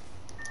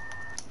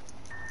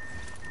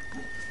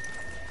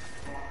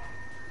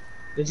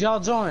 Did y'all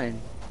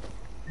join?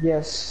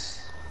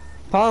 Yes.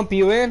 Pump,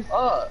 you in?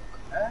 Fuck,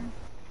 man.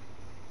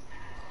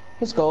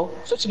 Let's go.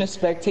 Switching to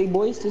spectate,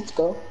 boys. Let's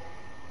go.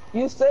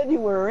 You said you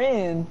were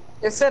in.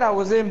 It said I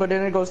was in, but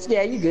then it goes,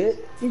 yeah, you good.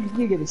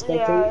 You get a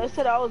spectate. Yeah, it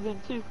said I was in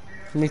too.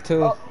 Me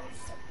too. Oh.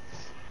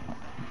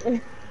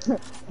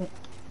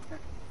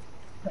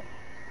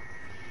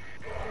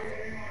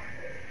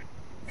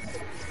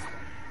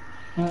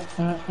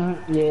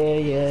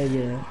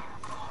 Yeah.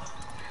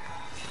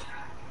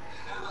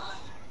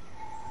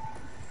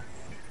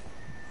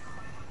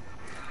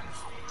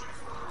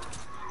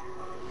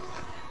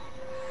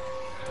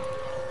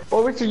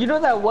 Oh, Richard, you know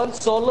that one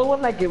solo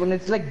one, like when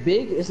it's like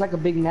big, it's like a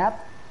big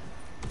map,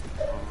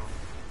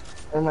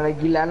 and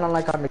like you land on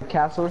like on the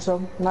castle or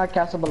something. Not a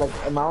castle, but like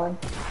a mountain.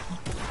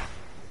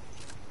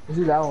 Let's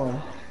do that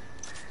one.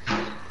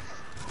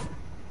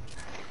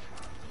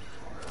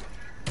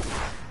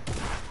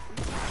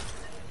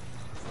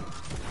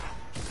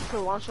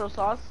 Cilantro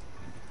sauce.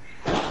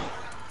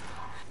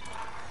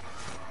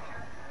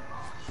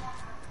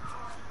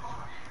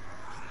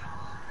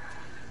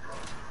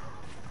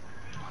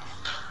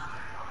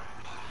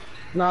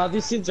 No,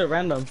 these seeds are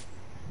random.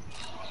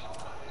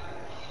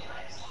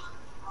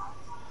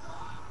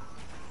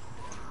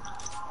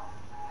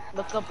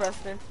 Let's go,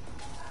 Preston.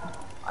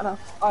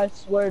 I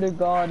swear to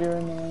God, you're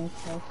annoying.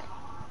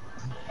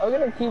 Are we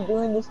gonna keep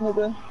doing this,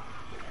 nigga?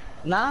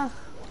 Nah.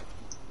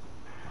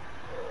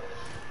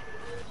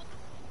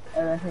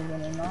 And I think I'm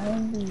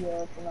gonna 90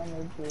 up and I'm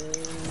gonna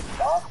do.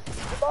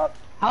 Stop!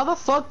 How the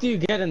fuck do you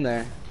get in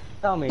there?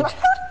 Tell me.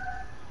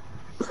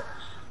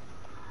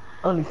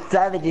 Only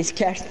savages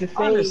catch the I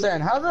fade.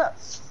 understand. How the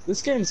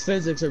this game's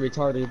physics are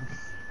retarded.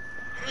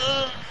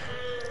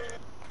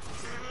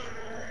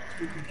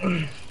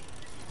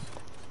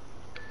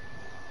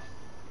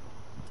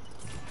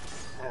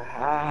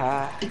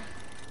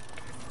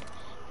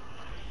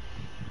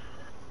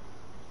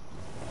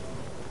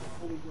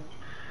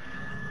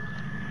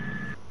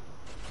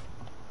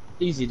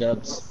 Easy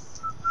dubs.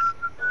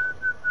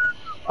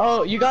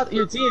 Oh, you got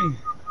your team.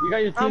 You got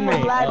your I'm a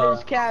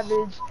teammate.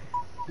 LavishCabbage.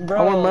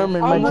 I want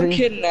mermaid, my I'm a dream.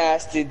 kid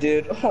nasty,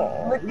 dude.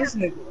 Oh, this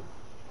nigga.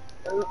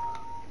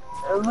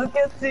 Look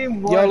at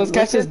team 1. Yo, let's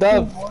catch this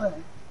dub.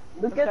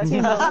 Look at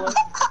team 1.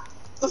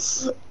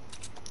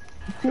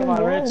 Come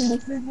on, Rich.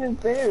 This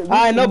isn't fair.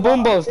 Alright, no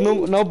boombos.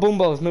 No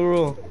boombos. New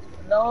rule.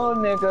 No,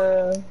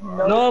 nigga.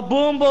 No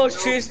boombo,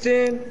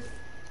 Tristan.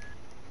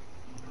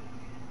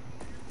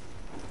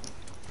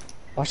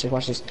 Watch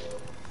this.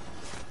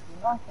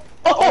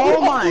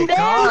 Oh my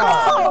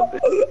god!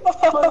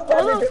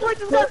 Oh, look,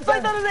 just got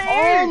spiked out of the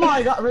air. Oh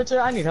my god, Richard,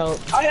 I need help.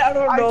 I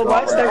don't know,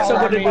 but I stuck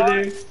someone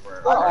over there.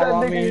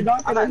 Oh, Nigga, you're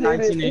not I gonna got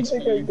hit 19 it. You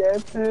think I HP.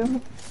 guessed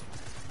him?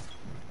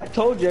 I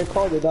told you, I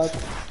called it, dog.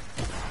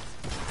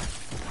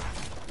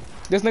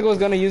 This nigga was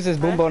gonna use his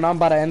boombo, and I'm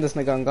about to end this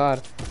nigga on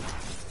God.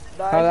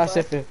 How that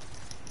shit feel?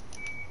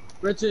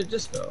 Richard,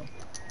 just go.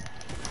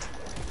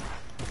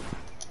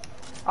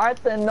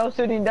 Alright then, no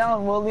shooting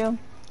down, William.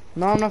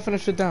 No, I'm not finna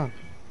shoot down.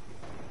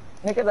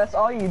 Nigga, that's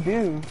all you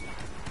do.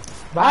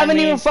 I haven't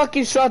even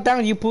fucking shot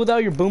down. You pulled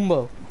out your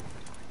boombo.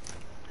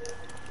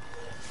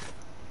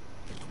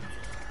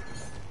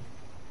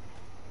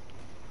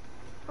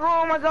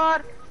 Oh my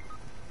god.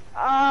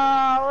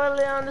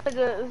 William, this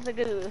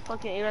nigga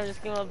fucking Aaron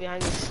just came up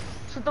behind me.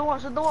 Shoot the wall,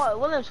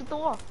 William, shoot the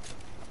wall.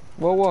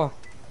 What wall?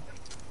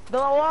 The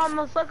wall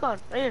I'm stuck on.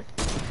 Right here.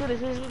 Shoot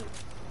it.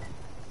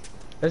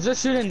 Is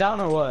this shooting down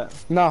or what?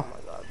 No.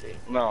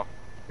 No.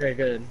 Very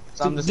good.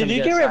 So I'm just Did gonna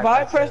you get get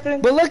revived, sacked.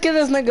 Preston? But look at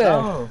this nigga.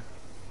 No.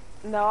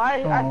 No,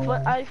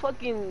 I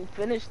fucking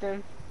finished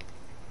him.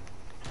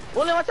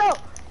 William, watch out!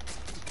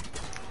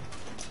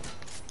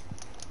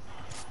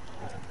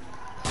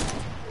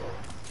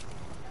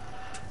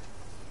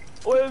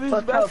 William, he's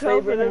What's back up, out and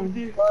Abraham?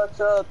 empty. What's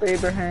up,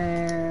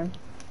 Abraham?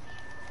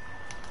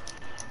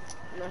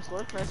 Nice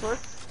work.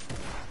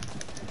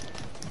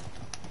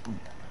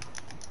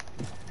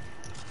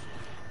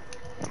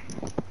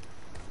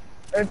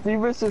 It's me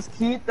versus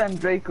Keith and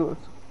Dracos.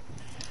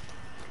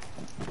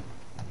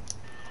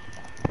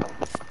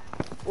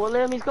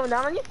 William, he's coming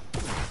down on you?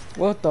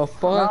 What the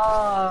fuck?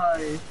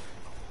 Nice.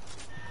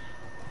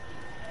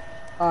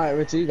 Alright,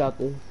 Richard, you got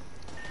this.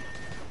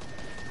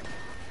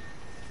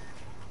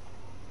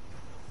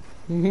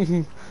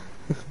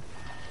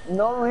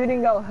 No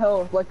reading out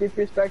health. Like if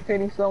you're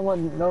spectating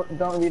someone, no,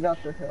 don't read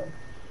out their health.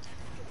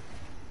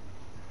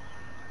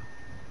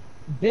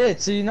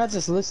 Bitch, so you not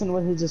just listen to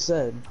what he just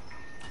said.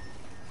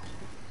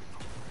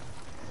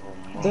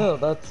 Still,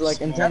 that's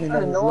like intending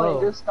that he's annoying.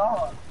 low. Just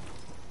stop.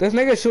 This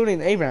nigga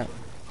shooting Abraham.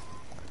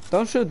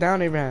 Don't shoot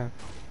down Abraham.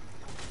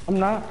 I'm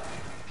not.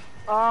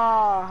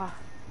 Ah.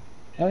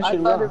 I I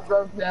should thought run. it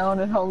broke down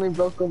and only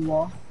broke a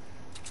wall.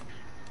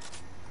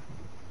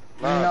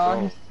 Nah,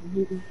 No,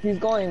 he's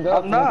going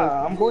up. I'm not.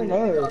 I'm going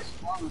up.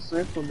 On the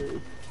circle,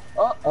 dude.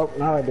 Oh,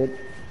 now I did.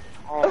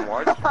 Oh,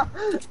 what?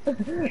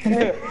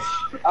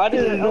 I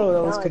didn't know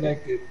that was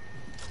connected.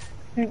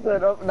 He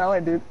said, "Oh, now I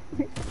did."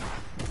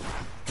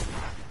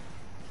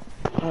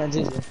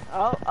 GG.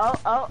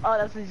 Oh,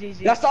 that's a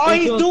GG. That's all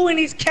he's doing.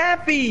 He's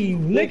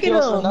camping. Look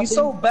at him. He's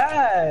so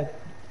bad.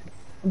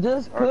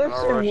 Just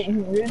push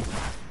him.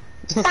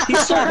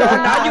 He's so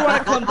bad. Now you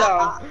wanna come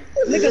down?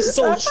 Nigga's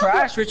so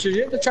trash, Richard.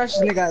 You're the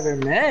trashiest nigga I've ever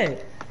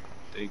met.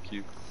 Thank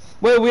you.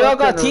 Wait, we all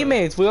got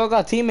teammates. We all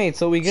got teammates,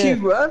 so we He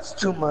good. runs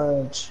too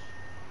much.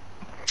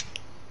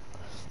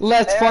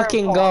 Let's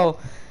fucking go.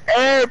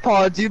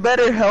 AirPods, you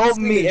better help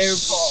me,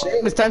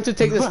 AirPods. It's time to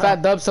take this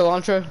fat dub,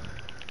 cilantro.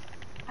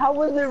 How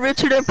was it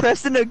Richard and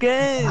Preston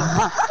again?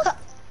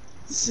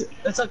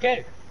 It's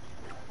okay.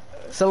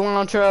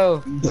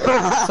 Cilantro.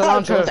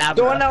 Cilantro.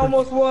 The one that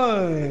almost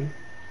won.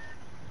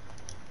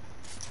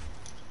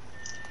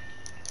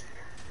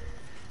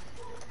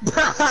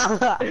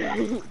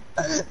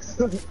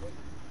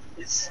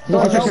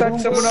 Don't you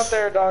set someone up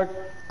there, dog.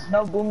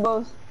 No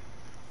boombos.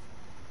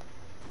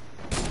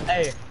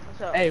 Hey,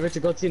 What's up? hey,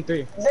 Richard, go team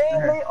 3.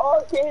 They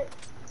all can't.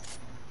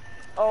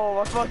 Oh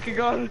my fucking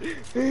god.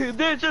 Dude,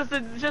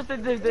 Justin,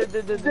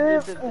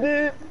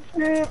 Dip.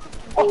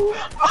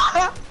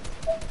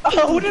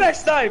 Oh, who did I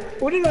snipe?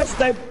 Who did I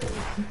snipe?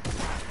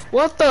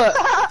 What the?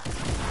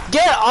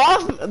 Get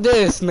off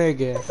this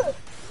nigga.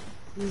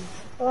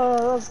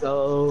 Oh, let's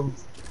go.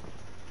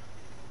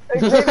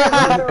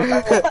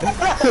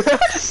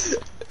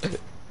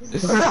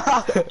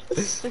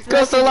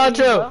 Go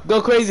cilantro.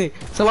 Go crazy.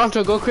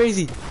 Cilantro, go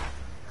crazy.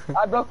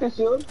 I broke his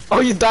shield. Oh,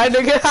 you died,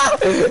 nigga?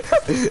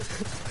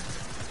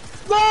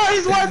 No,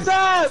 he's one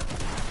tap!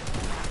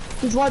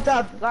 He's one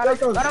tap. Got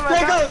him, got him,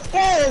 There got goes.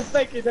 Yes,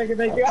 thank you. There you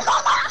go.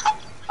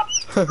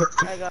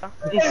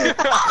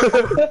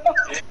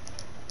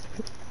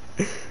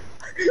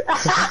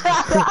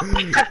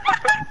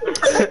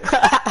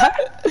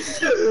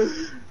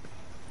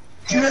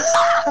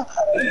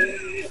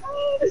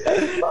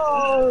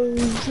 Oh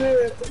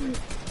shit.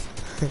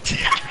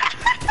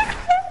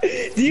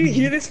 Do you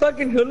hear this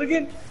fucking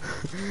hooligan?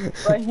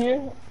 Right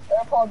here.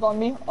 AirPods on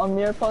me. On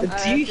me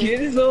AirPods. Do you hear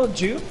this little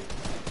Jew?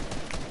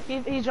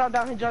 He dropped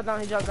down, he dropped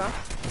down.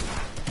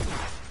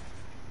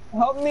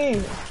 Help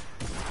me.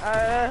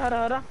 Hold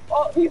on.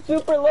 Oh, he's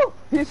super low.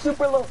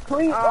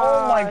 Please.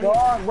 Oh my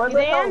god. Where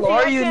the hell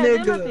are you,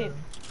 nigga?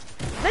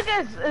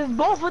 Nigga, it's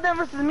both of them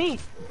versus me.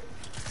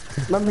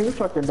 Let me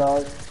fucking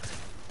dog.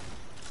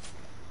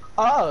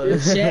 Oh,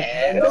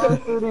 shit. No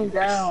shooting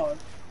down.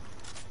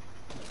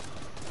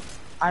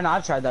 I know,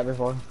 I've tried that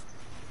before.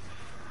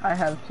 I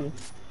have to.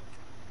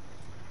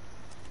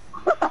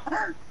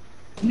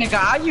 Nigga,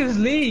 I use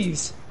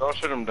leaves. Don't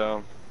shoot him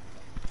down.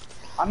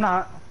 I'm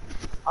not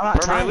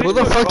Remember, trying. at Who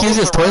the least fuck we're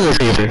uses both around.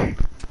 toilet paper?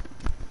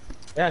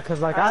 Yeah,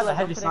 cause like I have a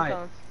heavy snipe.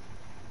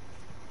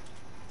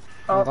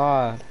 Oh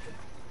god.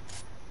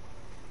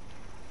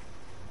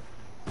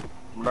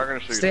 I'm not gonna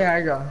shoot Stay you.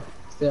 high, go.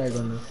 Stay high,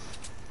 go.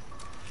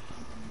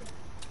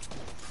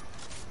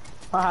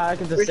 I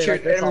can just stay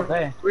like this all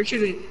day.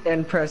 Richard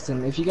and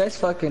Preston, if you guys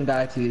fucking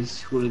die to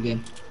this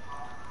hooligan.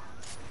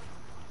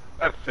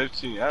 I have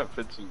 15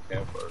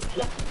 campfires.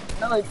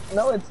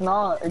 No, it's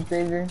not,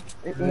 Xavier.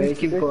 They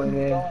keep going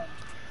in.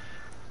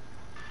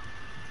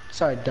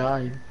 Sorry,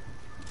 dying.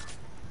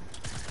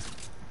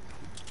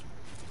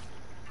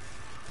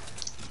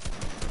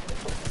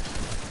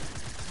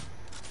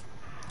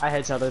 I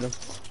headshotted him.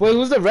 Wait,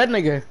 who's the red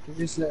nigga?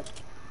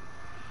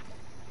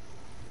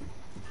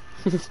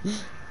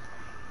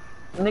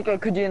 Nico,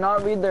 could you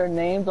not read their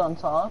names on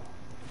top?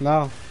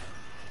 No.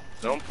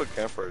 Don't put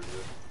campfires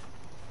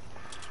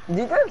in.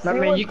 Do you guys see I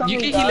mean, what's you coming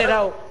can heal it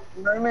out out.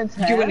 of Merman's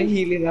You wanna hands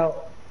heal it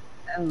out.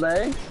 and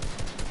legs?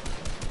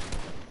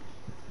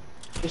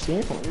 You're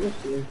seeing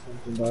something,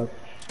 dog.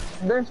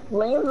 There's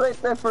flames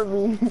right there for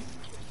me.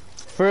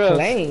 For real.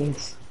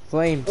 Flames.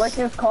 Flames. Like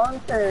his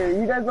concert.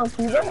 You guys don't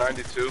see I'm that?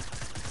 92.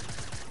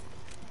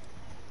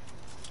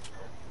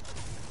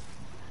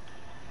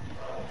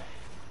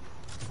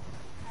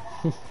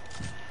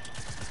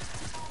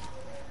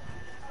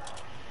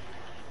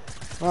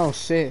 Oh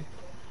shit.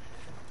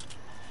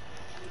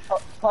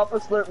 Pop a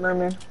slurp,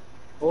 Merman.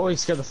 Oh, he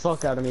scared the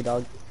fuck out of me,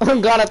 dog. Oh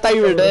god, I thought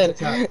you were dead.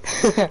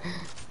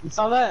 You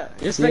saw that?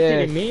 You're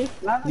spectating Yeah. me?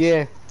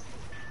 Yeah.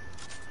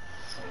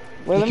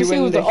 Wait, let me You see win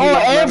who's the the. Oh,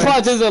 heat up,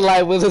 AirPods is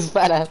alive with his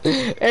fat ass.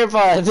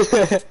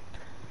 AirPods.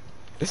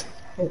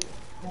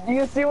 Do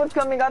you see what's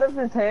coming out of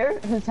his hair?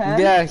 His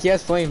hand? Yeah, he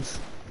has flames.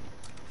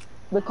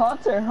 The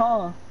concert,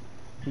 huh?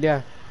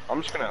 Yeah.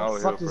 I'm just gonna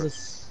What the out fuck is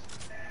this?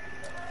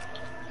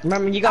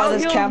 Remember, you got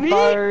this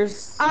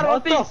campfires. I don't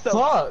What think the so.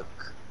 fuck?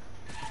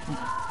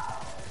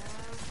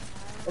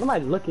 What am I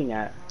looking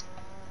at?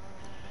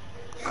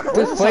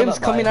 There's flames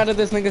coming out of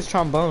this nigga's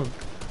trombone.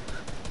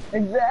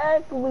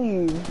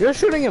 Exactly. You're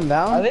shooting him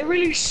down. Are they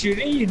really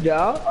shooting you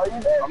down? Are you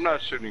there? I'm not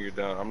shooting you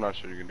down. I'm not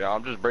shooting you down.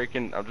 I'm just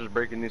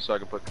breaking these so I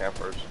can put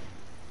campfires.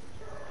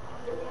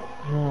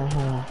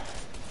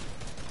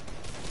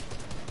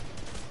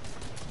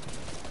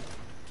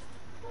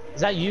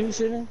 Is that you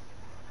shooting?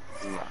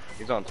 Nah,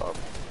 he's on top.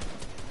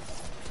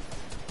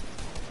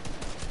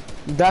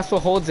 That's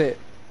what holds it.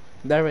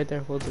 That right there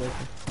holds it right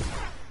there.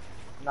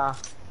 Nah.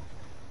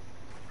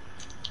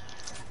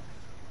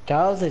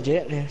 That was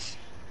legitness.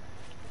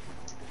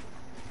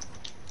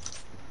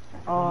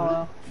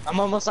 I'm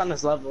almost on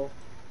this level.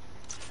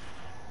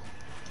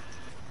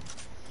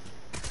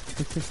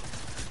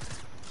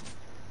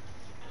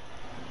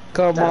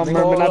 Come on,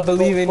 Merman, I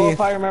believe in you.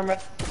 Fire, Merman.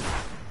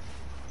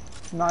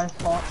 Nice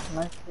spot.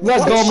 Nice.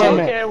 Let's go,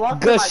 Merman.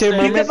 Good shit,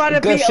 He's about Merman. to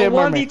Good be a shit,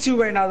 Merman. 1v2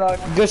 right now, dog.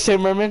 Good shit,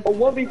 Merman. A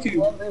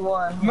 1v2.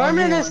 1v1.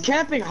 Merman is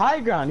camping high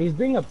ground. He's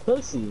being a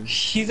pussy.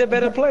 He's a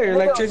better player,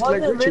 like just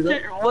like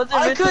Richard.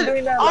 Wasn't Richard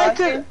doing that last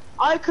game?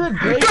 I could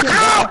break him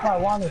down if I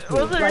wanted to.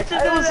 Wasn't Like,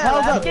 Richard doing that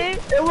last game?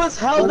 It was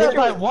held up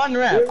by one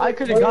rep. I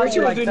could have got Richard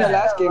you was like doing that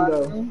that. last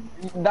game,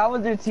 though. That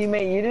was your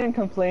teammate. You didn't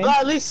complain. But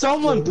at least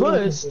someone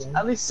pushed.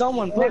 At least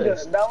someone Nigga,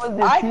 pushed. that was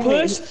your I teammate.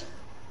 pushed.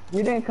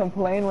 You didn't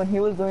complain when he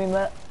was doing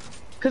that.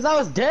 Cause I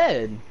was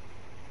dead.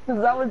 Cause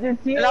that was your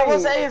teammate. And I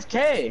was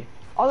AFK.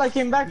 All I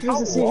came back to was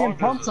to see him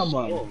pump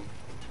someone.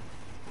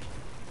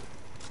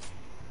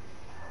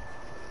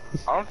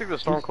 I don't think the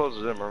storm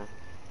closes in, man.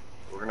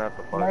 We're gonna have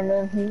to My fight.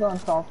 man, he's on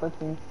top of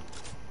me.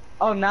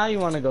 Oh, now you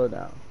want to go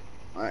down.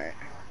 Alright.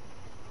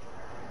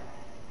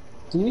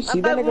 Do you I see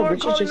that thought we nigga were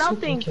Richard calling just out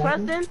fucking things,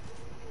 camping? Preston.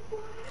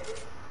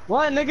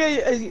 What,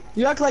 nigga?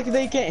 You act like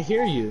they can't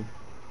hear you.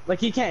 Like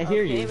he can't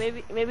hear you.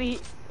 Maybe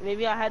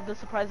I had the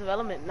surprise of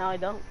element. Now I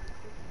don't.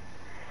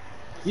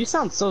 You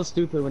sound so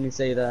stupid when you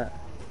say that.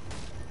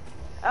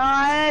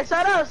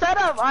 Shut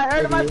up! I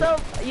heard it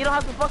myself. You don't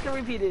have to fucking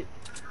repeat it.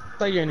 I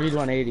thought you were in read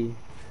 180.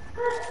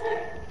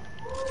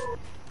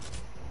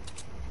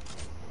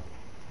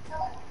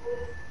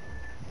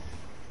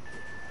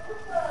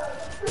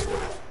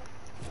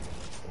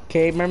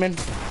 Okay, Merman.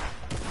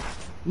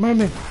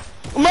 Merman!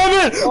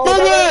 Merman!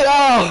 Merman!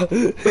 Oh!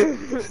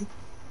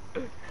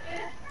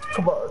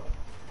 Come on.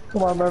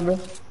 Come on, Merman.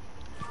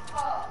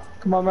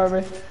 Come on,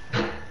 Merman.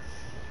 I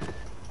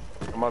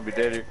might be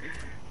dead here.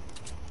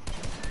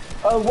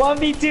 A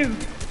 1v2.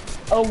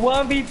 A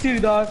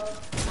 1v2, dog.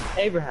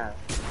 Abraham.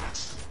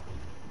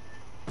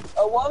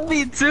 A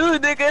 1v2,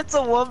 nigga. It's a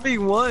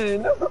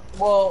 1v1.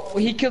 Well,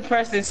 he killed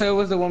Preston, so it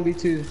was a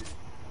 1v2.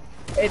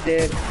 It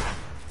did.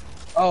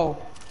 Oh.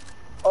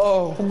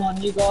 Oh. Come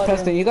on, you got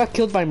Preston, him. you got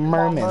killed by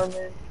Merman.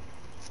 Merman.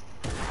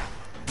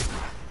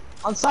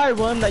 I'm sorry,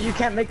 William, that you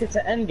can't make it to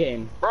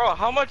endgame. Bro,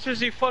 how much is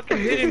he fucking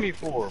hitting me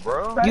for,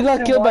 bro? You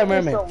got killed by Why are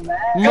you Merman. so mad?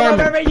 Come on,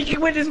 Merman. Merman, you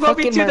can win this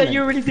Fucking 1v2 that Merman.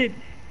 you already did.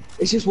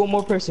 It's just one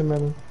more person,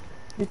 Merman.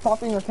 He's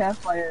popping a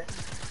campfire.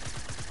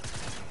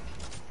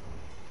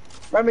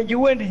 Merman, you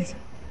win these.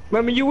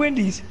 Merman, you win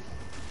these.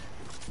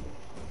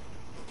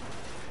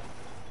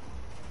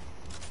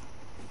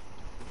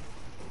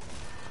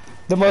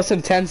 The most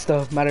intense,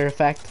 though, matter of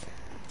fact.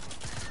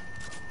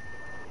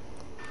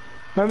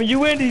 Merman, you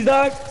win these,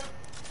 dog.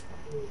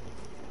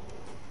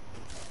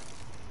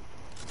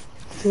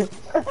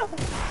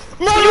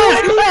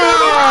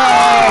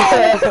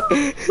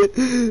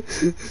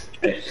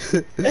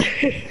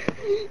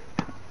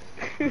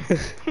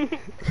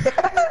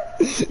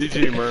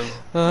 GG, man.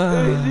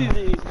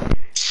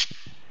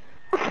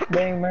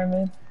 Dang,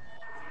 Merman.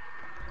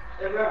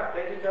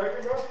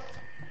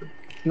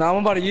 No, I'm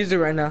about to use it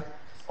right now.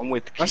 I'm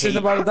with My shit's Kate.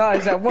 about to die.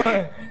 It's at 1.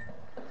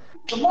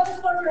 This is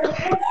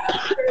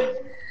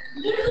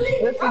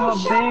a big L.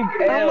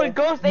 I'm with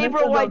Ghost This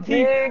April is a White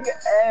Tee. big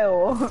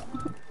L.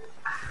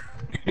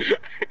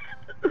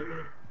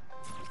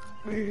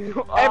 Hey,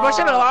 but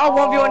shut up. I'll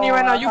 1v1 you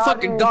right now. You How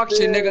fucking do dog you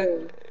shit, do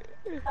nigga. it?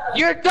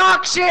 You're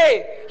dog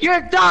shit.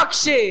 You're dog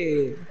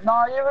shit.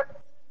 Nah, you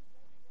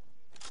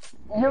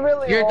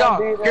really You're won't dog.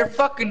 be You're there.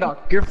 fucking dog.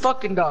 You're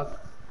fucking dog.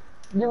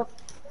 You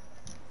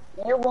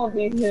won't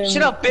beat him.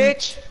 Shut up,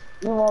 bitch.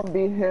 You won't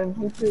beat him.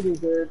 He's pretty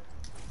good.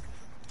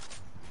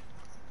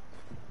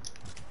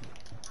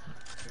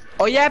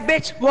 Oh yeah,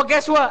 bitch. Well,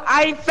 guess what?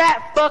 I ain't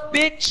fat. Fuck,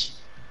 bitch.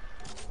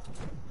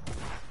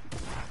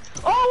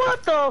 Oh,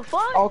 what the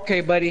fuck?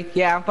 Okay, buddy.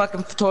 Yeah, I'm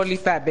fucking totally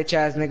fat, bitch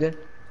ass nigga.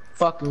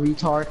 Fucking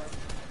retard.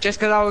 Just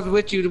cause I was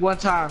with you the one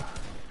time.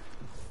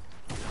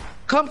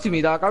 Come to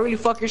me, dog. I really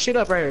fuck your shit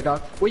up right here,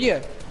 dog. Where you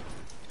at?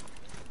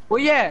 Where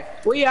you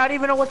at? Where you at? I don't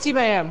even know what team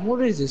I am.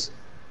 What is this?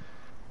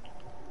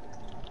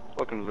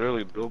 Fucking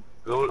literally build.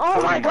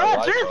 Oh my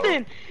god,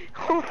 Tristan!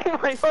 Oh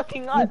my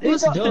fucking god.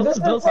 Who's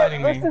still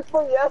fighting This me? is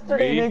for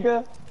yesterday, Me?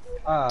 nigga.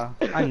 I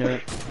knew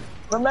it.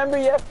 Remember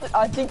yesterday?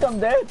 I think I'm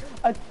dead.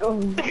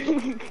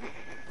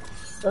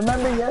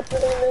 Remember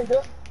yesterday,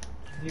 nigga?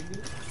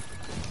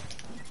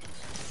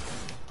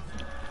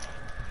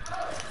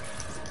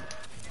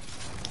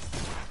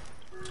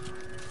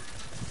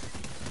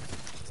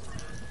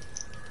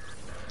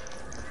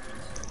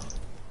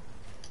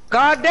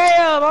 God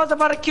damn! I was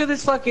about to kill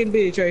this fucking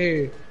bitch right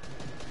here.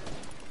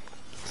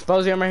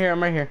 Suppose I'm right here.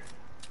 I'm right here.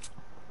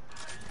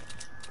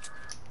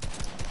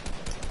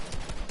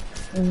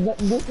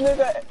 This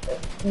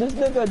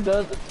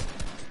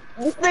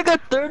nigga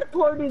third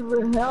parties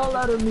the hell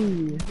out of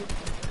me.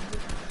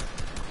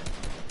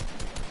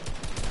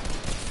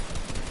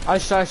 I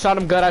shot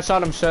him good. I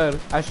shot him good.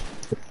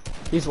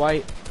 He's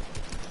white.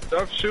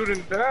 Stop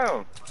shooting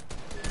down.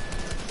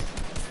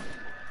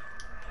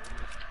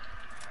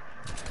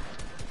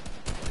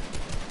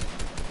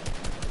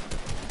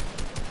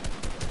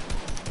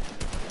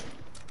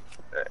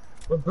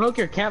 We broke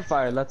your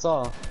campfire, that's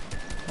all.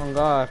 Oh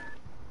God.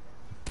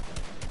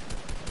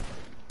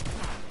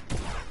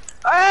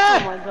 Oh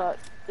my god,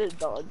 this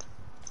dog.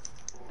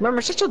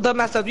 Remember, shut your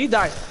dumb ass up. You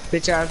die,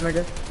 bitch ass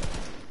nigga.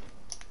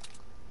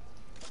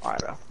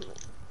 Alright, bro.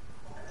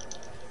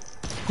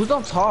 Who's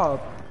on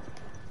top?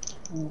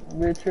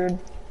 Richard.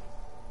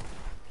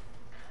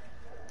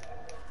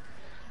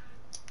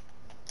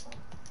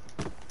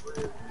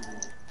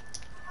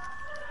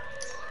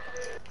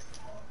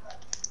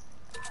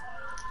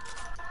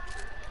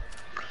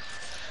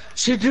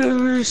 She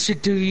do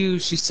you.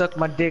 She sucked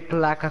my dick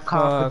like a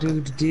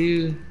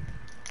cock-a-doo-doo.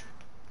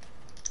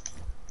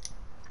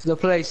 The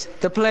place.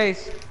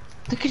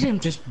 Look at him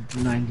just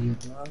 90.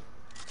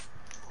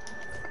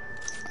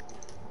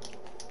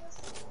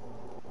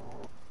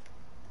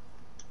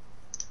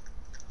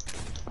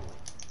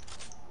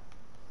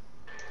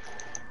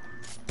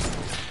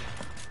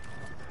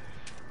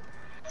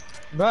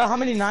 Bro, how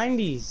many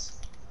 90s?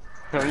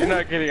 You're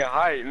not getting a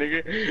height,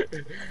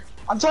 nigga.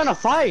 I'm trying to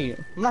fight.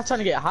 I'm not trying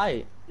to get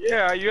height.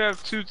 Yeah, you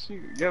have you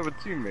have a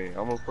teammate.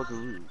 I'm gonna fucking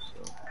lose,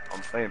 so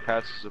I'm playing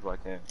passes if I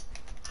can.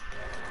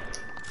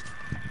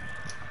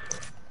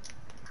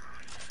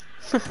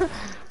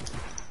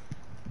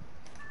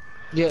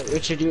 Yeah,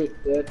 Richard, you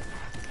dead.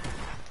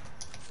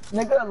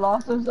 Nigga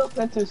lost himself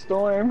into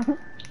storm.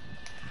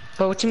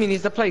 But what you mean?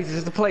 It's the place.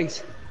 It's the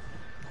place.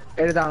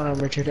 Edit down on him,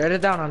 Richard.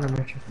 Edit down on him,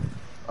 Richard.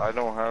 I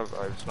don't have.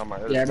 It's not my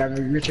edit. Yeah,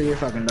 man, Richard, you're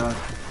fucking dog.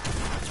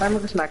 I'm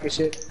gonna smack his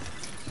shit.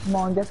 Come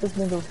on, get this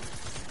nigga.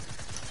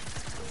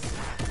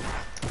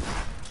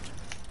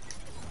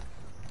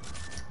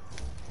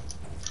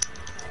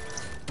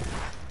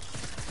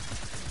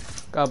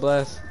 God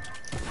bless.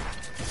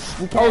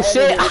 Oh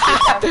shit!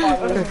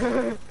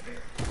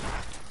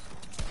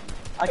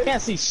 I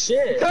can't see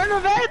shit. Turn the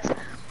vent!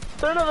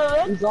 Turn the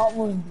vent! We got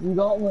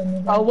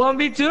one. A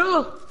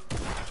 1v2?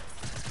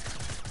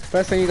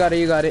 First thing you got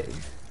it.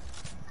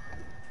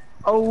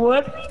 A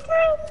what?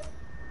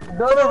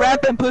 Build a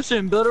ramp and push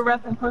him.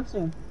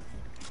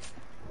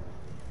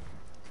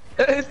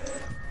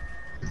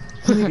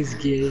 He's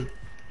gay.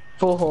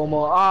 Full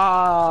homo.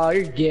 Ah,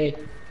 you're gay.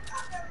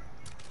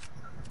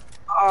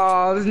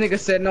 Oh, this nigga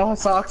said no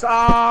socks.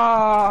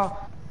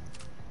 Ah.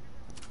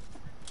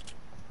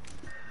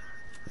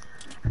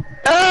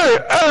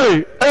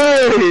 Hey,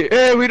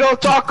 we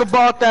don't talk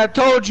about that.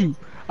 Told you.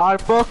 I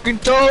fucking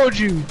told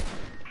you.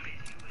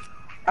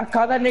 I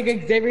caught that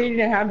nigga Xavier eating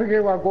a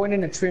hamburger while going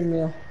in a trim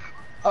meal.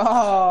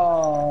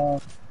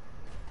 Oh.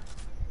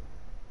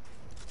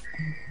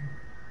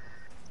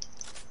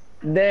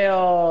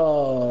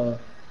 Damn.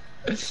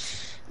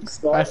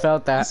 Smart. I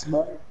felt that.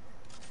 Smart.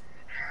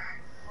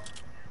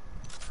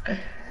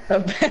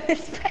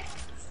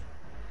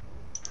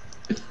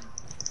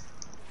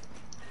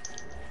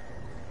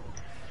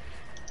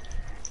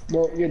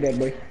 Well, you're dead,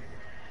 boy.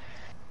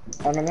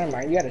 Oh no, never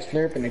mind. You got a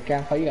slurp in the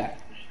campfire. You got.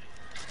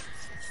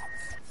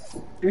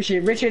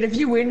 Richard, if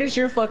you win this,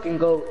 you're fucking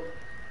goat.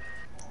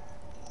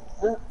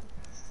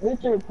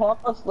 Richard, pop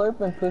a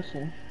slurp and push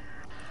him.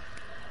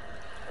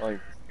 Like,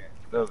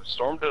 no,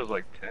 Storm does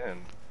like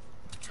 10.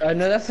 I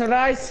know, that's what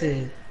I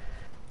said.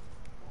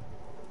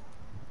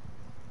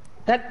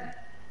 But.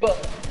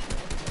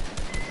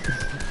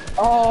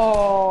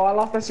 Oh, I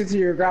lost that shit to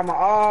your grandma.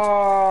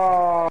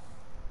 Oh.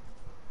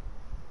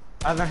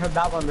 I haven't heard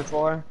that one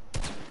before.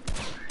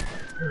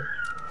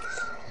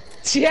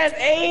 She has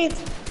AIDS?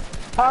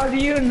 How do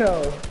you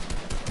know?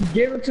 You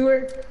gave it to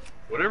her?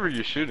 Whatever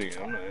you're shooting,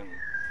 I'm not in.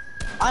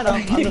 I know,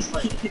 I'm just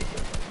like...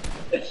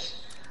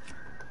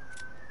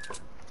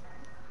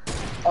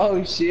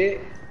 Oh shit.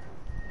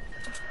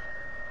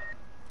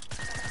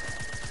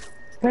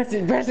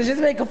 Preston,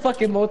 just make a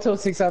fucking Moto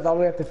 6 out all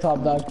the way up the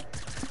top, dog.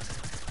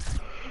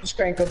 Just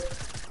crank them.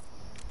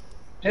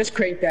 Just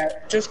crank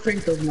that. Just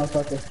crank those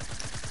motherfuckers.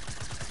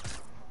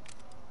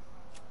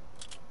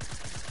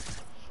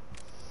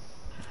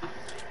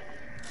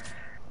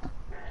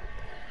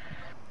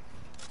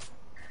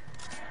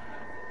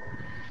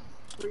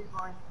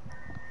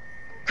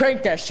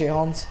 Crank that shit,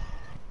 Hans.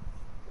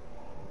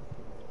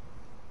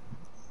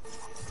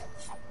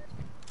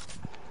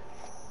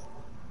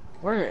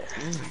 Where?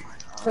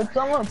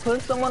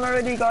 Put someone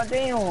already,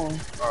 goddamn.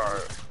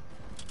 Alright.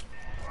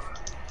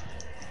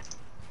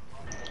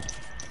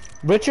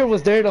 Richard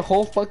was there the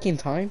whole fucking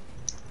time.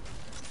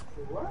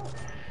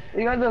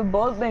 You guys have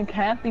both been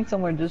camping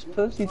somewhere, just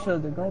push each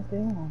other,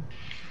 goddamn.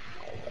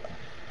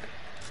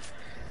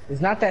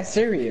 It's not that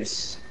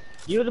serious.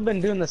 You would have been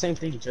doing the same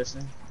thing,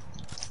 Tristan.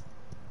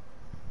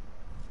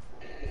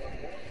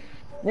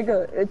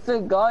 Nigga, it's a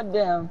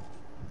goddamn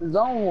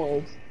zone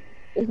wars.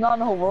 It's not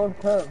no World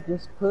Cup,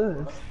 just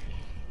push.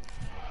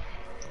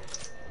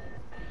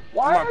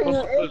 Why are you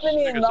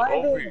infinite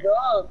knighting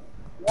up?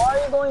 Why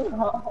are you going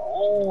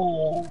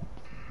oh.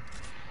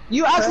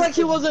 You act like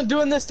he wasn't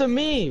doing this to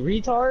me,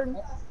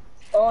 retard.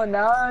 Oh,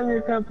 now you're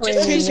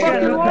complaining. Just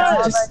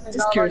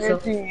on your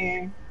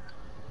team.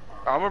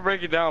 I'm gonna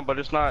break it down, but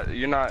it's not.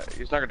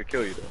 It's not gonna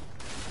kill you though.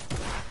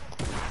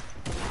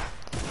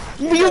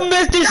 You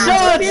missed his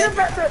shots!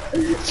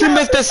 He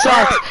missed the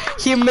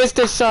shots! He missed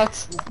the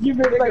shots! You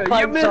missed like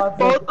You missed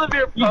both of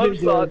your pump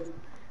shots.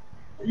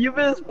 You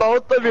missed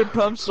both of your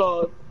pump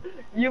shots.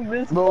 You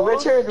missed Bro,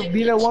 both. Richard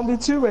beat a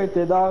 1v2 right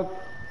there, dog.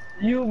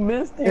 You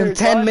missed your In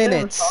 10 goddamn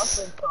minutes.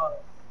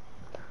 shot.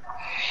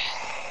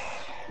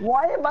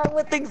 Why am I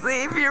with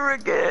Xavier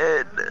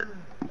again?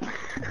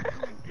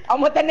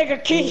 I'm with that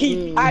nigga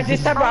Key. I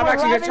just said, bro, I'm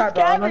actually gonna try,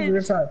 bro. I'm actually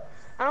gonna try.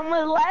 I'm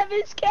with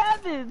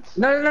LavishCabbage.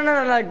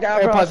 No, like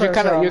that, Hey, bro. Pause, you're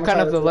kind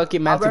of the lucky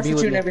man to be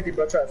with you and me. everything,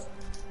 bro. Trust.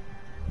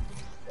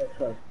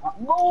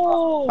 No!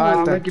 Alright,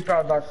 I'll then. make you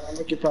proud, dog. I'll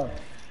make you proud.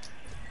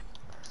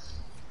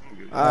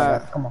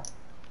 Come on.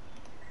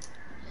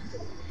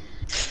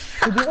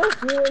 Did you guys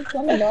see what's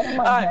coming out of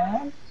my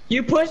hand?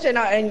 You push and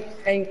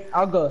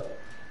I'll go.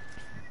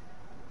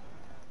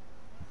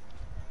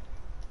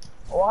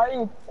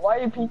 Why are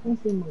you peeking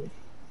so much?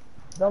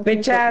 Don't Bitch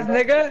peek ass at me.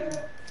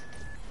 nigga.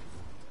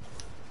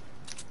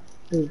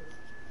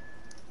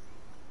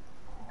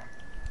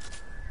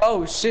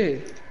 Oh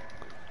shit.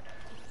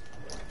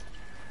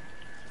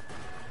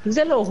 Who's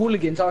that little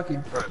hooligan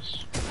talking?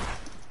 Press.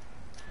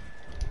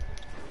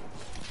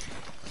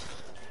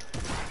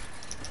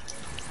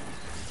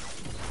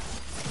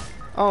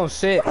 Oh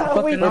shit.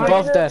 Fucking We're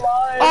both dead.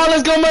 Oh,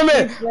 let's go,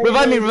 Merman!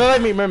 Revive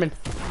me, Merman.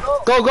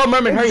 Go,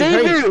 Merman, hurry.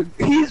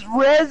 He's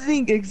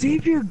rezzing.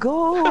 Xavier,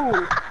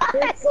 go.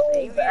 It's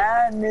so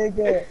bad,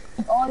 nigga.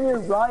 On your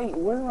right.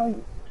 Where are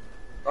you?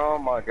 Oh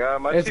my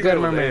god, my It's teammate good,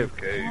 was Merman.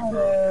 AFK,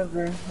 bro.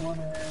 Whatever.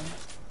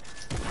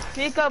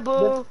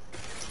 Peekaboo.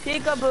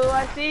 Peekaboo,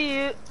 I see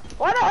you.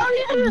 Why the hell are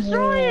you gonna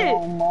destroy it?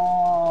 Oh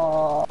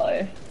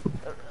my.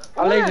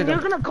 I lasered him. You're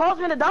gonna cause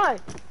me to die.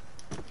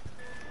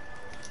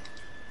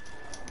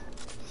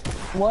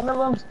 One of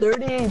them's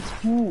 30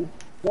 HP.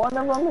 One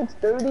of them is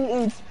 30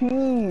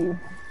 HP.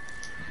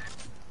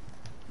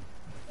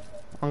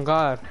 Oh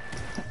god.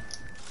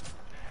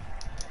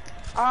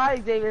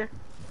 Alright, Xavier.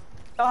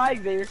 Alright,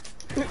 Xavier.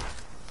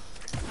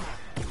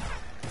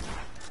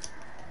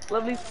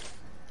 Lovely.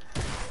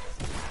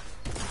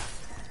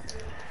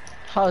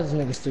 How is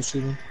this nigga still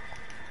shooting?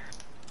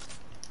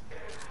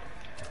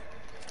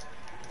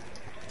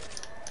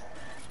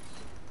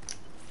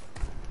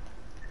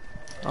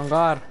 Oh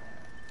god.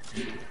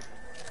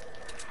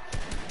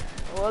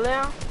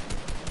 William?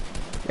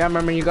 Yeah,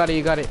 Merman, you got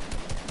it.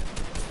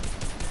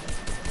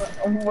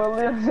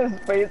 William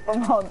just faced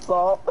him on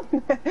top.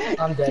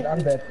 I'm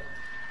dead.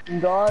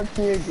 God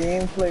tier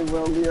gameplay,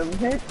 William.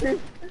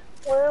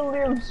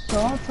 William's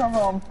shots are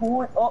on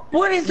point. Oh,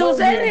 What is those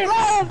edits?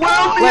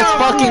 Let's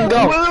fucking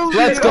go.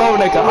 Let's go,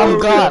 nigga. I'm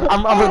god.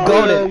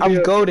 I'm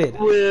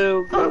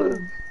goated.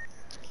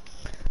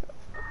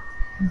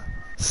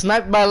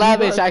 Sniped by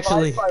Lavish,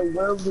 actually. By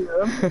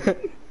William.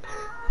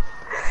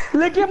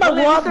 Look at my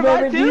William, walls, you baby.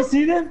 survived Do you too?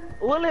 see them?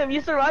 William,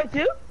 you survived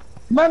too?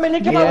 Mama,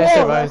 look at Yeah, I my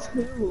walls.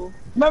 survived.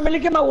 Mama,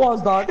 look at my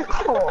walls, dog.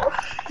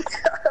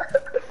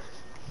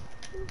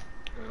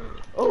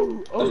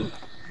 Oh.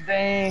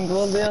 Dang,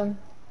 William.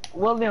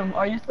 William,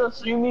 are you still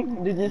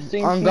streaming? Did you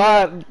stream? On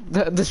God,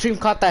 the stream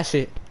caught that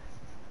shit.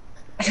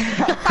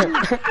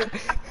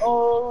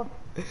 Oh,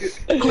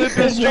 Clip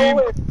the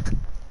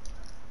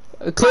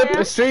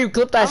stream.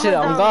 Clip that shit.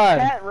 On God.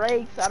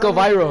 Let's go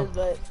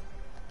viral.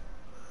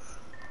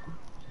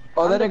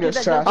 Oh, that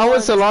nigga's trash. I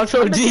was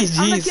cilantro. I'm the kid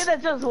GG's.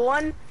 that just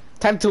won.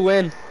 Time to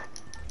win.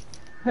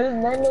 his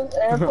name is Oh,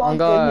 AirPods, but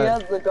God. he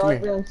has the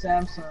goddamn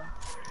Samsung.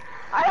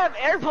 I have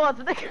AirPods.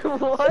 Nigga,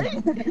 what?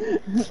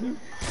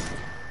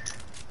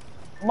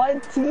 My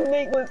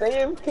teammate was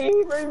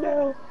AFK right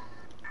now.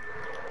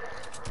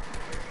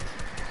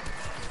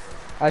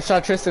 I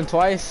shot Tristan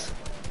twice.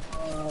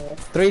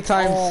 3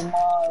 times. Oh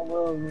my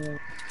William.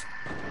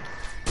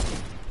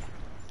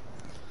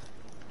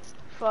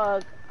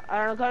 Fuck.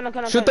 I don't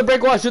know, Shoot the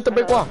brick wall. Shoot the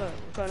brick wall.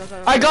 Come.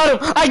 I got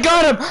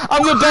him.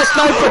 I'm the best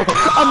sniper.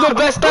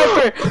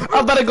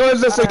 I'm about to go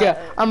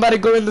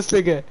in this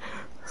nigga.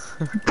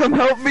 Come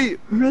help me,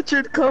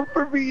 Richard. Come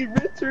for me,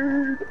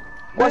 Richard.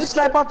 Watch the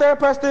snipe out there,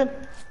 Preston.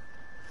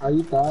 How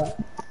you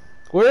thought?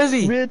 Where is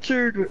he?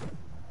 Richard.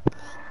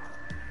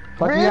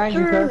 Fuck behind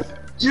you, cuz.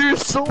 You're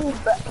so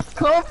bad.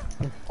 Come.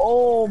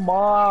 Oh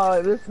my,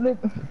 this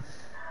nigga.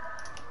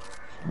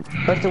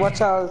 Preston,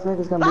 watch out. This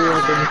nigga's gonna be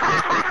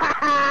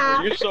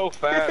You're so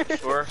fat,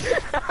 sure.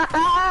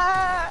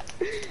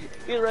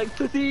 Get right,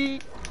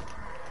 pussy.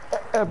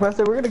 Hey,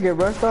 Preston, we're gonna get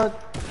rushed on.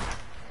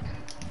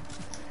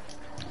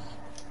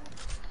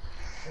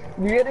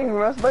 You're getting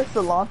rushed by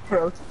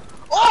cilantro.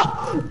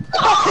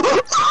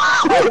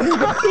 He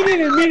didn't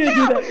even mean to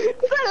do that.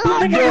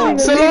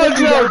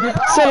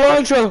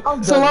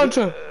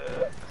 Cilantro.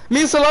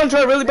 Me and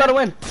cilantro are really about to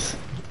win.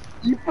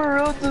 You for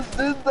real just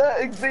did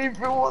that,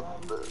 Xavier?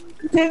 What the?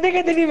 This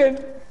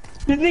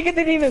nigga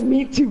didn't even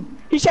mean to.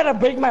 He tried to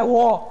break my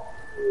wall.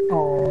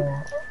 Oh.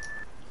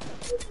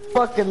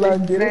 Fucking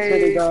love, dude. That's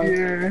really dumb.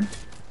 Xavier.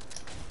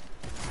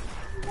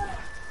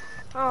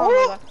 Oh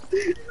my god.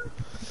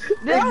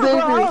 I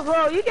was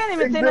low. You can't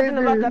even say nothing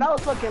about that. I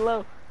was fucking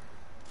low.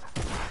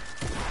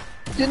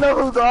 You know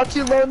who got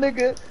you low,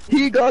 nigga?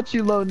 He got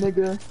you low,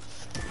 nigga.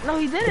 No,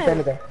 he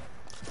didn't.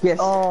 Yes,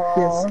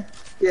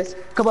 yes.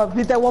 Come on,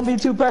 beat that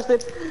 1v2, Preston.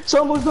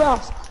 Show him who's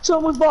boss. Show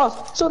him who's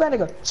boss. Show that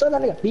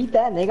nigga. Beat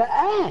that nigga.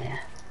 Ah.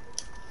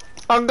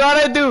 I'm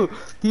gonna do.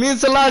 Me and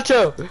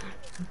cilantro.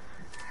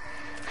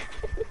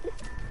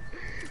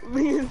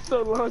 Me and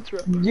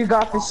cilantro. You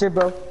got this shit,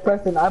 bro.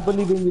 Preston, I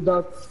believe in you,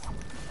 dog.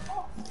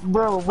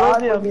 Bro,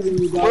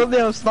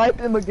 William, snipe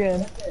him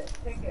again.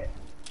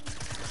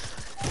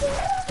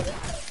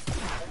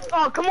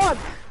 Oh, come on.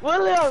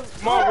 William.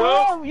 Come on,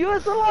 Will. You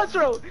and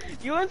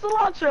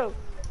cilantro.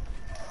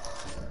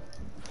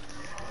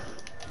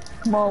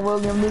 Come on,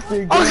 William, this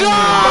is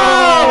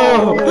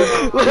Oh,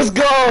 go! Let's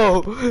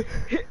go!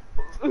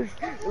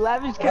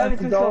 LavishCabbage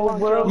and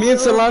cilantro. Me and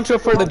cilantro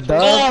for the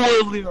dub.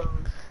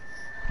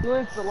 You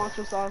and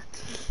cilantro sauce.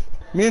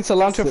 Me and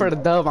cilantro for the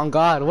dub, on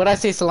God. What'd I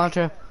say,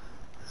 cilantro?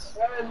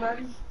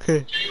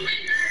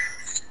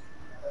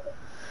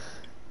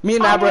 Me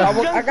and Abra.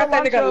 I got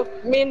that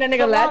nigga. Me and that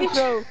nigga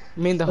Lavish.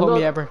 Me and the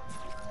homie Abra.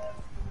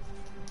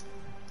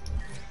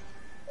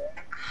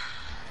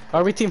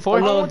 Are we team 4?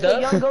 I want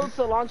the young goat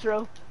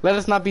cilantro. Let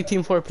us not be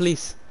team 4,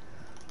 please.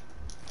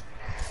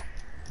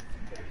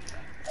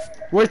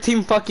 We're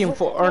team fucking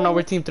 4, or no,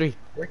 we're team 3.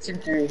 We're team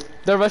 3.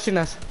 They're rushing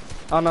us.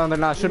 Oh no, they're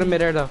not. Shoot him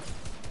mid-air though.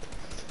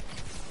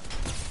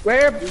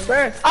 Where?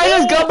 I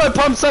just got my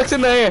pump sucks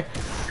in the air.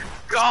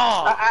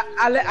 God.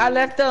 I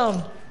left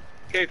them.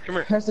 Okay, come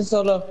here. Preston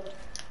solo.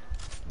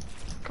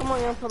 Come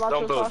on, young cilantro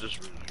Don't build, sauce.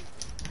 just.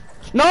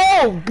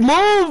 No!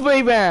 Move,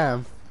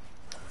 baby!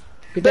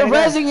 They're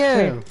rezzing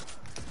him!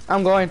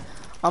 I'm going.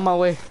 On my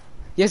way.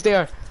 Yes, they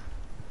are.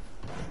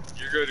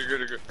 You're good.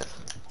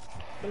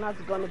 I'm not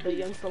gonna be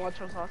young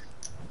cilantro sauce.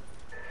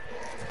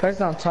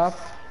 Preston on top.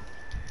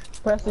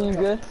 Preston, you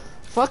good?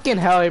 Fucking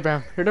hell,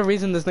 Abraham. You're the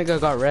reason this nigga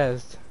got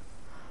rezzed.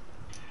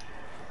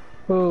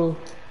 Who?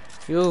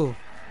 You.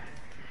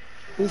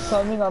 He's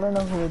coming, I don't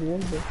know who it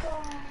is,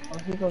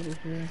 but he's over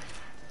here.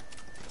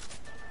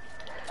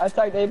 I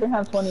tagged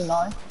Abraham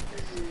 29.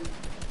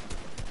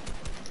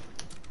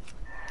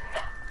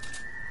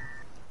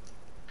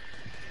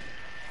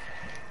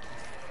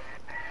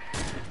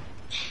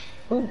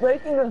 Who's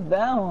breaking us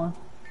down?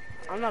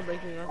 I'm not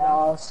breaking us down.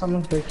 Oh,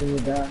 someone's breaking you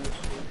down.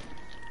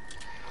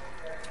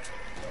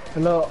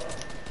 Hello.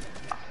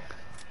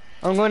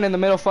 I'm going in the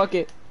middle, fuck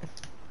it.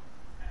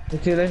 You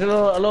see, there's a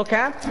little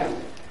camp.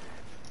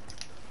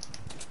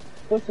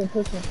 Push him.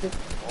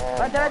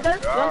 Right there. Young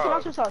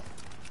cilantro sauce.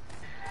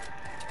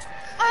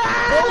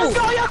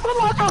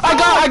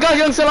 I got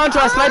young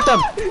cilantro, I sniped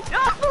them.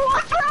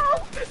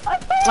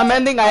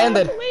 I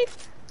ended.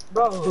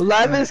 Bro,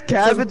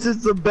 LavishCabbage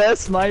is the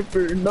best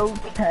sniper, no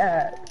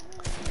cat.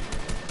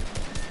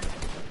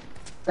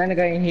 That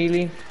nigga ain't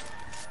healing.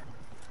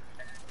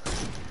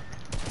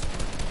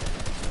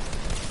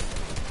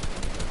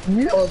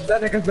 Oh,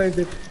 that nigga's like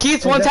this.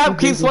 Keith's one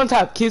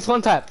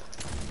tap.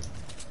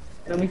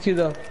 Let me too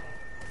though.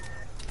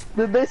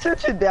 Did they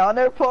search you down,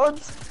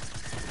 AirPods?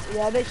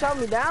 Yeah, they shot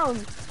me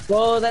down.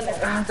 Whoa, that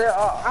nigga.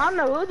 I don't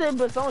know who did,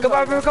 but someone.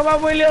 Come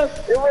on, William.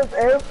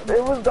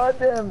 It was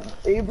goddamn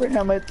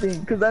Abraham, I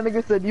think, cause that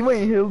nigga said you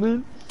ain't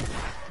healing.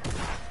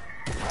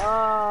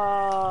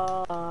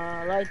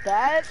 Like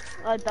that,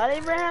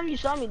 Abraham, you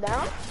shot me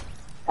down.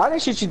 I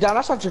didn't shoot you down.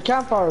 I shot your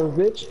campfire,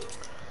 bitch.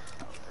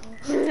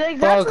 Exactly.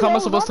 Bro, how am I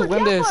supposed to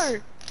win this?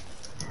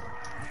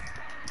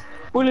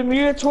 William,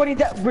 you're 20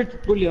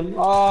 William.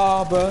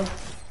 Oh, bro.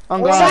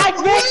 I'm gone.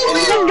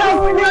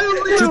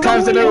 2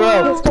 times in a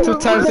row. 2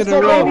 times in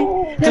a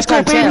row. Let's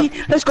go, baby.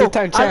 Let's go.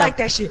 Two-time I champ. like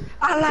that shit.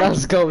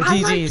 Let's go.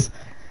 GG's.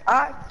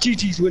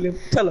 GG's, William.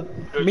 Tell him.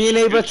 Me and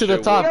Abra to the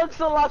top. Young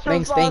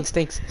cilantro sauce.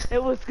 Thanks.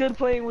 It was good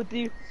playing with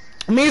you.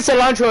 Me and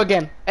cilantro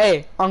again.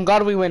 Hey, on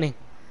God we winning.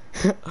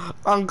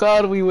 On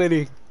God we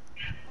winning.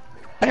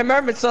 I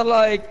remember, so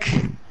like,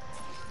 what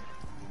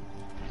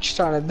you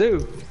trying to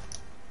do?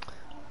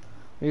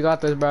 We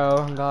got this, bro.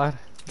 On God.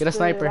 Get a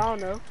sniper. I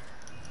don't know.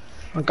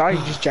 Oh God, you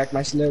just jacked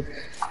my slip.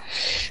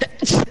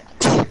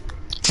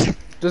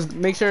 Just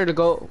make sure to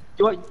go.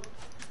 You want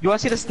to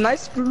see the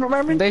snipes?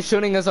 Remember? They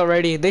shooting us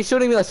already. They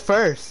shooting us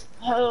first.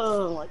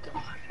 Oh my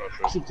god.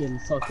 Keep getting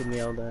fucking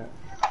yelled at.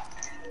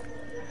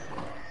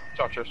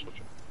 Switch.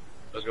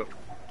 Let's go.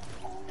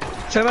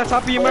 Tell him on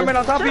top of you, Merman,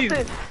 on top of you.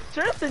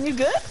 Tristan, you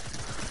good?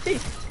 Hey.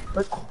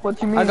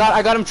 What you mean?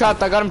 I got him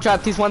trapped. I got him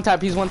trapped. He's one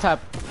tap. He's one tap.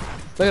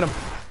 Look at him.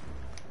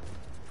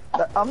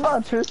 I'm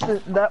not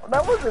Tristan. That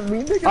wasn't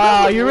me,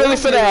 nigga. Oh, you really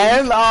for the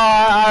end? Oh,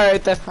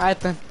 alright then. Alright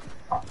then.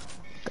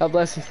 God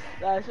bless you.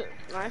 Nice.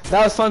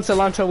 That was fun,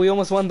 Cilantro. We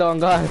almost won though, on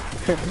God.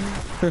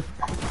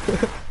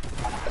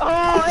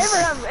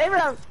 Oh,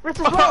 Abraham,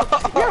 Richard Rowe,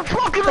 you're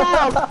fucking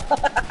wrong.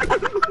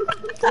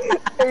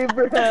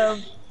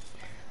 Abraham.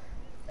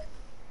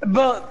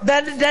 But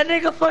that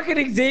nigga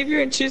fucking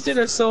Xavier and Tristan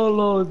are so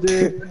low,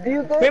 dude.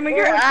 Remember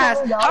your ass.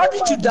 How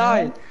did you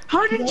die?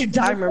 How did you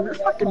die, man? You're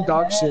fucking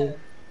dog shit.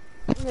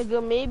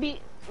 Nigga, maybe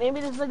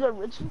this nigga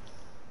Richard.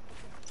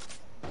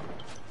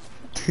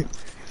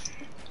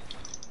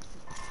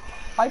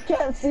 I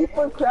can't see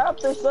for crap.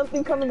 There's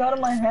something coming out of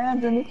my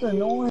hands and it's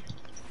annoying.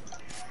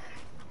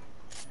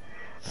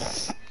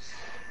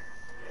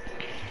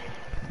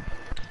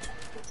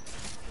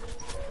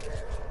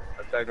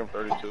 I tagged him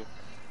 32.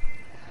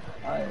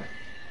 Alright.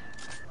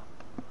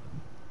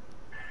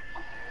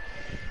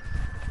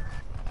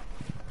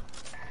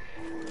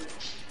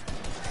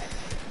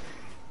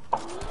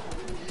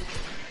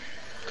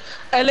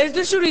 Hey, let's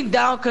do shooting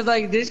down, cause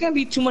like there's gonna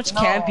be too much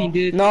camping,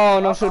 dude.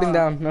 No shooting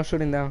down. No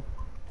shooting down.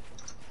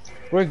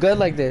 We're good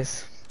like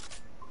this.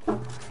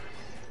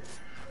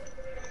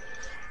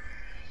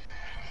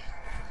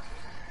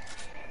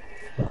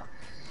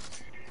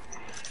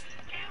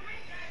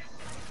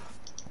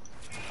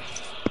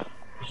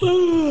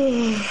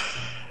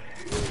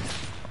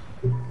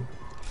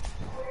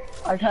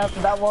 I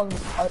have that one.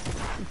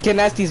 Kid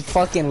Nasty's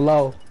fucking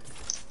low.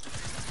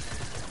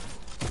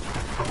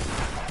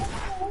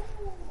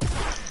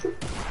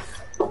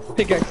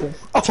 Pickaxe.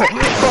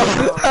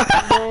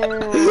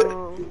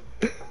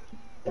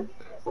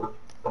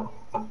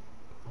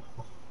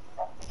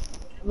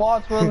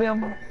 Watch,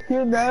 William.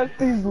 Your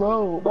nasty's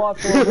low.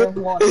 Watch, William.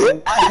 Watch.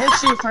 I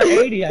hit you for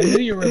 80. I knew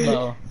you were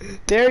low.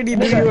 They already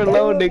knew you were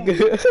low,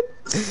 nigga.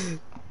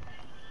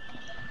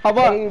 How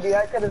about 80,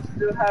 I could've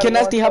still had Kid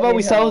Nasty? How about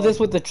we 120 settle health. this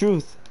with the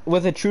truth?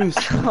 With a truce.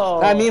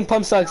 Oh. Me and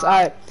Pump sucks.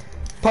 Alright.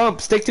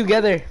 Pump, stick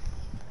together.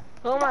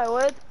 Oh my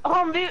what?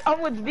 Oh,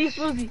 I'm with B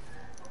Susie.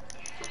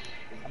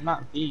 I'm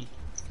not B.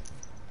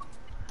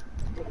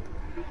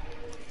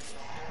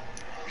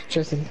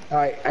 Tristan,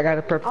 alright, I got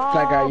a perfect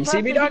flag guy. You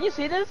see me, dog? Did you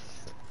see this?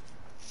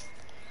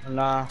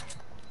 Nah.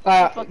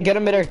 Get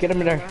him in there, get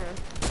him in there.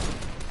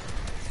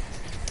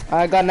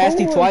 I got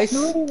Nasty twice.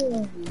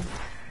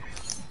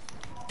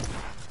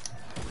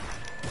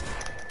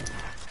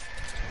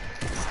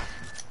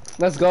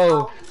 Let's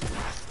go.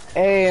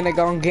 Hey, and I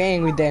got on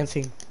gang, we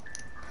dancing.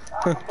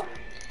 Oh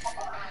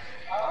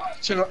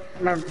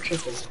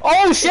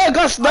shit, I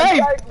got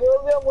sniped!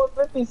 William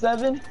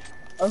 157.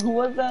 Or who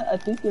was that? I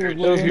think it was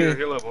was William. me.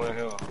 Heal up,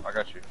 Hill. I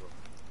got you.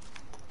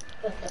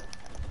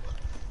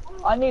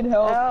 I need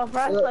help. Oh,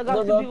 Bryce, I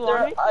got two people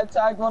on me. I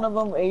tagged one of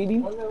them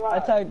 80. I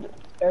tagged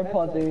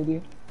AirPods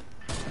 80.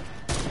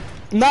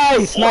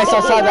 Nice, nice, I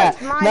saw that.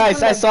 Nice,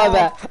 Nice, I nice. saw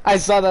that. I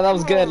saw that, that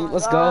was good.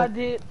 Let's go.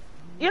 Dude.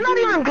 You're not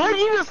even good,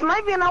 you just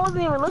sniping and I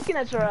wasn't even looking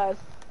at your ass.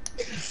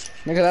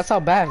 Nigga, that's how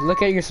bad.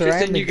 Look at your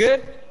Tristan, you surroundings.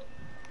 good?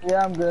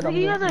 Yeah, I'm good. I'm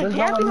You good. guys are There's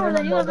camping no one over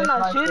there, you guys are here not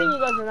no more. shooting, you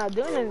guys are not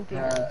doing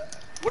anything.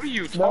 What are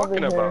you Over talking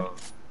here.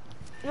 about?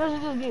 You guys are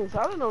just getting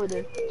silent over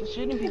there, just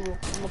shooting people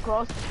from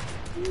across.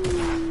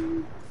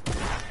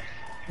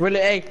 Really,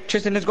 hey,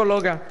 Tristan, let's go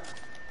low ground.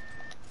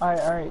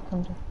 Alright,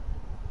 come to.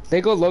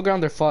 They go low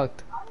ground, they're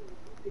fucked.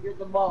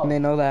 And they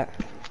know that.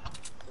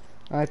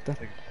 Alright then.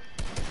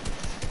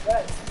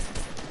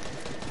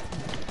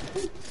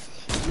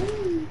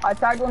 I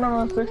tagged one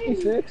of them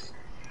 66.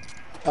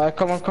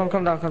 Come on,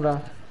 come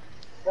down.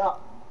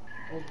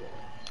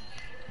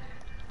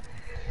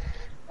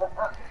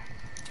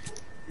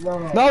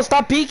 No,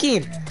 stop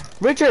peeking!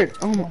 Richard!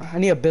 Oh, I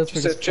need a build for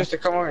this. Tristan,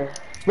 come on here.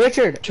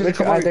 Richard! Tristan, Richard,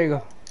 come alright, on. there you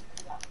go.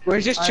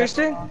 Where's this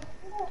Tristan?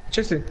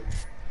 Tristan,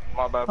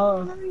 My bad.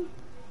 you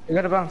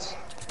gotta bounce.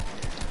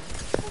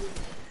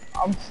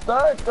 I'm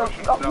stuck.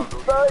 I'm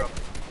stuck.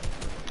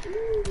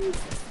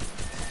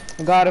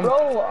 I got him.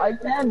 Bro, I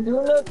can't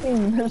do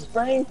nothing. They're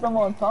spraying from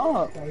on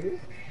top. I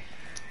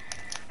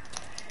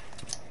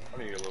need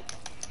a little.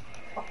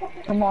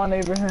 Come on,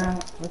 Abraham.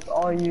 That's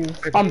all you.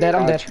 I'm dead,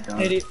 I'm dead.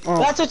 Idiot. Oh.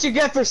 That's what you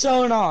get for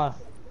showing off.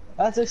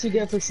 That's what you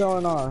get for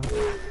showing off.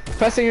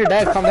 Pressing, you're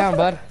dead. Calm down,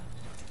 bud.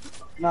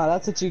 Nah,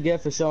 that's what you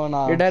get for showing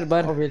off. You're dead,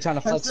 bud. Over here trying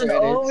to flex Preston your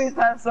edits. always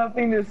has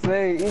something to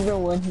say,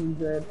 even when he's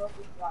dead.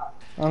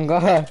 Oh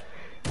god.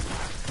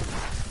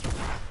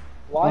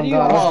 Why Oh do you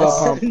god, let's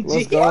go, have Pump.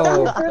 Let's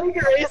go.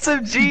 Your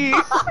SMG.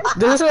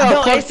 This is a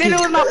No, I pump. said it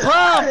was my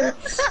pump.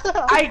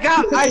 I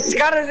got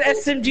an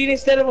SMG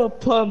instead of a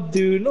pump,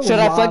 dude. No Should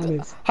I mames.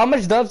 flex? How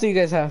much dubs do you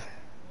guys have?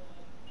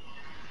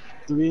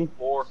 3.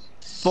 4.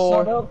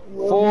 Shut up,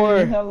 Will. Four.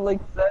 You have like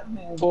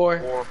 7.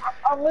 4.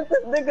 I'm with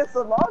this nigga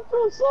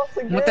Cilantro sauce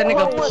again. With that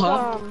nigga I'm with,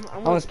 pump.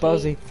 I'm with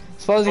Sposy.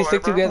 Sposy,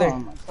 stick together.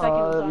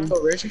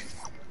 Oh, Richard.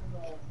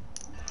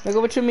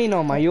 Nigga, what you mean,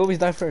 Oma? You always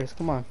die first.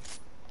 Come on.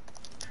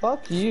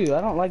 Fuck you.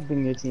 I don't like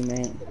being your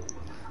teammate.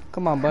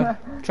 Come on, bud.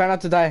 Try not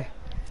to die.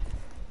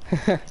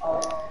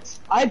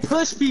 I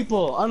push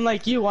people,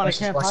 unlike you on a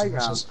camp high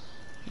ground.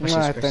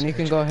 Alright, then you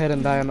can go ahead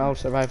and die and I'll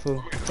survive,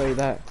 fool. I'll tell you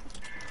that.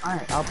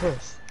 Alright, I'll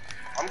push.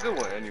 I'm good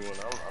with anyone.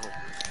 I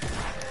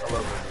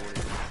love anyone.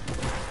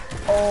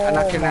 Oh, I'm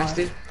not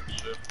nasty.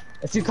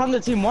 If you come to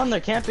team 1, they're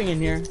camping in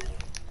here.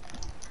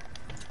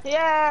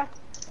 Yeah.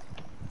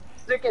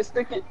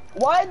 Stick it.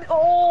 What?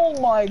 Oh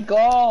my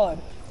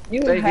god.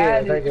 You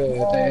had it.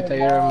 Thank you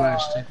very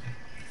much.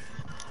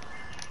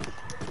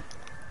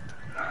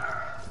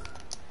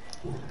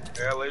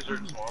 Yeah, laser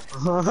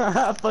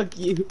swamp. Fuck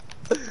you.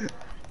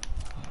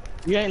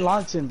 You ain't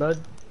launching, bud.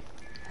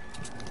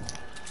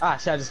 Ah,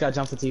 shit, I just got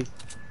jump fatigue.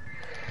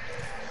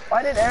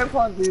 Why did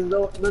AirPods leave?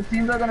 The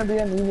teams are gonna be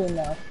a medium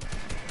now.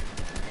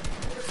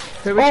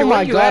 Oh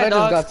my god, I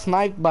just got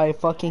sniped by a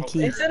fucking key.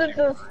 They should have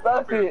just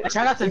stuck it.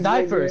 Try not to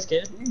die first,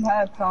 kid. You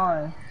have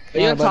time. Are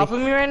you on top of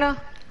me right now?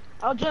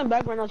 I'll join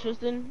back right now,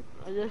 Tristan.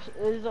 I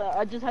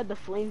just had the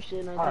flame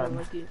shit and I didn't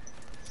like it.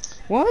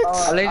 What?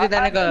 I laid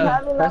that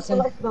nigga.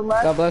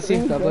 God bless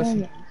you, God bless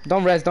you.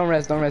 Don't rest,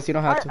 you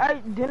don't have to. I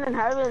didn't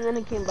have it and then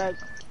it came back.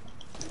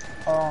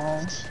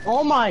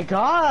 Oh my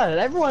god,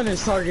 everyone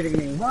is targeting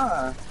me,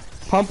 huh?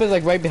 Pump is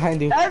like right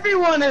behind you.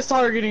 Everyone is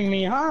targeting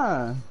me,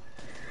 huh?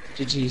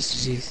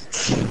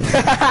 GG's.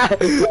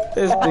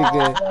 That's pretty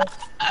good.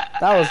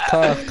 That was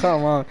tough,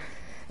 come on.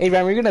 Hey,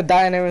 Ram, you're gonna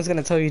die and everyone's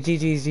gonna tell you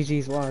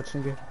GG's, watch,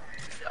 nigga.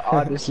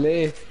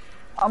 Honestly.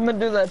 I'm gonna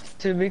do that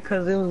too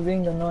because it was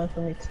being annoying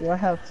for me too. I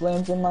have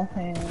flames in my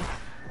hand.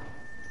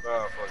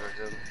 Oh, fuck, I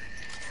did.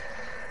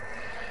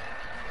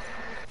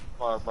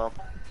 Come on, bro.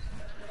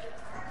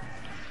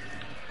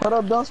 Hold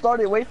up, don't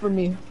start it, wait for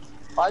me.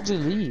 Why'd you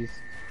leave?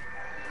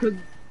 Cause,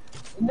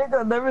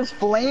 nigga, there is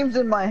flames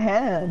in my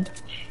hand.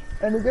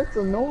 And it gets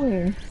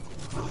annoying.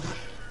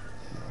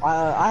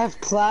 I have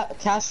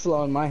cash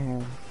flow in my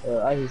hand.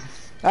 I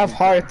have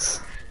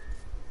hearts.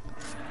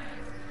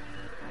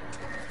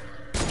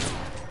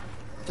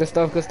 Good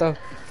stuff, good stuff.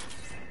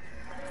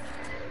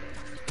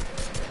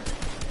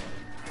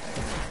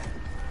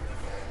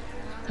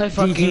 I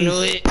fucking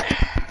knew it.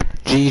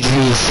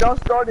 GG's. Don't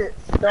start it.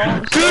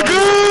 Don't start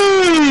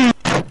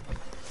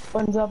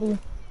it.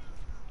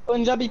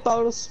 Punjabi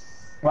powers.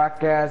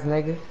 Whack ass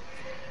nigga.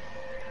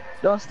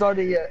 Don't start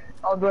it yet.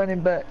 I'll go in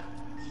back.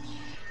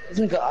 This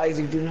nigga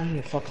Isaac, dude, I'm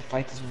gonna fucking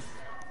fight this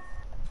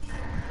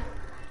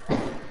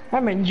one. I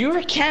mean, you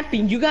were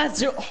camping. You got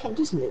zero. Oh,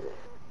 this nigga.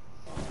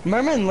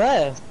 Merman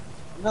left.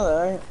 You know that,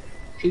 right?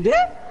 He did?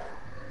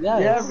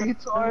 Yeah,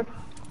 retard.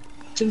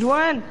 Since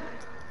when?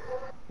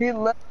 He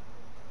left.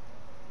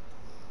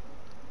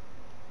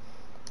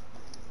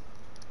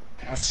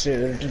 Oh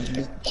shit.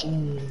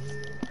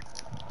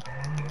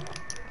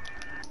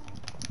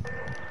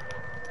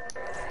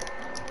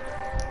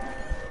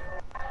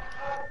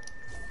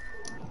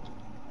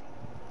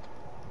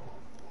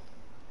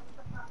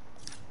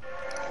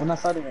 We're not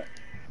fighting it.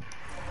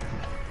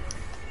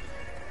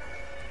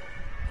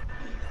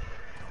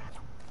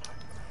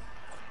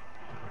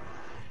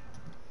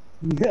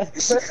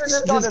 This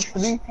is not a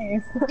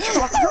 3-piece.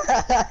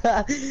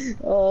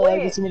 Oh, Wait. I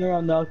just went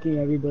around knocking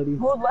everybody.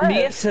 Who left?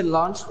 Me and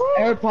Solange?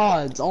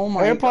 AirPods, oh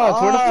my AirPods,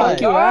 god. where the fuck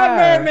you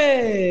at?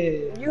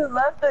 You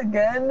left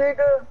again,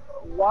 nigga?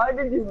 Why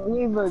did you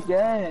leave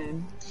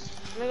again?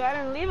 Nigga, I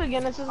didn't leave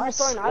again. It's just I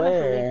restoring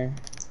island for me.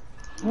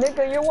 swear.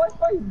 Nigga, your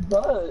Wi-Fi's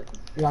butt.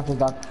 You have to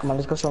doc. Come on,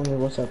 let's go show me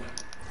what's up.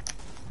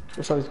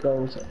 Let's show this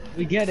girl what's up.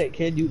 We get it,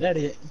 kid, you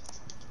edit.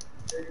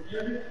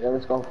 Yeah,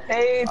 let's go.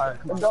 Hey,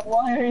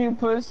 why are you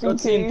pushing Go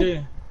team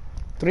me?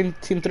 3.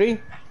 Team 3?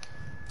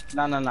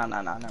 No, never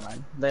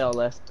mind. They all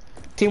left.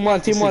 Team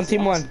 1,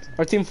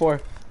 or team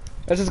 4.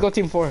 Let's just go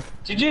team 4.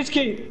 GG's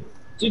key.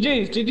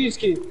 GG's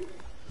key.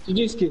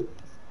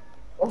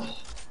 Oh.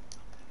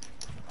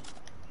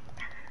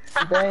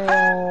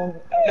 Damn.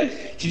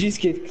 GG's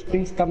key.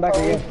 Please come back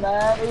again.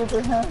 Mad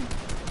Abraham.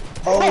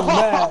 Oh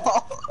man.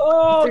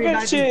 Oh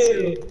good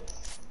shit.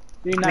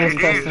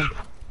 390.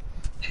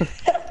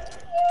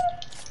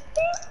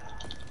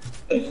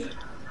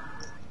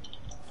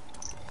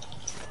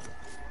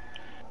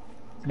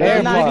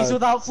 Air 90s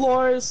without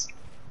floors.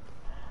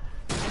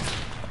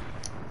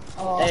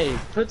 Oh. Hey,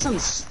 put some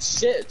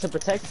shit to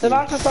protect The you.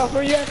 knock yourself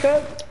where you at,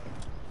 cuz?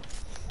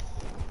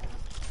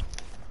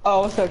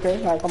 Oh, what's up,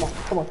 Chris? Alright, come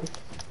on.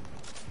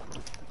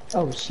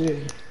 Oh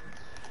shit.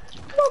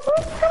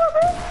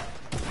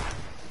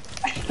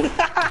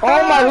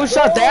 Oh my, who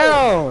shot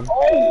down?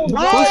 Oh, Who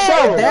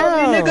shot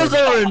down? These niggas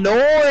are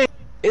annoying.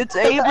 It's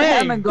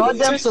Abraham and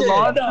goddamn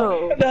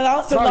Cilantro.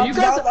 Bro, you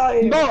guys,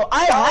 bro,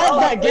 I had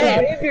that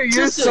game. Xavier,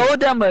 you're so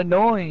damn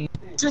annoying.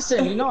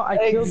 Tristan, you know I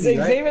killed you,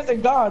 right? Xavier's a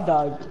god,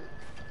 dog.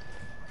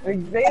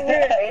 Xavier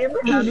and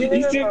Abraham, you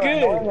He's niggas too are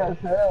good. annoying as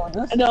hell.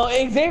 This No,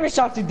 Xavier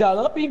shot you down.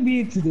 Don't be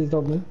mean to this,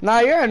 though, man. Nah,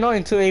 you're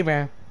annoying too,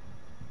 Abraham.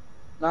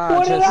 Nah,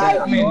 What did Tristan,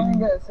 I do?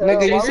 annoying as hell.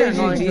 Nigga, you Why said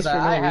would GG's because for no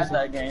I had reason.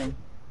 that game.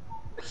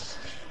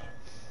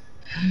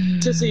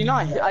 Tristan, you know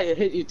I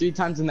hit you 3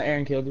 times in the air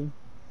and killed you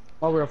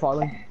while we were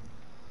falling.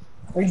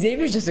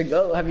 Xavier's just a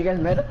go. Have you guys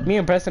met him? Me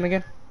and Preston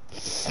again.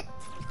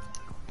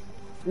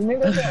 You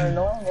niggas are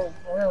annoying as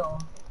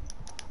hell.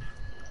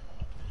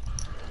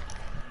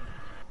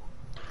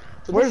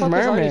 Where's fuck is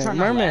already Merman? trying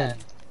to Merman. land?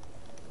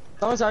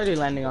 Someone's already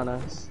landing on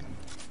us.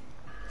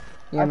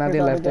 Yeah, I now they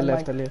forgot left, they again,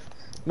 left, they left.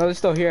 No, they're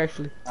still here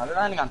actually. No, they're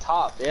landing on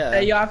top, yeah.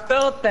 Hey, yo, I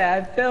felt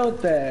that. I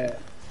felt that.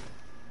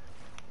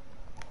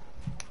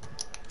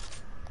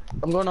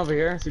 I'm going over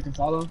here, so you can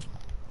follow.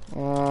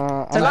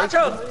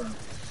 Talacho!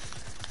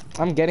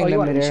 I'm getting Oh, you them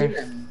want to be midair.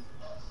 shooting at me?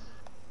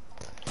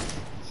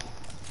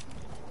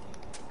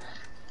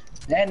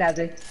 Hey,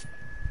 Nazi.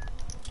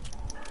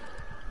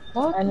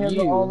 Fuck And you're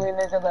the only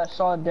nigga that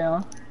shot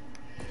down.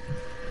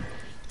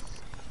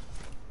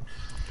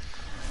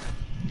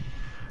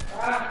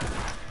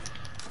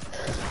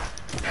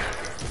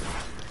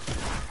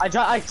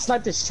 I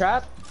sniped this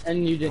trap,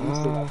 and you didn't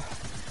see it.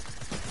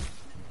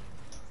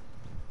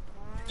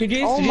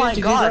 Oh my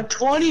god,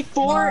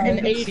 24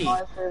 and 80.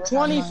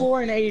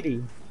 24 and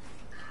 80.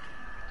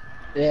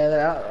 Yeah,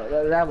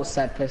 that was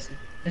sad person.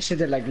 That shit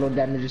did like low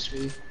damages for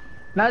you.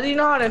 Now do you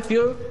know how to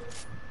feel?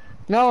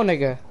 No,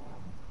 nigga.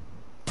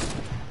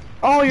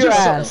 Oh, your Just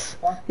ass.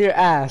 Your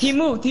ass. He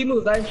moved,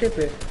 I ain't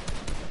tripping.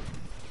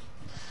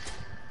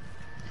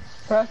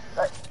 Press,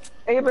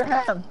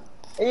 Abraham!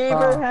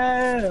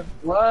 Abraham!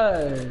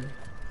 What?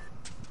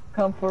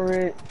 Come for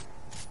it.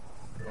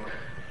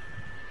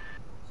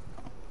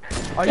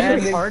 Are you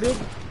retarded?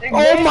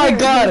 Oh my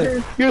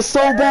god. You're so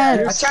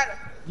bad.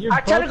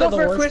 I tried to go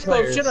for a quick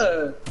scope,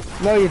 should've.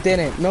 No, you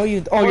didn't. No,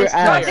 you. Oh, your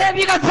ass. Damn,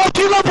 you got fucked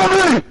up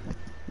for me!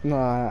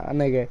 Nah,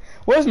 nigga.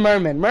 Where's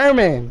Merman?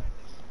 Merman.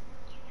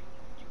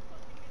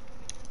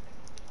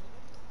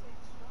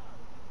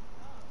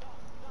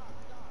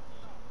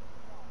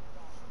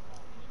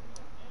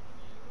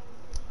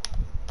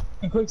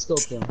 Quick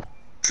scope him.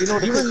 You know,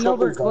 you were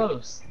nowhere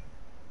close.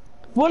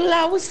 Well,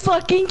 I was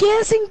fucking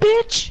guessing,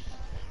 bitch!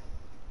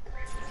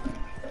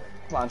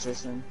 Come on,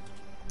 Tristan.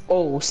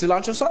 Oh,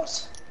 cilantro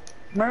sauce?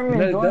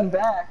 Merman, going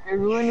back. You're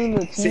ruining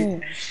the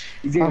team.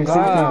 Oh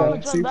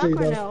god. Jump back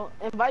right now.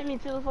 Invite me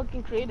to the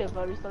fucking creative.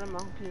 I restarted my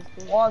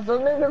PS3. Wow, those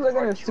niggas are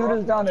gonna shoot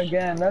us down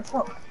again. That's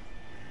how.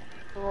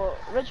 Well,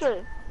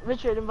 Richard,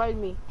 invite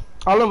me.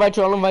 I'll invite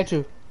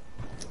you.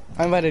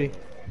 I invited you.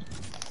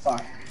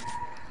 Fine.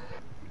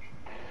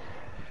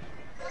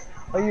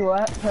 Where you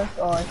at? Press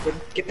on.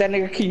 Get that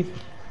nigga Keith.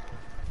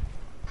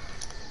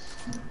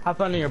 Have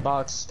fun in your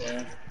box.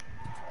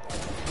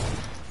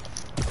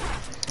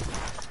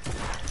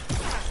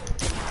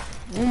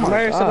 Oh my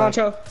Where's god.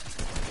 cilantro?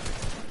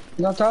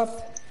 You on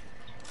top?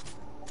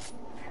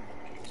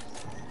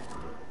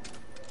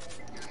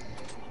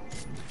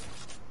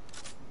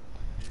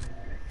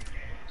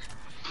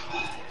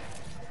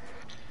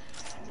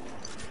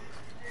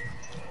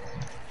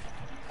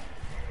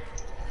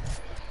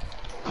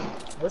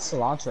 Where's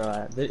Cilantro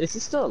at? Is he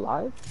still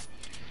alive?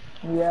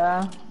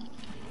 Yeah.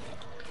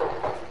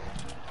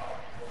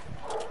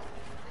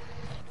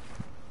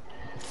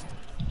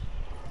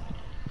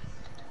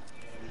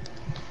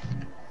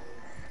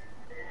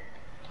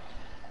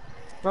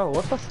 Bro,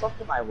 what the fuck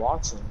am I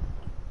watching?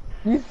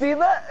 You see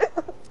that?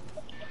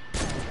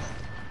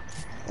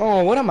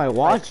 Oh, what am I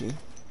watching?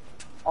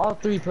 All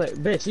three play.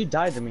 Bitch, you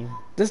died to me.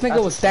 This nigga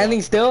That's was a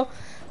standing still.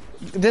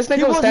 This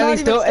nigga was was standing not even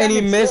still and he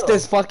standing missed still.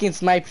 his fucking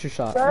sniper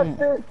shot.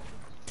 That's it.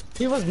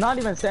 He was not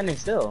even standing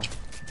still.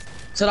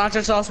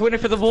 Cilantro sauce, winning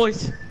for the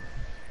boys.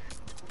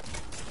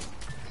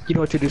 You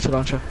know what to do,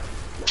 cilantro.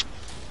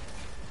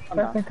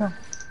 Preston, come.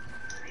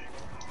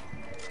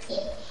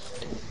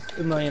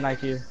 2 million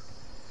IQ.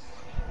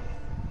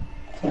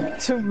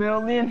 2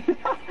 million.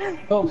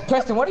 Oh,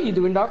 Preston, what are you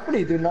doing, dog? What are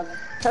you doing, dog?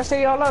 Try to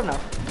say y'all love now.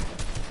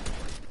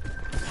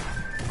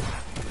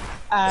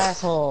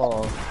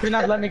 Asshole. Could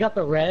not let me get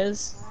the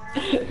res.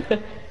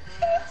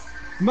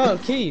 Mo,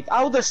 Keith,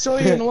 I will destroy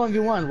you in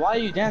 1v1. Why are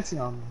you dancing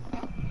on me?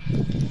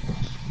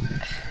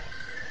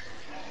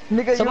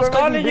 Nigga, Someone's you already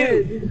calling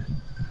did. you.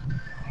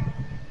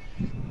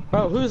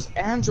 Bro, whose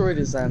Android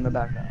is that in the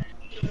background?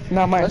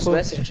 Not my That's fault.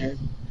 Messenger.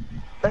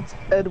 That's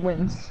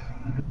Edwin's.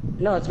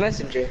 No, it's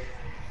Messenger.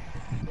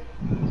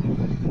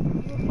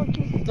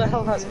 Who the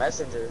hell has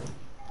Messenger?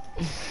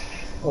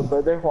 Oh,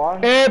 brother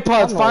Juan.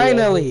 AirPods,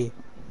 finally.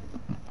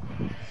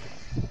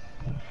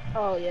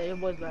 Oh yeah, your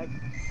boy's back.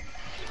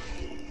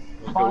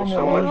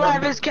 Finally.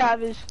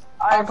 LavishCabbage.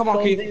 Oh, come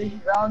on, Keith.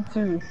 Round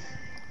 2.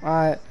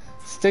 Alright,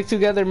 stick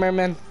together,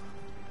 Merman.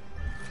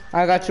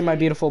 I got you, my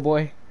beautiful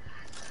boy.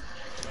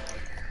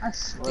 I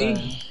swear.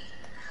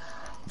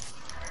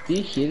 Do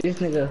you hear this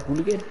nigga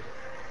hooligan?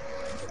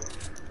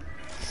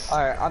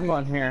 Alright, I'm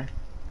going here.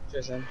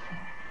 Jason.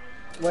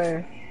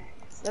 Where?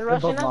 They're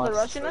rushing us. They're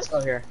rushing Let's us.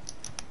 go here.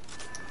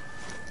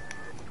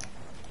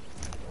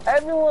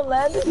 Everyone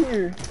landed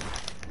here.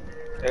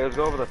 Hey, let's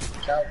go over the.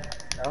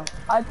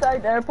 I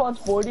typed AirPods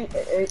 40,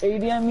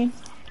 80 on me.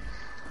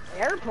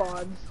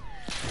 AirPods.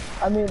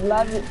 I mean,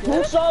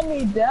 who shot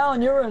me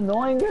down? You're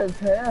annoying as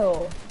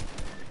hell.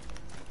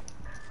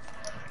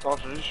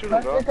 Foster, just shoot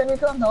him, Preston, can you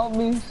come help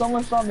me?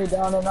 Someone shot me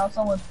down and now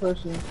someone's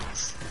pushing.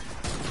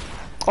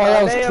 Oh,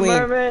 that was Goddamn, clean.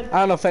 Merman. I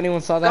don't know if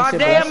anyone saw that shit,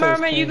 but that Goddamn, shit was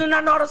Merman, you clean. do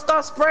not know how to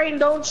start spraying,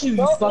 don't you?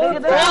 You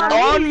fucking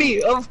on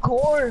me, of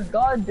course.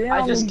 God damn.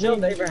 I just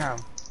killed Abraham.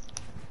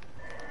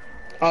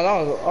 Oh,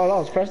 that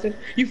was Preston.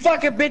 You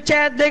fucking bitch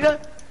ass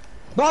nigga.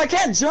 Bro, I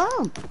can't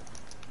jump.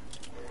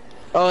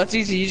 Oh, it's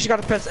easy. You just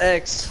gotta press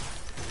X.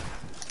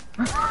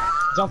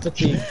 Jump the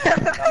team.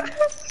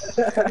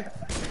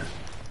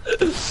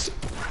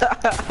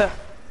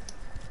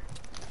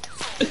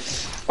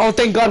 Oh,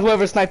 thank God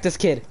whoever sniped this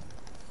kid.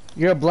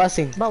 You're a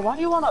blessing. Bro, why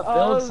do you want to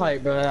build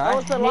fight, bro? I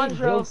it's a hate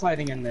build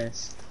fighting in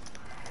this.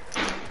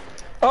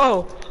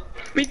 Oh,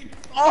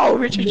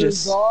 Richard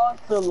just.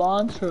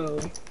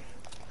 Cilantro.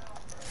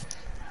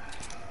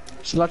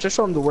 Should I just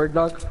show him the word,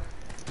 dog?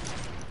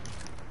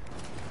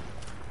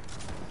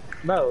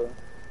 Bro,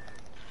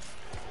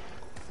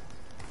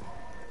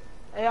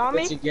 Hey, on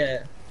me? what you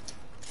get?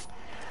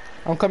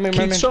 I'm coming,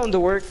 Keep man. showing the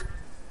work.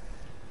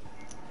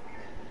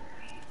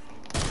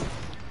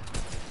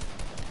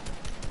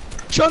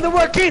 Show him the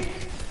work, Keith!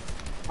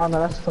 Oh no,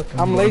 that's fucking.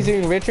 I'm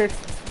lasering Richard.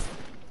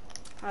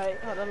 Alright,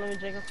 hold on, let me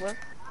drink a flip.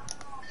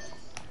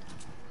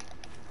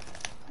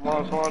 Come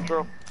on,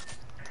 cilantro.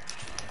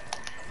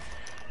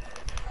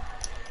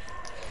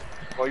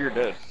 Oh, you're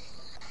dead.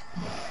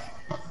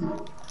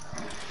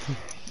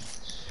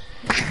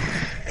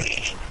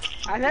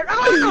 I never.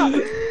 Ah!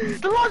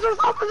 The launcher's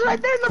office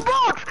right there in the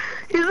box!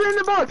 He's in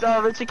the box!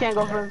 Oh, Richard can't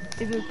go for him.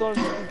 He's in the storm.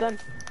 He's done.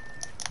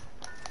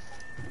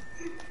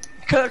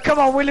 Come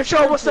on, William,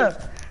 show what's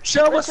up.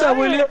 Show what's up,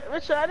 William.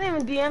 Richard, I didn't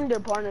even DM their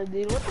partner,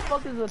 dude. What the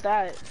fuck is with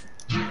that?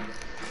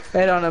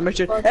 Head on him,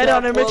 Richard. Head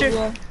on him, Richard.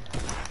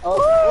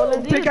 Well,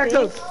 then do you Pickaxe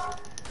think?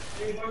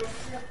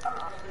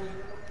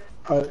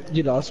 those.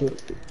 You lost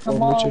it.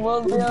 Come on,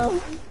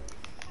 William.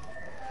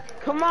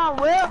 Come on,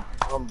 Will!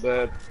 I'm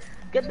dead.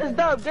 Get this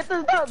dub! Get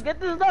this dub! Get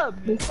this dub!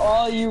 It's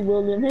all you,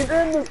 William. He's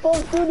in the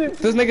storm, dude.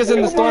 This nigga's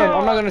in the storm.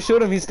 I'm not gonna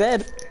shoot him. He's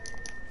dead.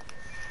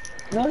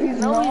 No, he's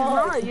No, not. he's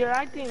not. You're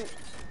acting.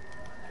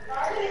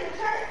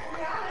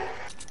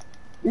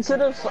 You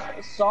should have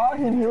saw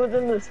him. He was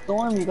in the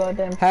storm. You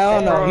goddamn.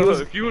 Hell no. He Bro, was.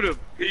 if you would have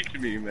peeked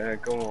me, man,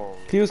 come on.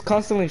 He was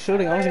constantly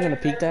shooting. I wasn't gonna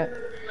peek that.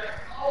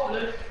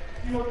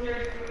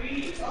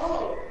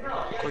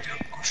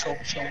 Show.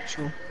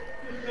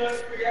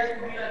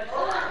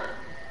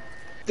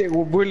 Dude,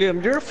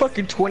 William, you're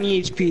fucking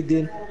 20 HP,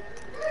 dude.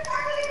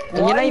 And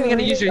you're not even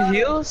gonna use your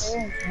heals?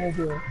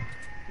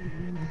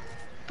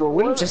 Bro,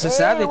 William's just a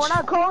savage. We're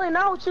not calling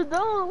out what you're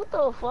doing. What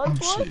the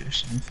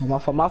fuck, boy?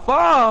 My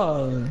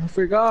fault. I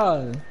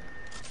forgot.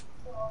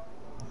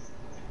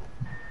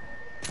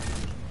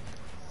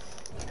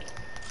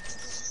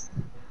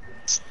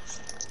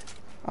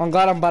 Oh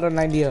God, I'm about to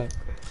 90 up.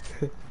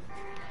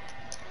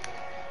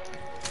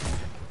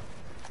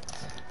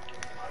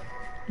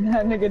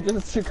 That nigga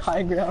just took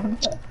high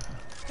ground.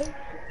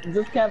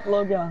 Just camp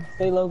low ground.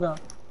 Stay low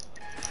ground.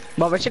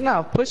 But you're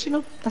not pushing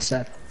him? That's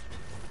sad.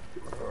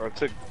 I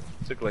took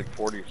like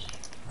 40s.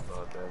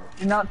 Oh, damn.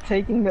 You're not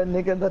taking a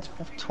nigga that's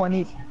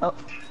 20 up.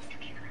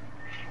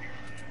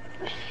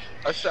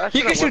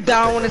 You can shoot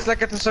down when it's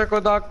like at the circle,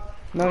 dog.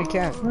 No, he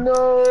can't.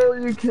 No,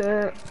 you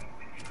can't.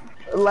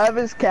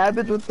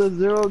 LavishCabbage with the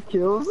 0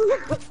 kills.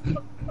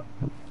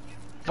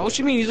 What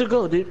you mean? He's a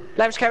go, dude.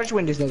 LavishCabbage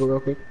win this nigga real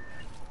quick.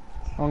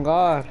 Oh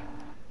God.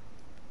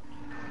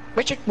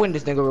 Richard, win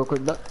this nigga real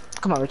quick, dog.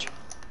 Come on, Richard.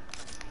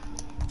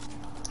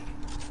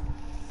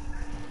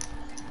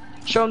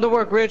 Show him the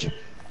work, Rich.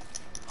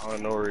 I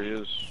don't know where he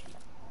is.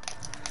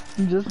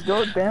 Just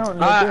go down,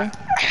 nigga.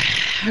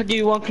 I'll give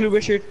you one clue,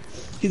 Richard.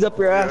 He's up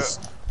your ass.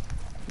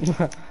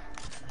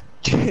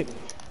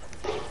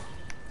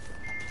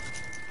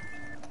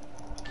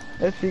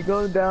 If you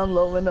go down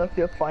low enough,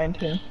 you'll find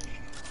him.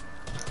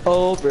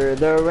 Over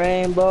the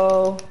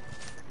rainbow,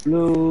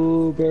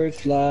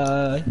 bluebirds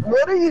fly.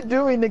 What are you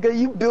doing, nigga?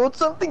 You build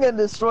something and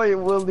destroy it,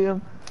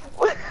 William.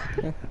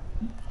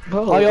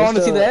 Bro, Oh, you want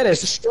to see the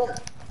edit?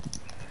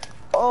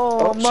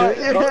 Oh, my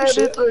edits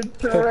are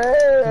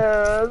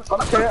trash.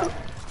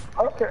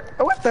 Okay.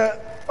 What the?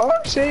 Oh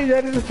shit, you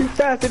edited too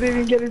fast. I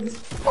didn't even get it.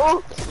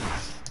 Oh.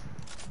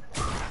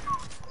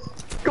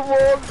 Come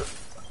on.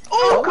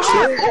 Oh,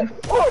 shit.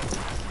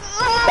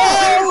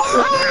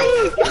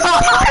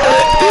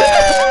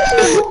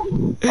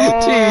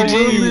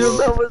 GG.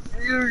 That was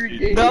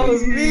you. That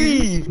was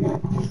me.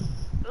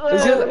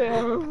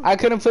 I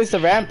couldn't place the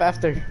ramp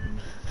after.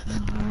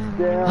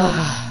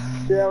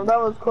 Damn, that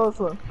was close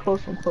one.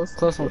 Close one. Close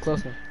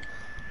one.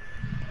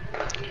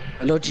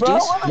 Hello, Bro, I GG's.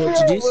 wanna Hello, hear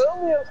GG's.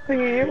 William's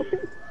team.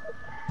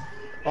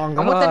 Oh, I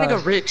want that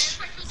nigga Rich.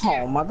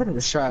 Oh my, that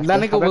nigga's trash. That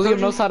nigga William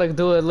knows how to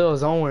do a little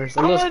zone wars,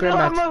 a little scrim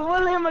I'm match. gonna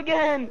William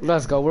again.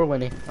 Let's go, we're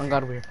winning. Oh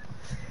God, we're.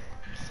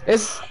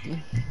 It's.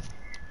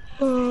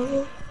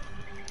 Oh,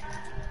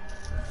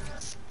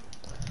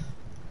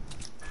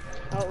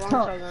 wrong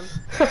shotgun.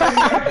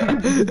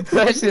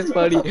 That shit's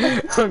funny.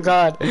 Oh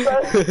God.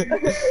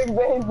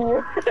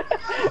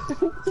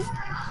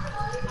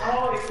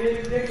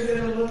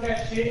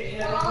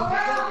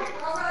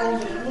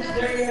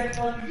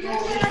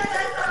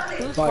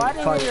 Who's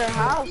fighting in your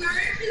house?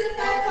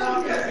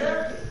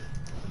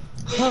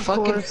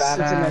 Fucking fat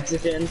ass.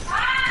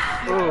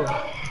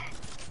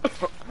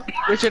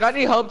 Richard, I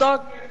need help,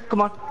 dog.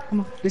 Come on.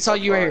 They saw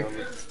you right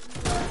here.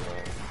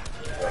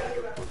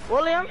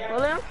 William,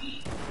 what are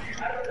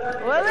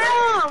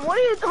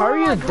you doing? How are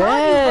you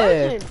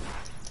dead?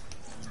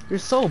 You're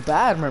so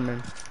bad,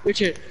 Merman.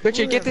 Richard,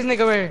 get this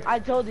nigga right here. I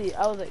told you,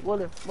 I was like,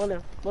 William.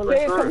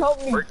 Hey, come help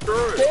me.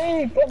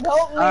 Hey, come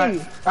help me.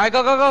 Alright,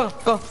 go.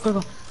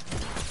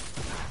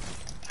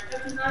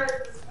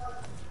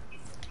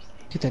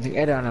 Get that nigga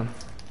edit on him.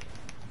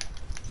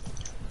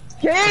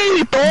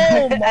 Hey,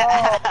 boom.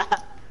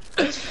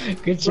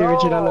 Good shit,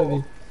 Richard, I love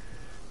you.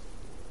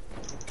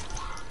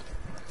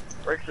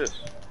 Break this.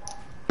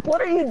 What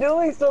are you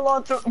doing,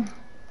 Cilantro?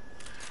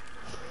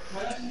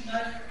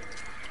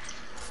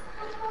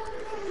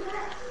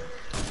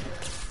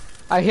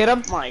 I hit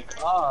him. My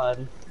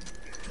God.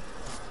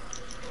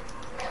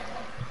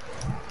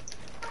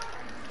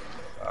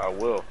 I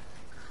will.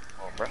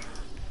 Oh, bro.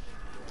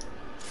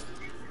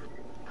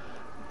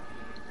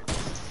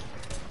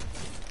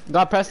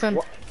 Got Preston.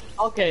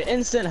 Okay,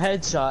 instant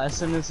headshot as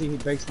soon as he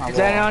breaks my wall. Is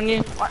that on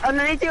you?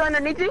 Underneath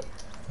you.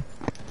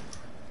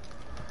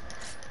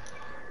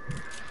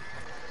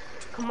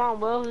 Come on,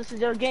 Will, this is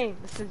your game.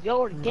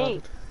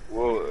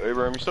 Whoa,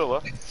 Abraham, you still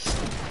left?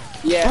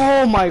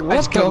 Yeah. Oh my, what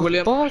Let's go, the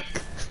William. fuck?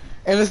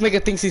 And this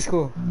nigga thinks he's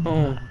cool.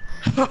 Oh.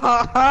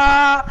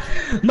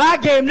 My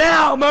game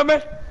now, mama.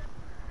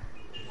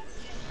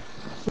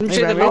 Hey,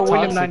 Shit, man, the we're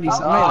William toxic. 90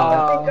 something.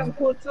 I think I'm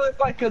cool too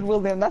if I could,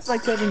 William. That's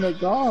like killing a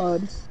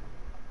god.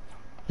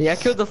 Yeah, I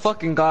killed the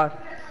fucking god.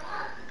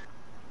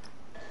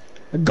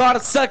 The god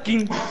of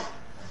sucking.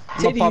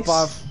 I'm gonna pop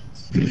off.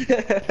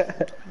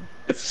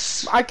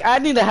 I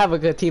need to have a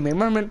good teammate.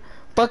 Merman,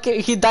 Bucket,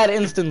 he died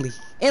instantly.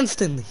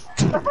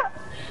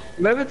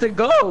 Remember to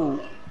go.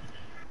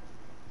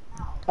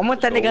 I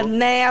want that nigga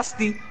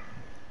nasty.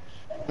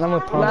 I'm a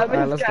pump.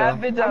 Alright, let's go.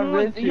 LavishCabbage, I'm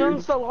with Young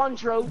you.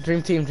 Cilantro.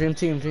 Dream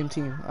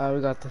team. Alright,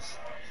 we got this.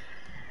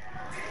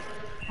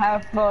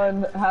 Have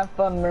fun,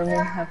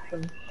 Merman, have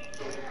fun.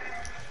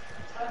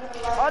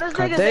 Oh, this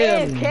God nigga's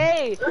damn.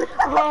 AFK.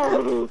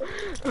 Oh.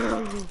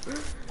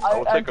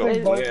 I'll take a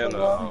played both win. of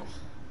them.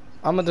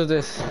 I'm gonna do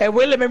this. Hey,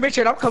 William and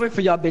Richard, I'm coming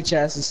for y'all bitch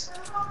asses.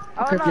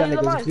 I don't care if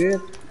y'all niggas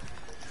good.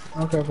 I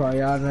don't care if y'all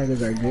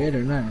niggas are good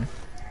or not.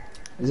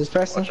 Is this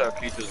Preston? Watch out,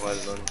 Keith just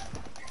landed on you.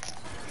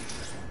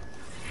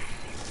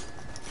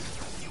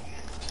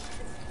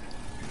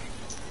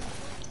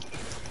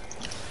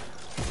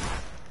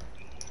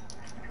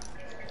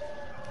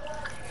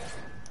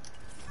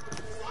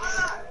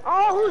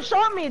 Oh, who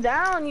shot me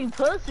down, you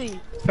pussy?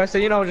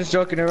 Preston, you know I'm just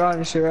joking around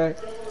and shit, right?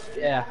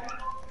 Yeah.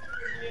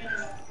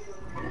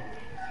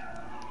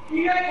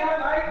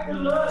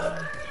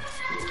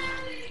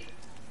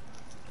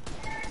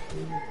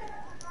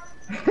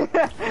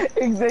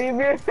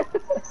 Xavier.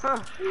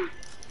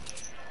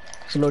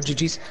 So low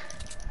GG's.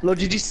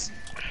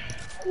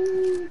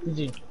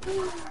 GG.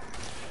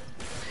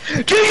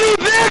 GG,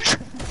 bitch!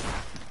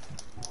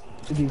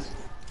 GG's.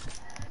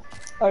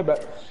 I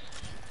bet.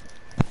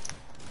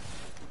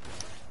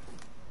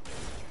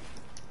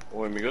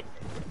 Wait, me good?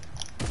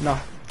 No.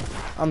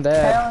 I'm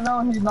dead. Hell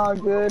no, he's not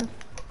good.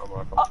 Come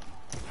on.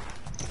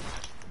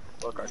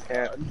 Look, I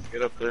can't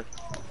get up there.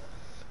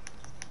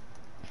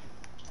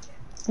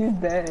 He's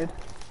dead.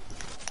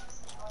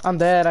 I'm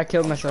dead. I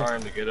killed I'm myself.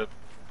 trying to get up.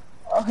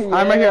 Oh, yeah.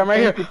 I'm right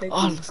here. Thank you,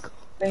 Oh, let's go.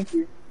 Thank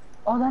you.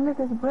 Oh, that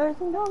nigga's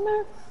blazing down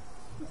there.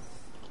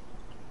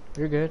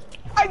 You're good.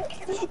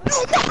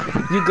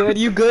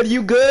 You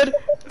good?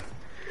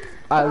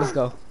 Alright, let's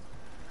go.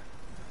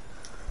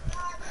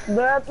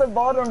 They're at the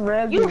bottom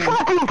red. You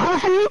fucking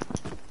pussy!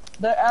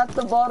 They're at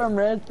the bottom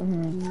red.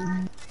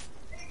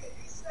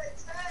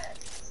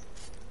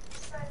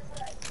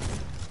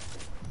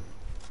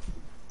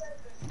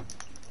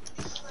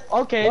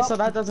 Okay, so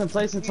that doesn't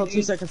place until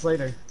 2 seconds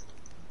later.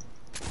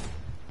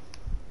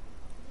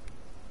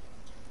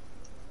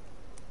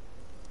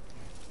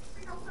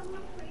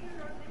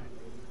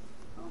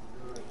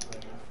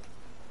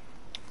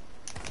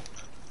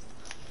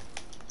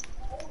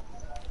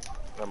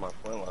 Got my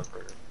flintlock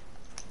right here.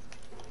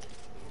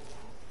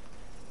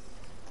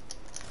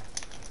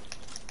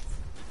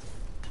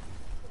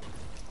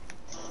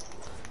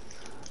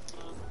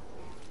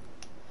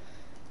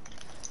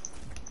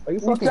 Are you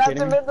You fucking trapped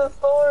kidding him me? in the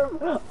storm.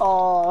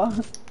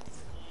 Aww.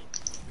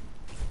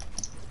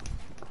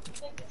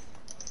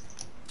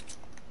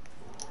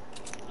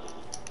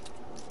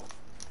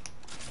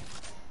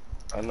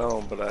 I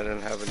know, but I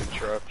didn't have any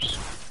traps.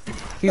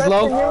 He's Preston,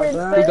 low. you're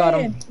insane. We got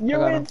him. I You're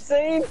got him.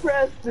 insane,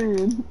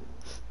 Preston.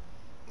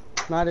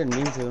 No, I didn't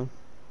mean to.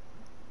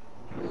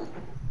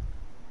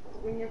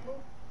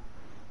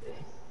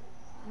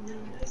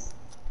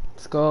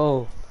 Let's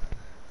go.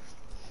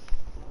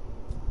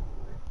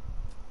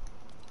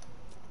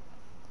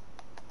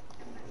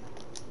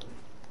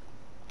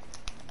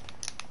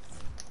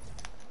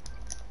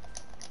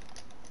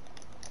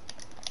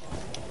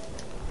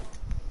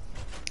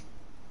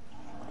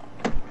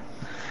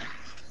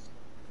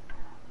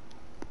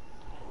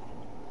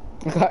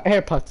 I got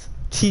AirPods.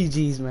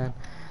 GG's, man.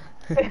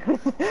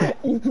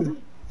 You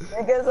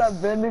guys have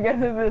been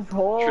together this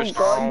whole Tristan.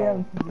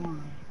 goddamn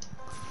time.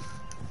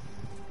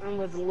 I'm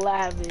with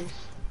Lavish.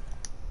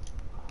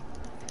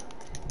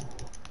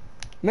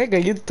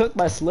 Nigga, you took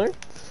my slurp.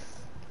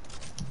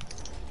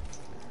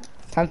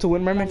 Time to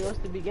win, merman. Yours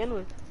to begin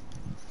with.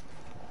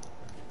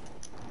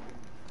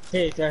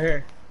 Hey, it's right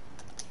here.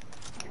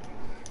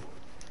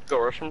 Go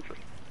rush him.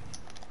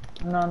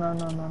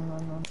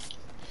 No.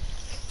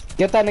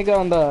 Get that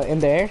nigga in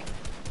the air.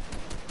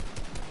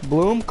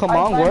 Bloom, come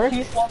on, work.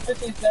 He's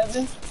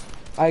 157.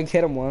 I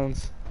hit him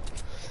once.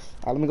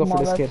 Alright, let me go for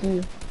this kid.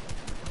 You.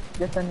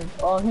 Get that nigga.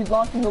 Oh, he's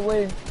launching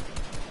away.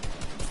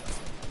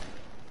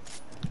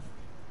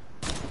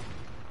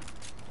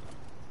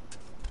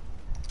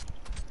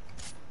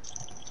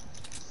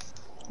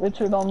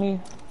 Richard on me.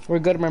 We're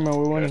good, remember,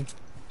 we're winning.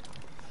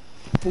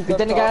 Beat that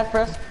nigga ass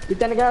press. Beat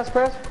that nigga ass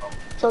press.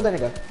 Show that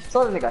nigga.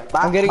 Show that nigga.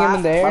 I'm getting him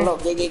in the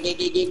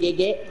air.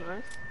 Get.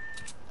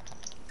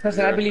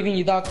 Preston, I believe in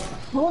you, dog.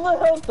 Who the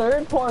hell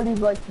third parties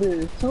like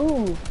this?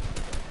 Who?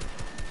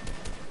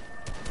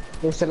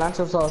 There's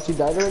Cilantro sauce. You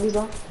died already,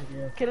 dog?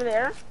 Get in the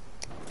air.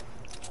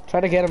 Try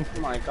to get him.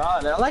 Oh my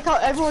god, I like how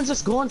everyone's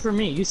just going for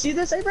me. You see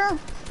this, Abraham?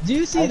 Do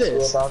you see I see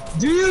this? it, dog.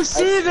 Do you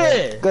see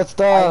this? Good I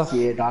stuff.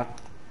 see it, dog.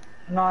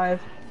 Nice.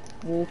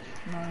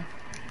 Nice.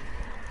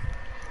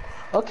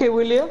 Okay,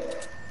 William.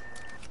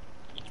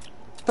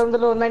 From the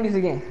low 90s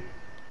again.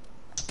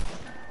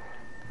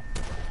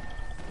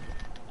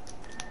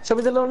 Show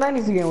me the low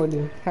 90s again,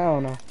 William.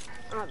 Hell no.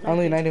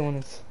 Only 91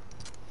 is.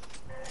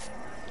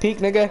 Peak,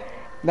 nigga.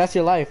 That's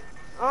your life.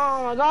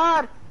 Oh my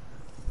god.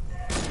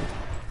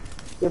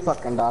 You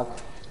fucking dog.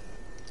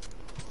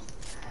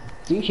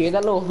 Do you hear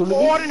that little hooligan?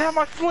 Oh, I didn't have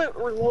my flint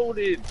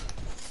reloaded.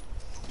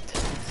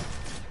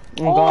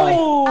 Oh, God.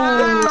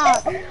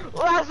 Ah,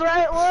 that's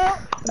right, Will.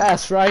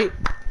 That's right.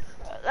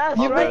 That's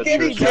You've right. been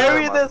getting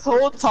carried this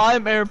whole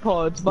time,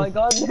 AirPods. My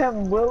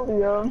goddamn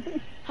William.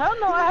 Hell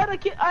no, I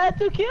had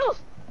 2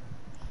 kills.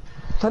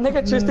 That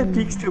nigga Tristan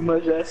peeks too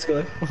much, that's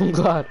good. Oh,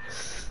 God.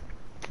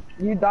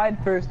 You died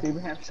first,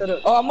 Abraham. Shut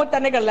up. Oh, I'm with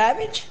that nigga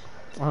Lavish.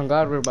 Oh,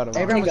 God, we're about to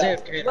win. Abraham was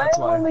AFK, that's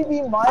why. When will it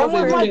be my I'm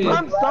with my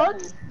turn? pump,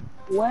 son.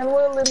 When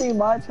will it be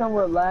my turn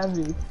with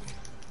Lavy?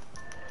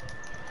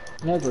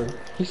 Never.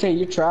 He said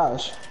you're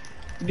trash.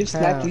 You just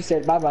snapped, he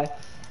said bye-bye.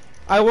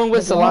 I went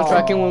with Cilantro.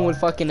 I can win with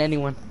fucking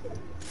anyone.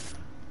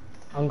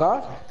 On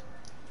God?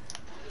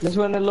 Let's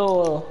win a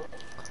little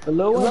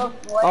one.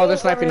 Oh, they're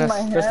sniping us.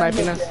 They're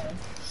sniping us.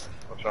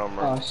 Watch out, Oh,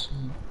 man.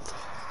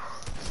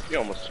 You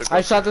almost took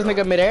I shot this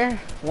nigga midair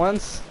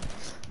once.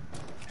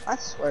 I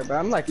swear, bro,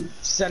 I'm like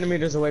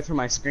centimeters away from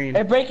my screen.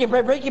 Hey, break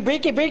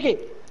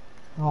it.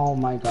 Oh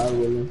my God,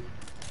 William.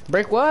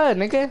 Break what,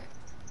 nigga?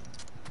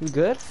 You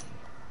good?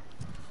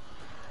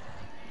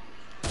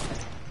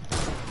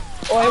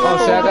 Oh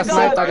shit, I got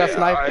sniped. I got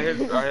sniped. I hit,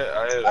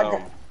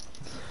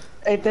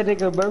 Hey, that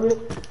nigga Bourbon?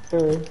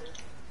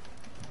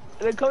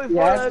 They're coming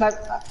Yeah, forward.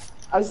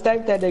 I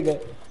sniped that nigga.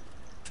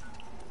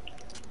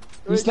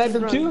 You sniped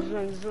him too?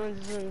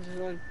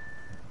 Run.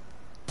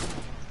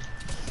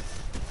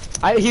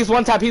 He's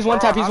one tap. He's one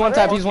tap. He's one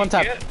tap. He's one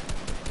tap.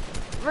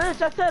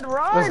 Rich, I said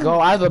run. Let's go.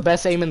 I have the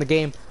best aim in the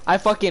game. I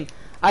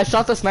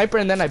shot the sniper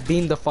and then I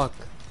beamed the fuck.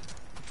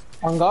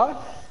 On God?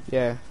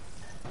 Yeah.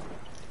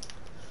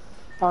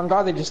 On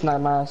God, they just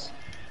sniped my ass.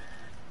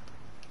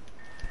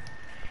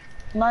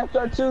 Snipes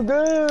are too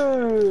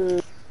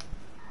good.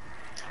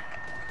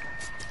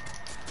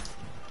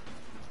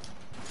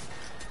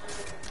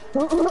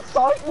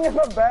 Talk me in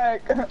the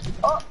back.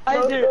 Oh,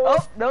 I did.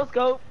 Oh, no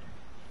scope.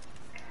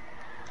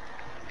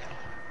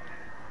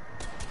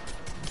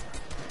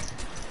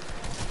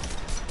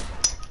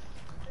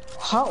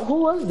 Who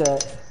was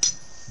that?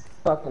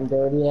 Fucking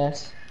dirty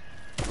ass.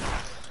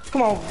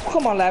 Come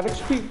on, Lavish.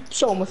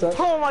 Show him what's up.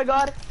 Oh my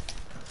god.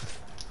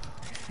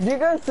 Do you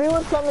guys see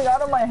what's coming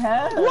out of my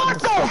hand? What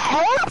the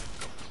hell?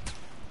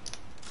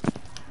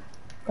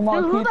 Come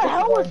on, Dude, who keep the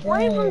hell was this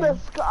flying from game. the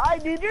sky,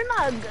 dude? You're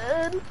not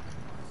good.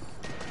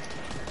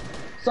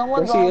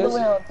 Someone's Yes, he all the is.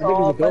 way on I think he's a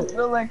top. I goat.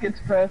 feel like it's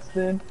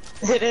Preston.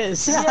 It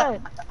is. Yeah.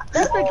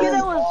 That's the kid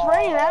that was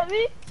spraying at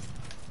me.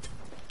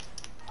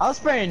 I was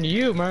spraying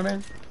you,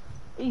 merman.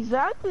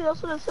 Exactly,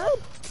 that's what I said.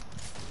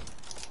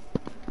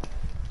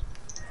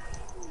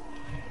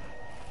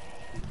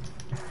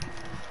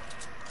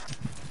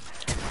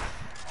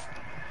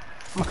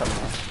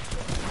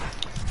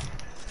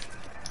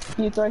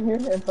 He's right here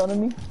in front of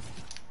me.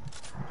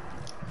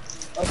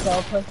 Okay,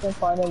 I'll Preston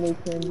finally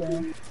came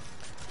down.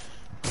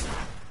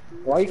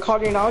 Why you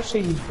calling out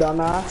shit, you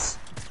dumbass?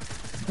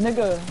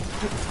 Nigga.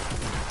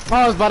 Oh,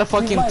 I was about to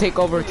fucking take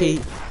over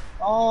Kate.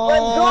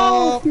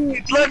 Oh,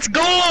 Let's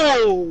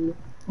go!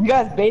 You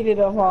guys baited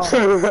him, huh?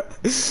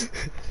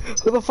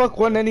 Who the fuck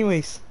won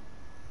anyways?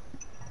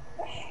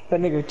 That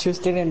nigga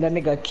Tristan and that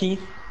nigga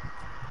Keith.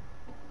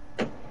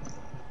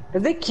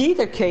 Is it Keith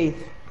or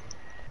Keith?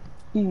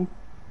 Keith.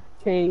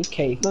 K.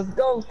 Keith. Let's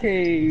go,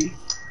 K.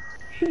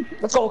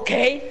 Let's go,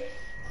 Keith!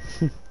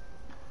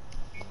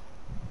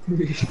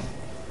 Me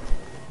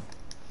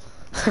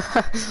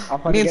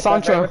and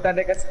Sancho. With that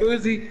nigga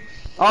Scoozy.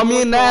 Oh,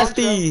 me and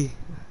Nasty.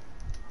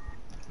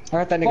 I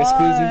got that nigga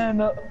Scoozy.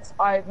 Fine.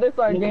 Alright, this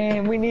our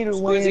game. We need to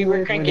win. Scoozy,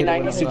 we're cranking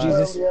 90s to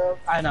Jesus. Yeah.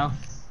 I know.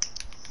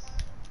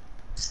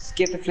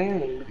 Get the flame,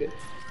 nigga.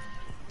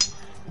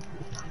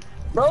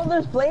 Bro,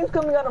 there's flames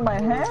coming out of my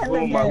hand.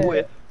 Oh, my again.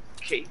 whip.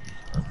 Okay.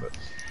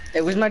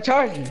 It was my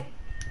charger.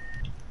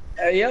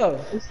 Hey,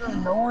 yo. It's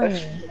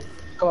annoying.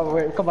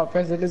 Come on,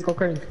 President, let's go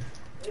crazy.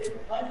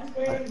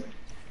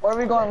 Where are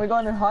we going? We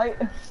going in height?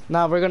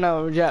 Nah,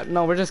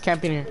 we're just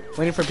camping here,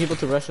 waiting for people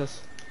to rush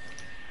us.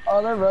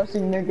 Oh, they're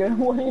rushing, nigga.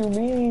 What do you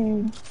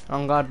mean?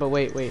 Oh God, but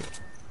wait.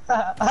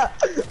 I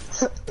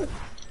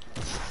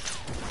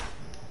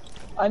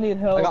need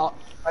help.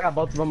 I got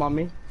both of them on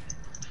me.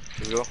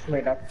 Here we go.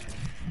 Wait up.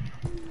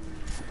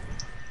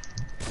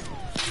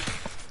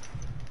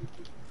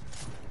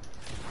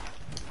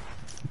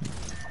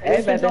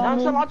 Hey, baby,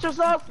 don't launch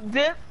yourself,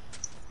 dip.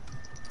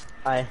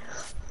 Hi.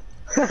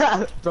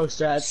 Bro,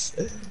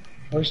 strats.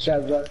 No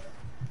strats, bro.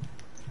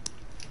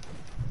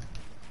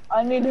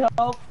 I need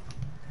help.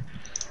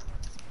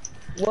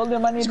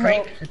 William, I need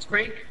help. It's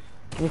Crank.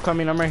 I'm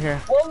coming. I'm right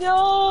here.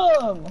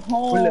 William!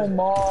 Oh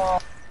my.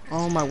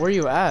 Oh my, where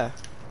you at?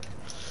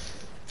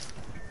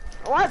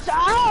 Watch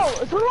out!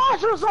 It's a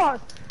launcher sauce!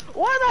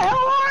 Where the hell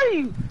are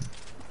you?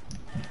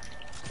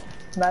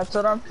 That's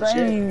what I'm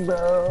saying,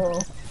 bro.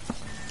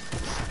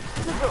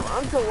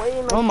 I'm still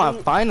waiting. Oh my,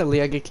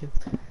 finally I get killed.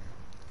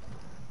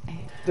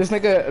 This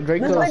nigga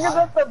Drake This goes. nigga's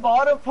at the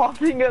bottom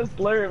popping a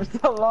slurp.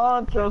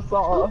 Cilantro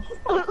sauce.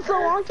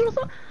 Cilantro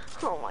sauce?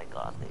 Oh my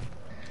god.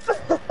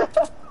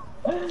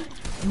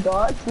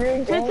 God,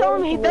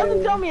 He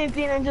doesn't tell me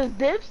anything and just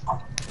dips.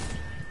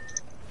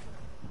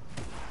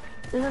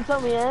 Doesn't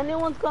tell me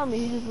anyone's coming.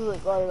 He just was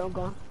like, alright, I'm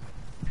gone.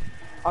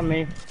 On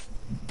me.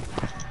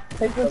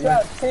 Take the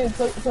trap. Take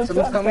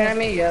Someone's coming at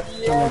me? Yep.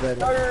 Someone's at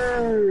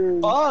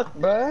me. Fuck,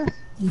 bruh.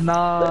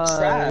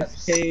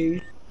 Nice.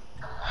 Hey.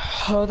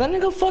 Oh, that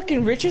nigga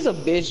fucking Rich is a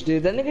bitch,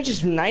 dude. That nigga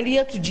just 90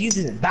 up to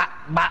Jesus and bop,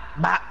 bop,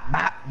 bop,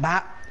 bop,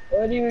 bop.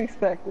 What do you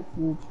expect?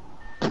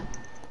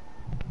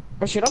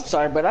 Oh shit, I'm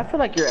sorry, but I feel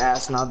like you're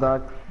ass now,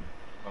 dog.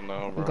 Oh no,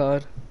 Oh bro.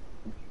 God.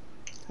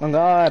 Oh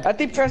God. I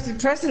think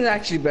Preston's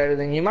actually better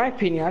than you. In my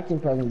opinion, I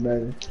think Preston's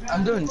better.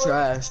 I'm doing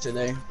trash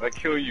today. I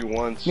kill you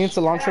once. Me and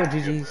Cilantro,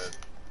 GG's.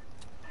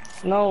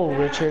 No,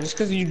 Richard, it's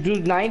because you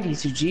do 90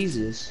 to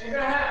Jesus.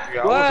 Yeah, I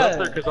was What? up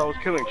there because I was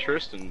killing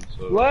Tristan,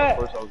 so What? of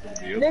course I was gonna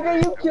be up Nigga,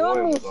 you there. killed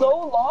William me was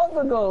so long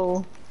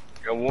ago.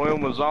 And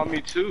William was on me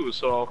too,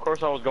 so of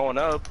course I was going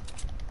up.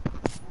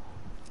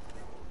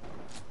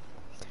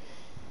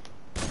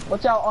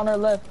 Watch out on our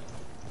left.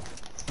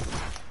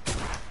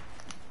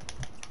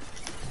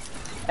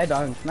 Hey,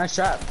 dog. Nice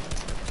trap.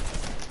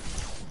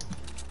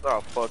 Oh,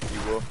 fuck you,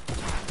 Will.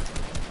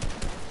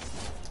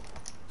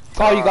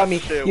 Oh, you got me.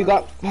 Shit, You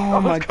got.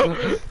 Oh my God.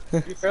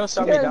 You fail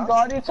shot You me guys down.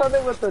 got each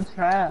other with the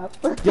trap.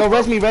 Yo,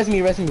 res me, bro.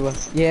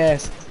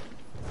 Yes.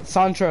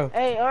 Santro.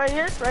 Hey, right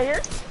here, right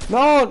here.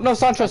 No,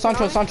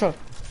 Santro.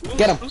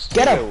 Get him. Whose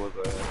Get him. tail was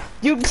that?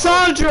 You,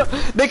 Santro.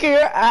 Nigga, you're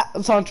at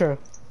Santro.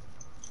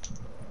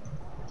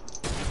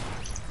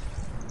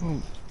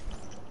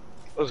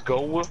 Let's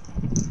go, Will.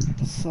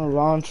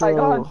 Cilantro. I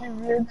got you,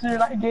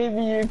 Richard. I gave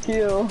you your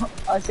kill.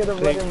 I could have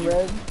let him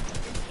red.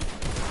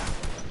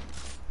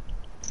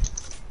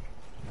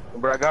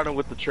 Bro, I got him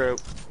with the trap.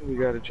 We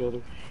got each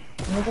other.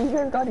 Nigga, you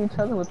guys got each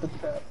other with the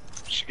trap.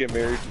 Should get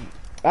married.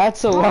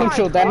 That's Oh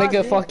Cilantro. my That God,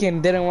 nigga dude.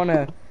 fucking didn't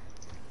wanna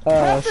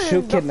Preston,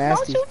 shoot Kid don't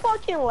Nasty. you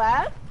fucking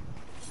laugh.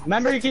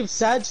 Remember, you keep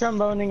sad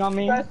tromboning on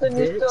me. Preston,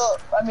 you bitch. still,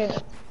 I mean,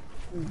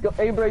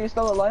 Abraham, you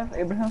still alive,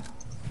 Abraham?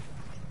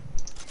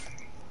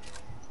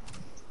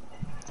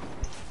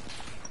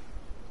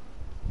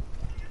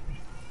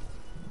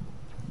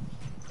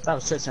 That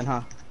was Tristan,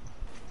 huh?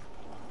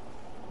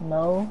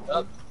 No.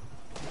 Yup.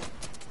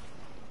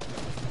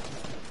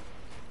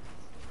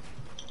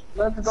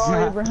 Let's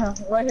go, Abraham.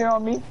 Right here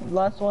on me.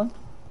 Last one.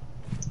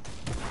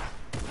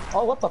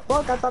 Oh, what the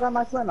fuck? I thought I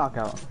might flint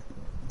knockout.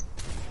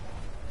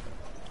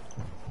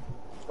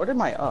 Where did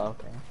my... Oh,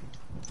 okay.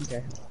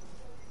 Okay.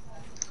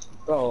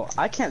 Bro,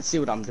 I can't see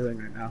what I'm doing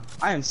right now.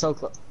 I am so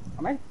close.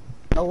 Am I?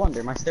 No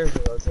wonder, my stairs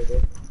are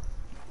rotated.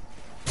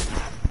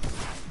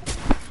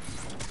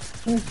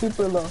 He's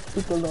super low,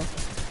 super low.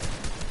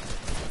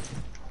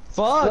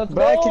 Fuck, Let's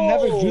bro, I can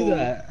never go. do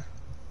that.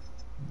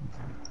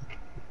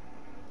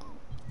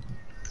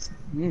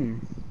 Hmm.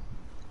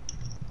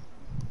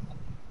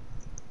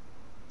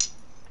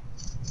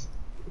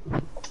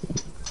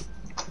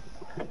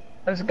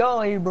 Let's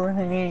go,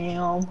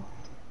 Abraham.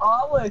 Oh,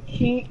 I would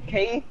keep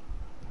K.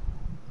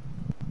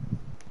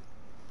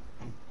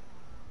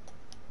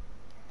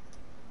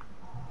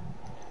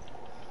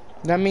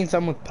 That means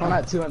I'm with I'm Pump.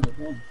 at 200.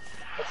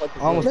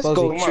 Almost Let's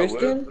go, fuzzy.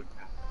 Tristan.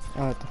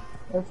 Alright.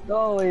 Let's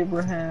go,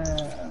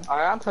 Abraham.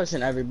 I'm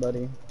pushing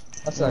everybody.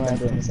 That's what I've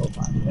been doing this whole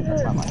time.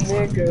 That's not my Come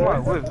Nigga.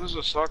 on, Will, this is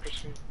a soccer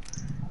team.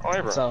 Oh,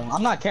 hey, bro. So,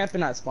 I'm not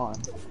camping at spawn.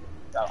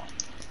 No.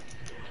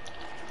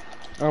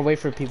 Or wait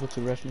for people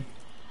to rush me.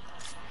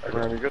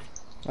 Abraham, you good?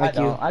 I Like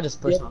you. don't. I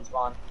just push on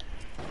spawn.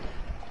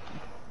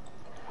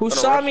 Who Wanna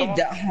saw rush me someone?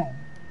 down?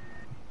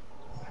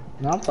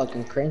 No, I'm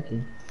fucking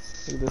cranky.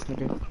 Look at this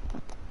nigga.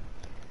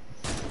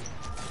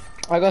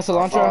 I got Oh,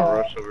 cilantro.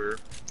 rush over here.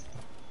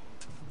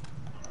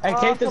 Hey,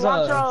 Kate is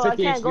Cilantro, I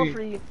 50 can't go HP.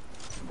 for you.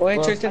 Wait,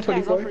 Well, Tristan, I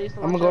can't go 24. for you,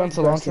 I'm gonna go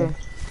into Cilantro.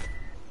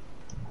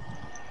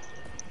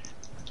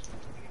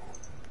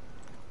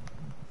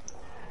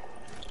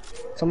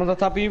 Someone's on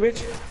top of you,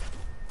 bitch.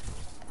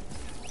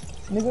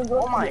 Nigga,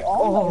 go Oh my, to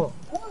oh.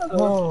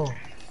 Oh.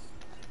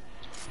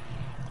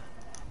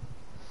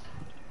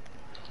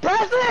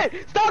 Press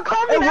it! Stop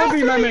coming It would after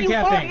be me, merman you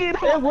camping.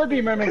 fucking... It would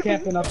be merman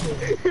camping up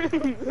here.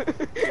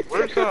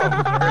 Where's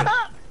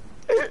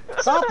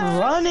Stop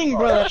running,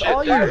 bro. That's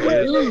all you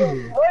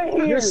do. Right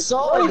here. You're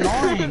so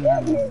annoying.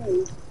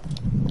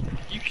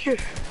 You can't.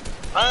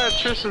 I had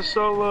Tristan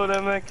so low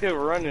that man kept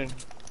running.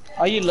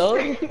 Are you low?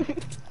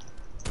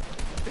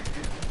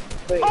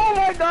 Oh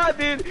my god,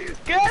 dude!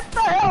 Get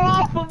the hell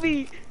off of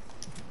me!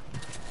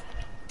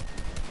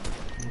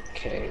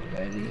 Okay,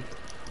 buddy.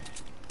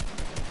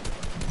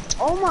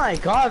 Oh my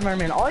god,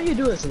 merman. All you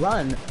do is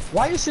run.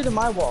 Why are you shooting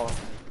my wall?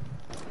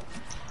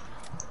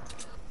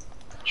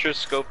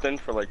 Tris scoped in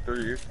for like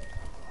 3 years.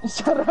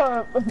 Shut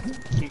up.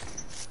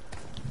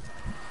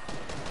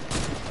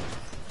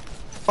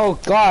 Oh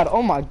god,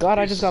 oh my god,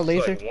 I just got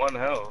He's lasered. like 1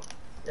 health.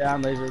 Yeah,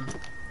 I'm lasered.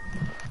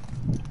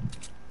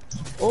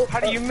 Oh, how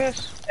do you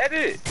miss?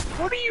 Edit!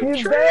 What are you,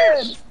 He's Tris?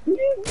 dead.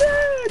 He's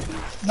dead.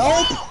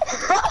 Nope.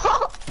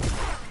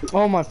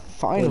 Oh my,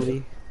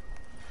 finally.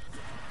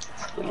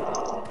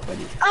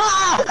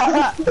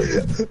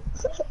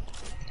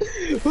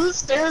 Whose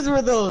stairs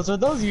were those? Were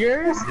those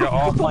yours? You're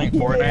all playing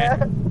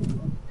Fortnite.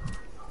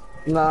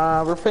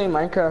 Nah, we're playing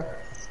Minecraft.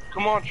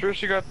 Come on,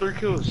 Tris, you got 3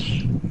 kills.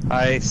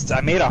 Heist.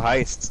 I made a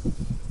heist.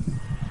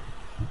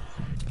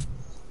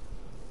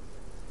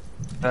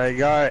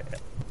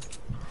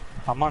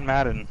 I'm on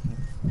Madden.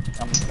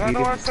 I'm I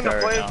know I'm this gonna guy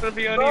play, right it's now. gonna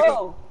be uneven.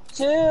 Bro,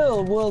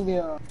 chill,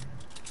 William.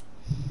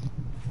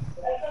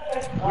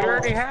 We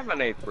already have an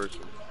 8th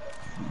person.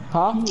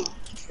 Huh?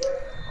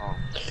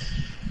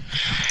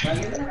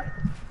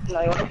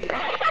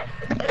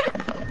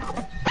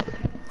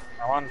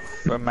 I'm on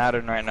for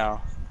Madden right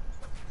now.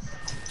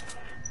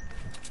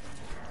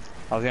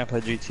 I was gonna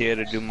play GTA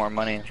to do more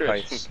money in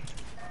price.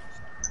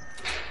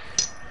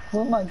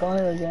 Who am I going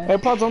to again?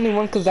 AirPods only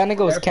one because that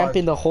nigga was AirPods.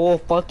 camping the whole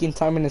fucking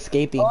time and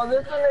escaping. Oh,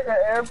 this nigga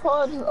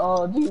AirPods?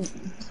 Oh, dude.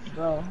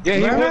 Bro. Yeah,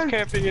 he Where? was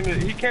camping in the,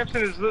 he camps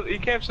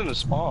in the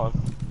spawn.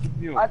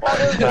 You I thought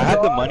it was I a had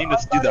the dog. money to I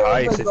do thought the it was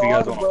heist a if you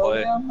guys dog, wanna play.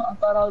 William. I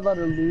thought I was about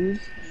to lose.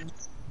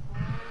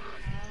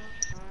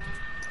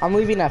 I'm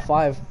leaving at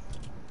 5.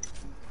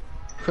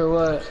 For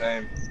what?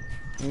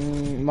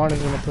 Same.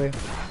 Martin's gonna play.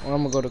 Or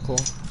I'm gonna go to Cole.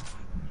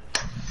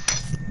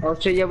 Oh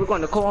shit, yeah, we're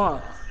going to Cole, huh?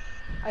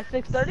 At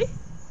 6:30?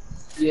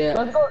 Yeah.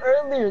 Let's go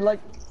earlier, like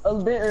a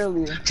bit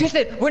earlier.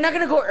 Tristan, we're not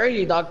gonna go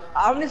early, dog.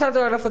 How many times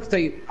do I have to tell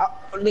you?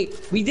 Like,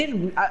 we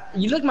didn't.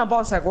 You licked my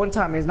ball sack one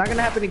time. It's not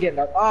gonna happen again,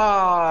 dog.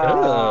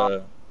 Ah.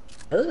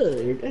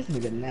 Ugh, that's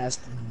nigga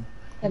nasty.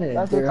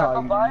 That's the type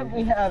of vibe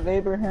we have,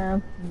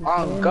 Abraham.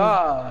 Oh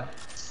god.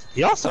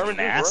 Y'all some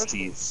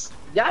nasties.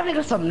 Y'all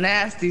niggas some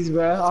nasties,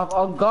 bro.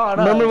 Oh god.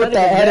 Remember with the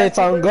edits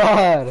on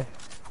God.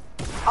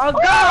 Oh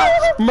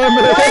god.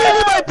 Remember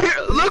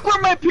Look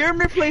where my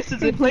pyramid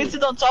places. It placed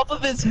it on top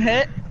of his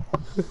head.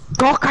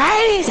 Go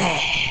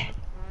crazy.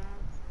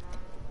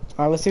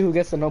 Alright, let's see who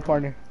gets the no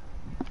partner.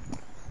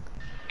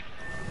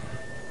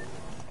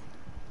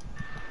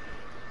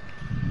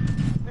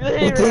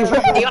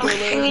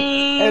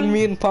 And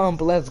me and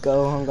Pump, let's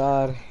go, oh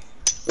god.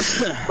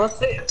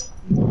 What's it?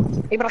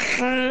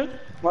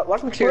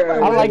 Watch me cheer.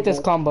 I like this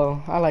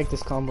combo. I like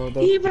this combo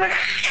though.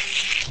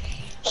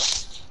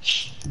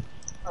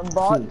 I'm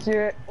bought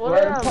to Well,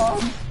 red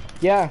pump.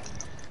 Yeah.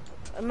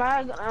 Am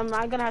I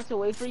gonna have to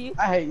wait for you?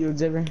 I hate you,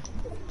 Xavier. You did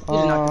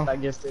not get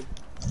that gifted.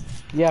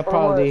 Yeah,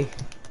 probably.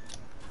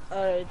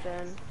 Alright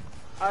then.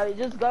 Alright,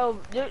 just go.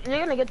 You're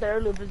gonna get there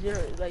early because you're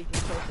like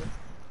you're closer.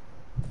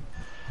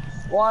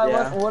 Why?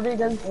 Yeah. What are you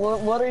guys?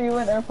 What are you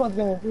and AirPods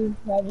gonna do?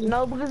 Have you?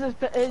 No, because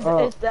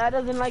his dad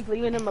doesn't like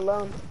leaving him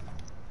alone.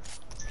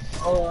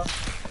 Oh,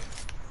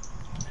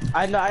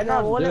 I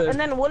know. And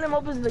then William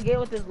opens the gate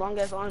with his long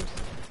ass arms.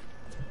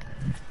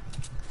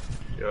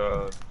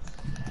 Yeah.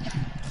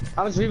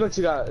 How much V-Bucks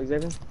you got,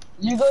 Xavier?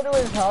 you go to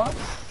his house?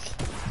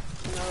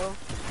 No.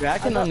 Yeah, I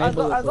can I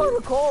enable go it for you.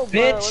 to Cole, but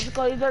Bitch. what's it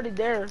called? He's already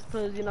there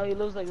because you know he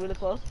lives like really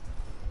close.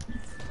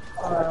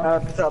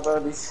 What's up,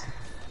 buddies?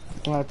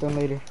 Alright, then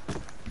later.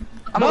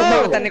 I'm gonna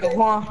play with that nigga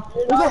Juan.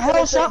 Who the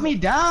hell shot me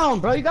down,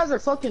 bro? You guys are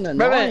fucking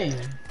annoying.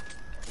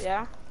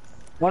 Yeah.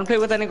 Wanna play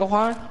with that nigga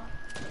Juan?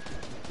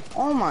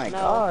 Oh my No.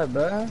 god,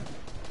 bro.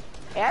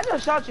 Hey, I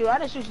just shot you. I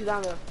didn't shoot you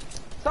down though.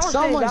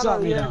 Someone shot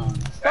shot you me down.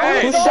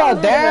 Who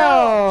shot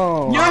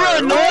down? You're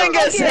annoying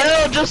as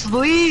hell. Just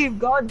leave.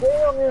 God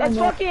damn, you're It's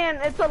annoying. fucking.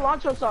 It's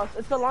cilantro sauce.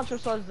 It's cilantro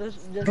sauce.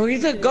 Bro,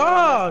 he's a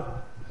god.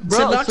 Bro,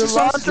 Cilantro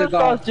sauce is a cilantro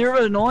god. sauce, you're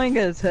annoying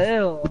as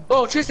hell.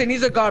 Oh, Tristan,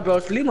 he's a god, bro.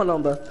 Leave him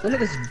alone, bro. That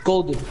nigga's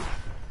golden.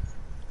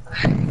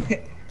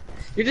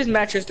 You're just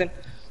mad, Tristan.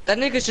 That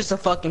nigga's just a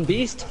fucking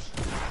beast.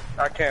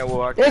 I can't.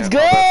 Well, I can't. It's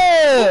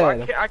Oh, I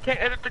good! can't. I can't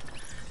edit the.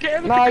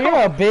 Nah, you're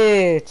a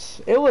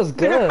bitch. It was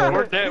good.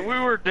 We're dead. We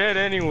were dead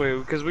anyway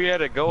because we had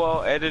to go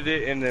out, edit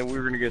it, and then we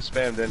were gonna get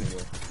spammed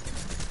anyway.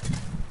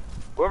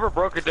 Whoever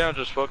broke it down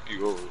just fucked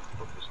you over.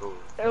 Fucked us over.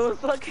 It was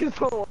fucking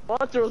so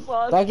much or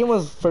something. That game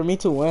was for me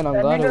to win. I'm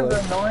glad it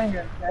was. Annoying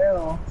as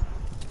hell.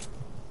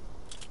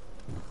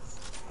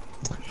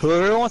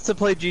 Whoever wants to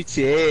play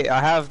GTA, I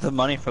have the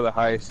money for the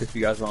heist if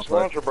you guys want to play.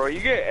 Sponsor, bro, you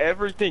get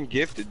everything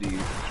gifted to you.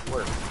 I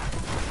swear.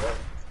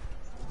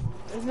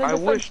 I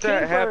wish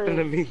that happened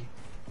to me.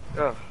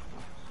 Ugh.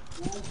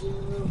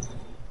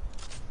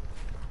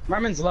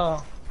 Merman's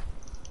low.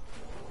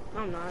 No,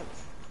 I'm not.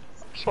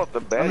 Just want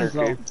the banner, Merman's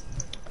low. kid.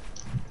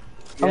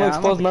 I'm gonna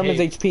expose Merman's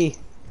HP.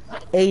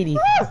 80.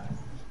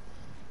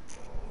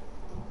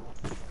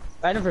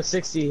 I never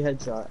 60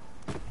 headshot.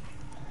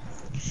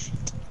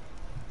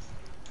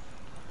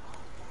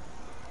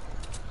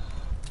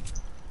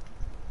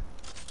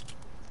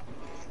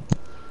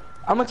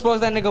 I'm gonna expose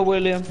that nigga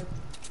William.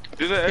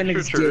 Do the That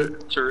nigga's extra gay.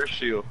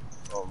 terrestrial.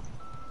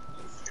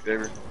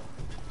 Xavier.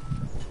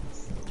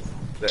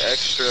 The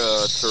extra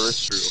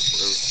terrestrial.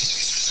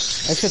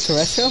 Whatever.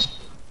 Extraterrestrial?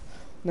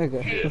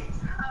 Nigga. Yeah.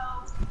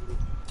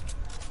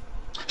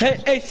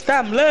 Hey,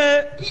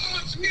 Stamlet!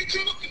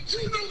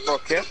 Bro,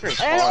 Catherine's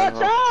Hey, fine,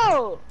 watch huh?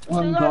 out!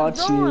 Oh She's God, already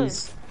she going.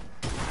 is.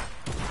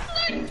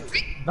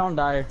 Don't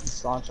die,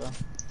 Sancho.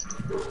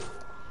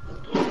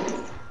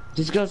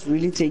 This girl's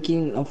really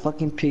taking a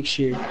fucking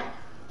picture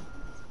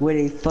with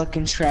a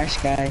fucking trash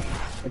guy,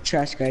 a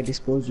trash guy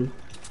disposal.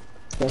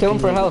 Kill him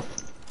for health.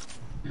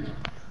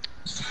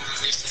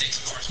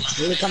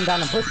 Really come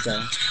down and push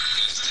though.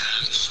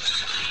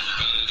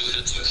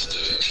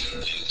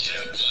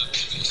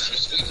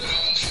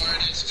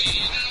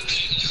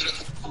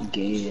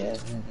 Gay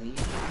ass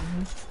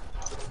nigga.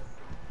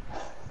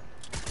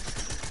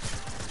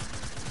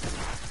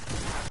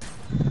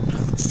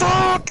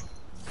 Fuck!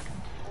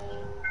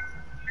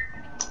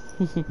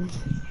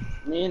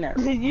 Meaner.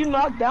 Did you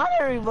knock down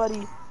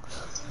everybody?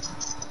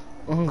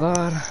 Oh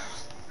God.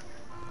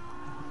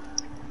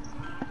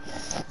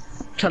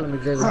 Tell him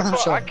exactly.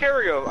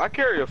 Well, I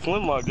carry a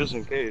flintlock just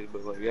in case,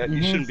 but like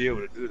you shouldn't be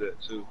able to do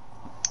that too.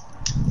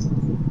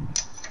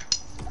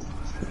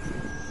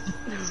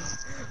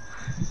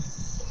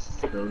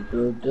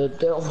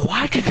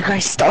 Why did you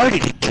guys start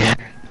it again?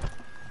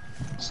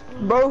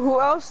 Bro, who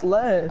else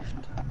left?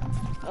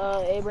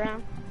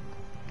 Abraham.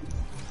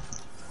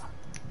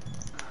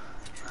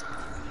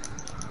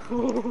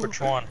 Which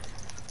one?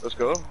 Let's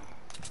go.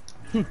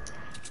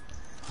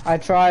 I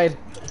tried.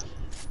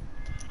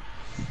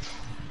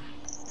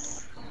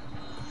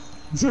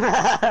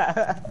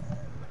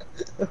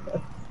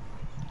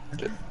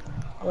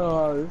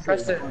 Oh, this is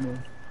Preston. funny.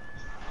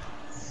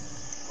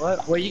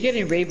 What? Were you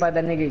getting raped by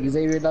that nigga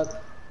Xavier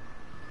Duck?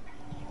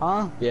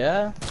 Huh?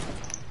 Yeah.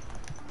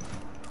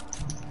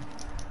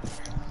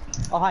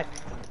 Oh, hi.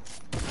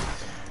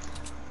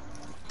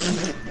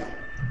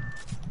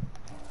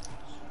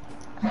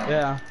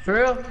 Yeah. For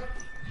real?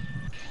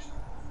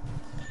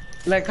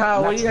 Like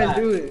how? What do you guys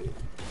do?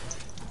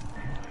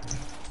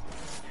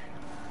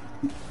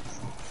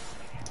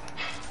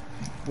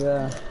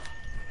 Yeah.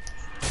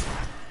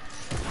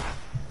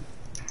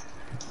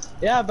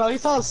 Yeah, bro, he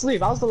fell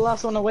asleep. I was the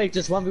last one awake,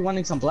 just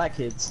 1v1ing some black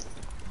kids.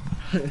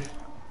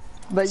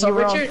 That So you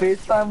were Richard- on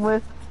FaceTime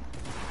with?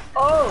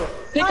 Oh!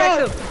 Think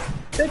I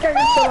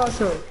can still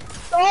also.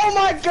 Oh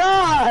my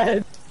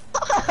god!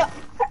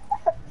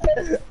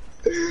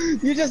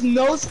 You just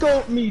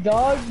no-scoped me,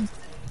 dog.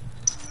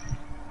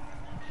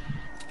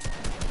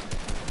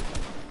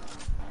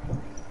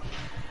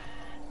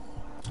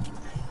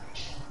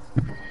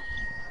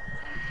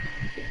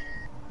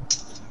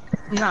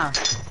 Nah.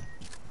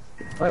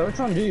 Wait, which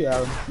one do you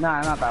have?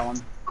 Nah, not that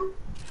one.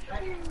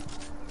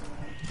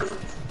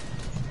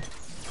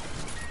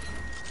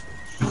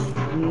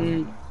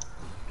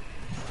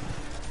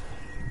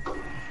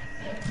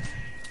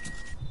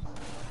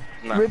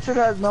 Nah. Richard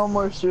has no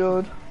more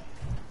shield.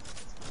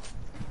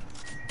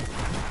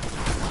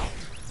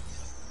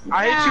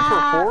 I hit you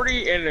for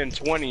 40 and then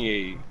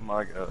 28.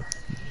 My God.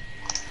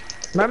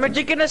 Remember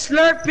drinking a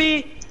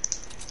Slurpee?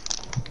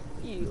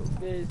 You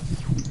bitch.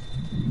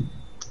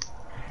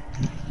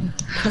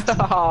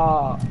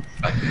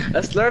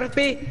 A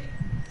Slurpee?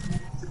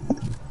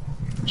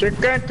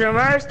 Chicken to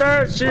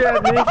master, she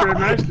has me for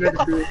my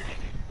Slurpee.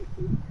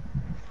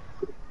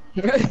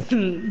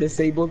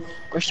 Disabled?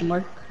 Question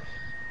mark?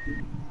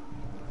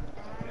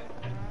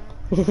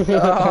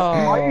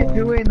 Why are you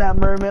doing that,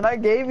 Merman? I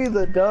gave you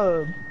the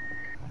dub.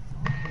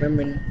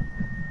 Merman.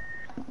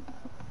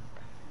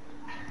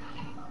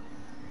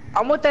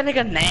 I'm with that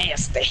nigga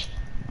nasty.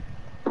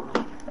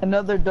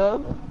 Another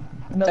dub?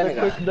 Another That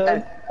quick nigga,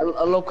 dub?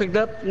 a little quick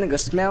dub, nigga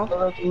smell.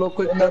 A little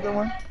quick dub. Another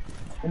one?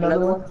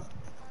 Another one?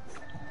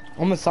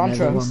 I'm a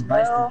Sancho.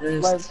 Smell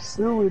like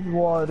sewage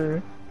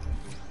water.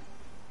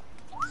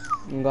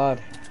 Oh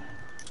God.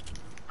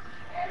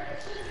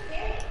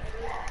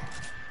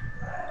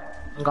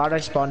 God, I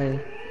spawned in.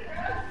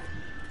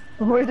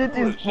 Where did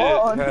you Legit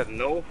spawn? had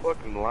no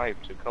fucking life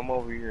to come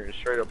over here and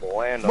straight up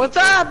land on What's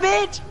up,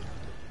 bitch?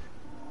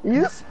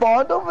 You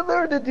spawned over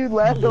there or did you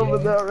land over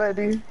there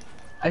already?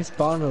 I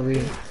spawned over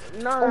here.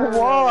 No,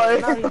 Why?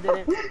 no, he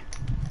didn't.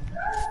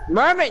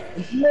 Mermaid!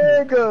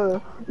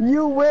 Nigga,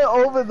 you went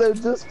over there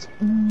just...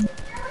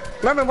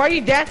 Mermaid, why are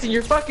you dancing?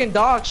 You're fucking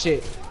dog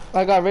shit.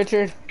 I got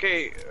Richard.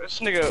 Okay, this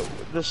nigga,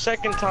 the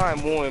second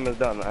time William has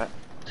done that.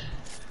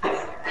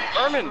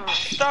 Ermin,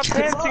 stop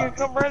dancing and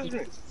come res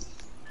me.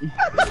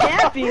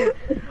 Camping?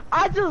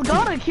 I just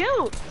got a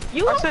kill.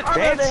 You I said on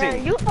the other dancing.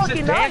 hand, you I fucking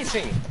said nice.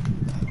 dancing.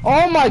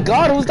 Oh my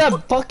god, who's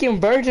that fucking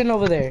virgin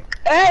over there?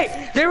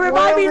 Hey, they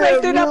remind me right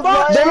through that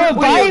box. They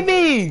revive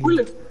me!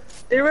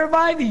 They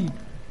remind me.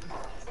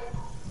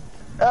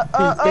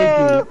 Thank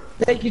you.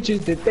 Thank you,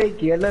 Tristan.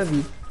 Thank you. I love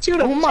you. Shoot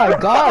him. Oh my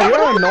god,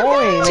 you're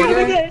annoying, Shoot him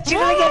nigga. again.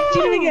 Shoot him again.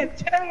 Shoot him again.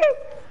 Shoot him again.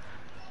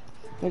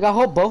 Like, I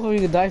hope both of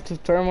you die to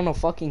terminal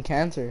fucking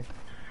cancer.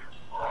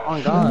 Oh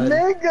my god.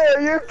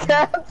 Nigga, you're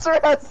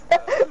cancerous.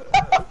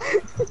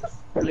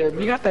 Yeah,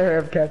 you got the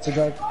herb cancer,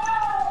 dog.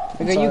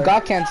 Nigga, you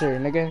got cancer,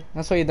 nigga.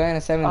 That's why you died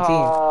at 17. In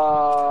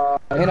a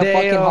fucking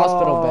damn.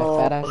 hospital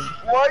bed, fat ass.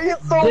 Why are you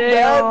so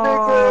bad,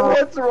 nigga?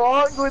 What's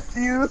wrong with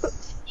you?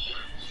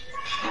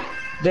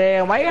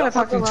 Damn, why you gotta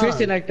fucking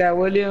Tristan like that,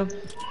 William?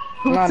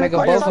 Nah,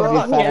 nigga, both of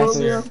you fat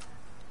asses.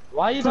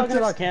 Why are you talking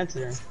about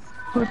cancer?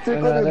 Who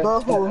tickled your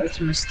butthole? That's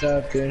messed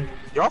up, dude.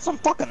 Y'all some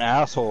fucking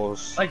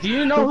assholes. Like, do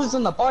you know who's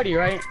in the party,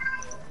 right?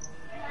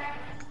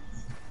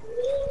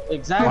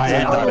 Exactly. My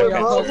hand How on are it.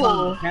 y'all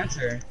talking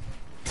cancer?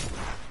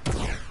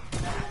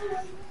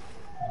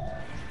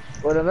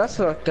 Well, that's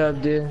fucked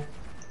up, dude.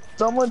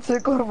 Someone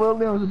tickled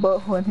William's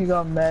butt when he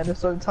got mad and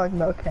started talking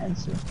about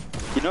cancer.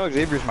 You know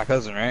Xavier's my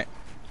cousin, right?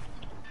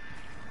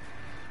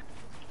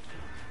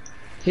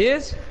 He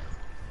is?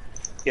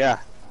 Yeah.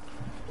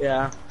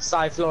 Yeah.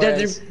 Cy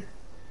Flores.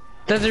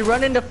 Does it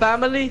run in the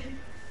family?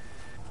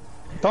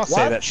 Don't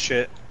say What? that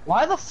shit.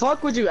 Why the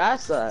fuck would you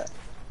ask that?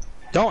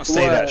 Don't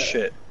say that What?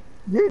 shit.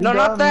 You're No,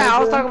 not dumb, that. I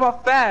was nigga. talking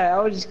about fat. I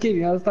was just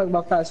kidding. I was talking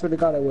about fat. I swear to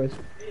God I was.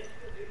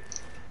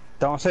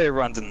 Don't say it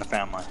runs in the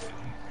family.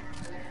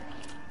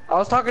 I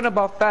was talking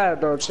about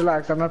fat, though.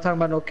 Chillax. I'm not talking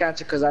about no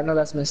cancer because I know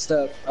that's messed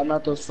up. I'm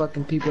not those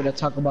fucking people that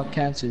talk about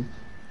cancer.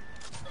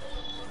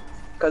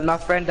 Because my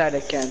friend died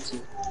of cancer.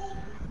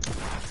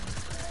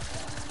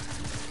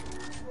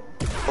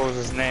 What was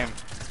his name?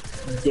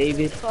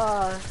 David?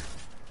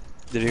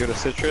 Did he go to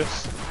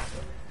Citrus?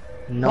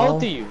 No.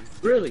 Both of you.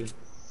 Really.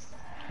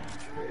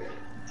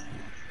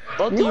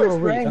 Both of you You are were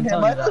weak, spraying I'm him.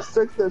 telling I you that. just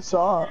took the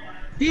shot.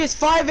 He is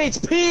 5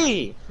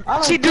 HP! I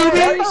don't She do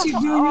care. me? She do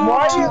me?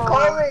 Why are you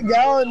calling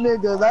Gallon,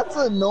 nigga? That's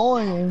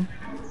annoying.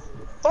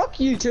 Fuck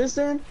you,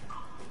 Tristan.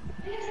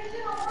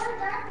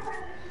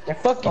 Yeah,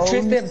 fuck you,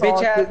 Tristan,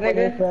 bitch ass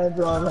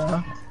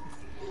nigga.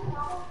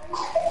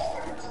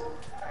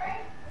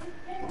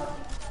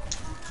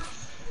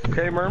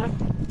 Okay, Merman?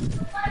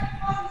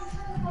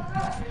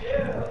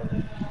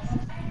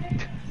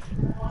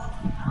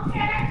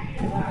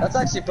 That's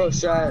actually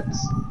post shots.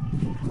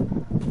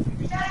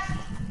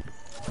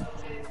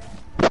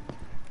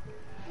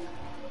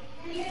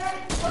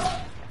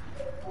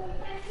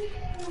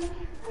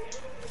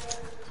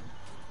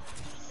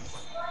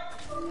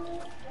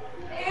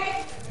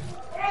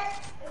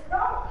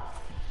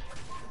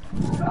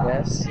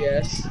 Yes,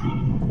 yes.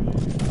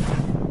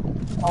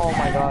 Oh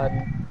my god.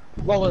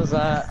 What was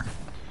that?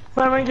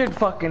 Man, you're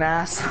fucking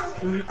ass.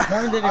 Norman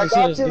didn't I even see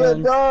got us you the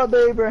doing. dub,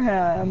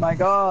 Abraham. I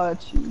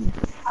got you.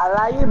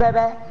 I love you,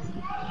 baby.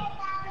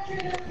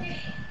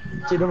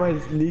 You know my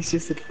niece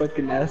just said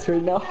fucking ass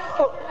right now.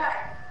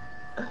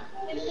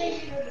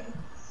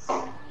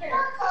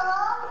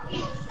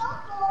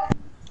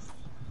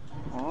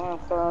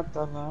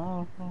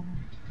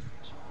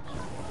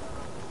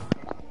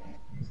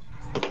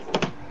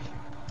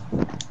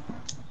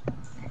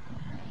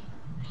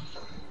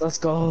 Let's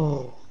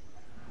go.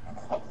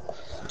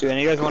 Do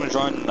any of you guys want to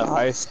join the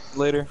heist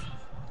later?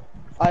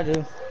 I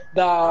do.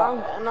 Nah,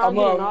 I'm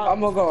getting off.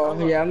 gonna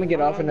go. Yeah, I'm gonna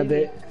get off in a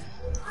bit.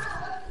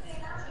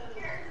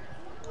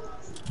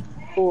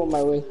 Oh,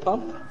 my waist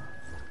pump.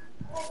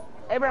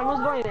 Abraham, who's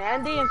going?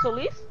 Andy and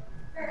Solis?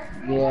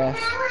 Yeah.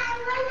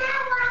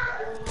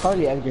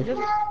 Probably Edgar.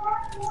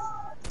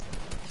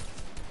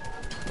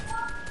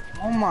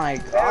 Oh my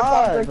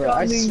god, bro.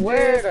 I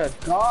swear to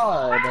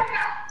God.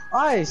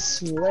 I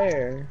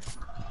swear.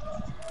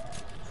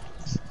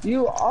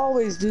 You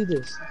always do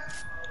this.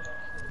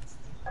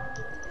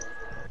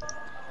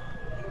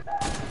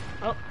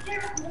 Oh.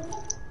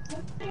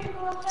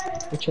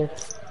 Good check.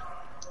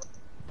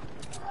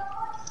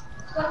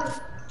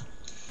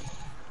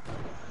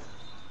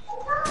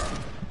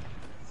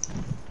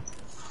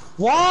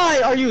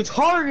 Why are you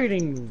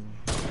targeting me?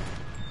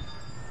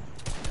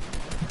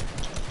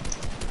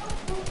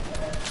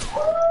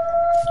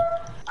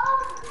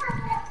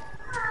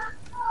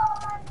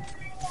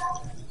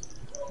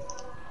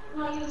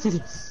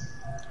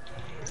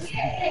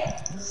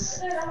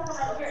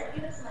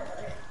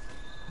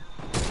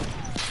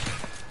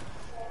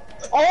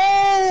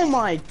 Oh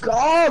my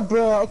god,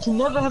 bro! I can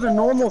never have a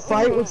normal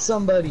fight with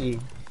somebody.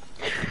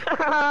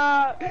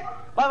 Bye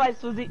bye,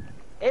 Susie.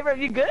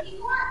 Abraham, you good?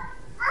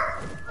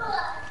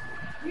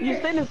 You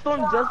stayed in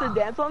storm just to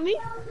dance on me?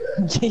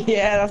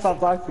 Yeah, that's how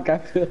toxic I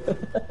feel.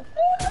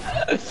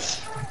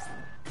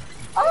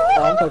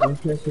 I'm fucking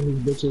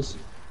cursing these bitches.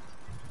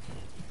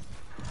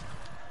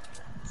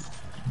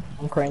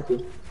 I'm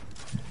cranky.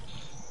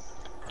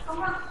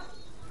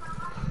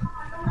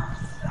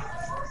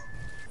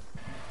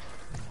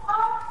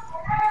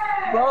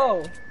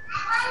 Bro.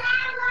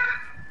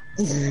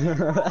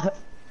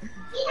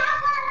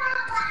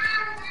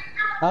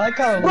 I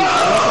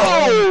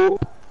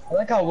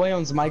like how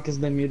William's mic has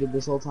been muted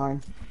this whole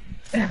time.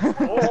 Oh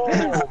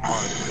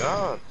my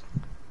god.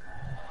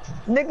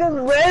 Niggas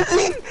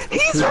rezzing!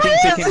 He's Who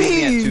thinks they can beat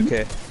me rezzing!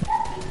 at 2K?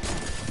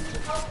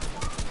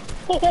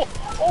 Oh,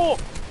 oh.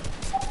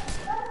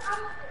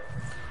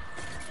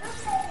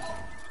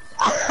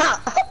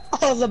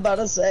 I was about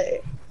to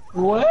say.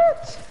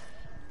 What?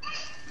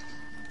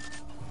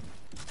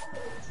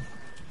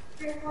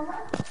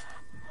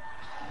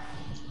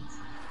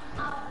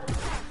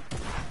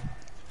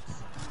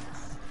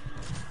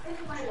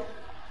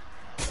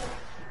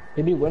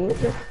 Did he win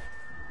with it?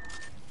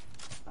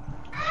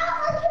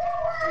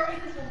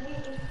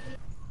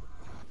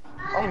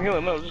 I'm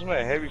healing up. This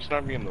man heavy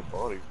sniped me in the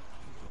body.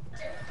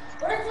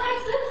 Where's my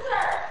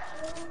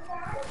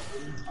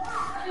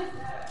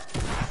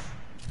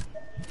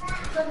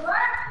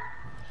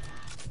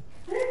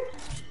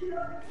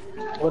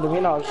What do you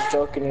mean? I was just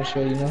joking and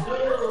shit, you know?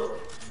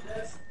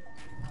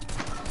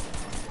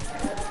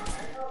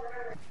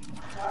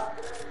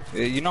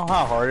 You know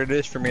how hard it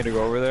is for me to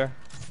go over there?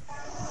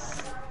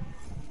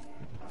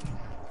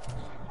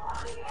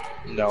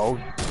 No.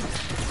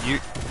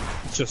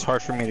 It's just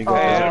hard for me to go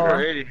Hey, there.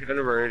 number 80.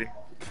 Number 80.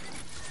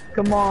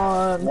 Come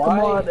on,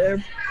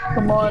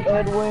 come on,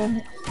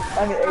 Edwin.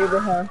 I mean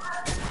Abraham.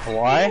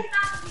 Why?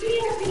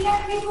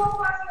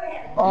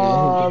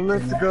 Oh,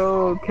 let's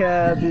go,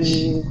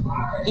 Cabby.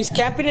 He's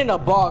camping in a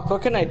box.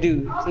 What can I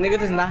do? This nigga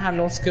does not have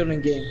no skill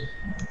in game.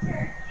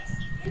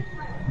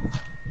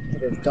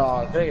 Look at the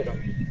dog. Look at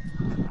him.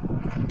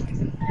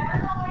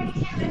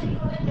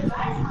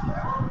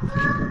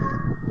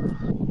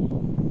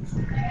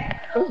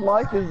 Whose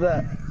mic is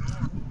that?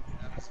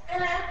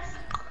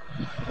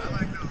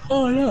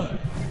 Oh no.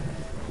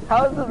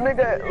 How is this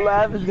nigga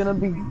Lav is gonna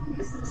be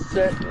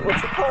set?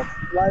 What's it called?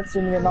 Live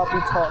streaming and not be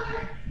taught.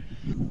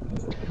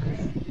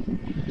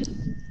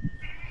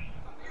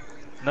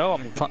 No,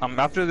 I'm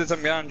after this.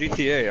 I'm getting on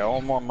GTA. I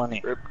want more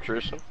money. Rip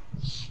Tristan.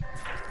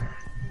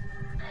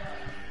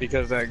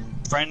 Because that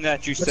friend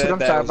that you Listen, said I'm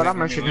that sorry, was but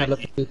gonna I'm give me actually gonna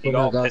money, look at he got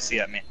all people. pissy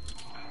at me.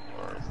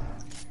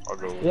 I'll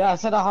go. Yeah, I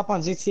said I'll hop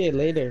on GTA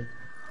later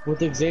with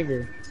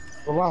Xavier.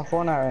 We're on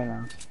Fortnite right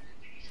now.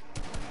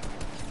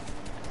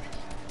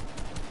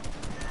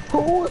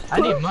 I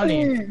need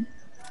money.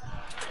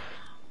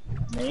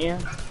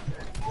 Man.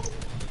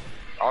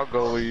 I'll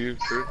go with you,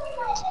 Trish.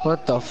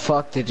 What the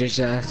fuck did just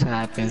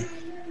happen?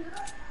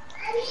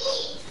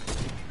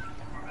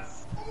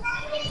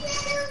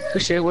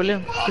 Good shit,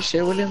 William. Good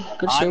shit, William.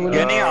 Good shit,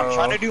 William. I'm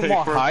trying to do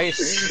more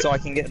heists so I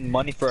can get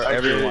money for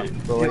everyone.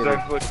 For Because later.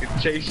 I fucking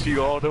chased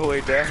you all the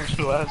way down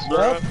the last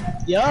round.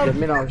 Yup. I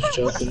mean, I was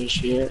joking and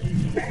shit.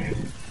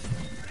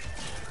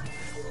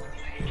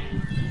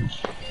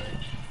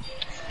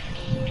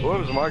 What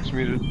was Mark's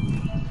muted?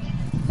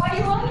 Why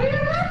you hungry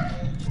or not?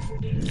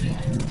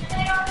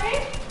 Stay hungry?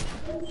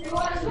 You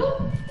want soup?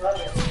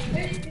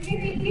 Did you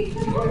eat pizza?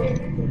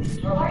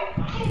 That's not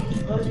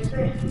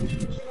bad.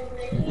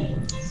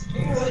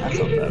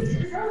 So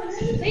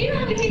you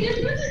know we can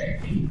just visit.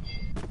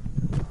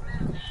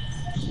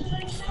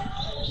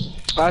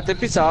 Alright, the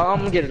pizza,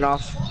 I'm getting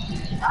off.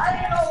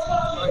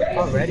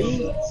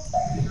 Already?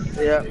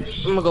 Yeah,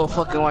 I'm gonna go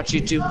fucking watch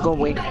YouTube. Go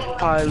wink,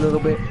 probably a little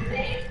bit.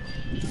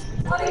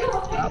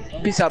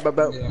 Peace out, bro.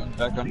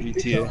 Back on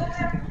GTA.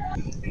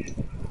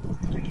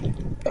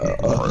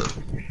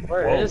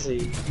 Where is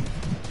he?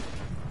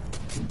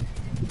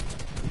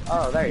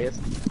 Oh, there he is.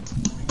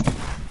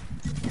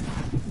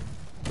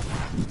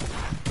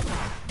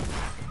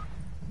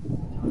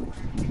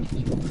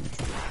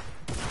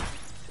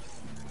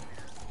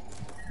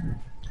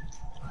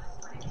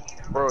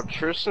 Bro,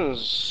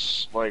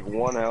 Tristan's like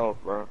 1 health,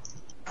 bro.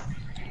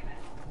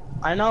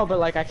 I know, but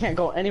like I can't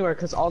go anywhere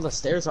because all the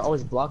stairs are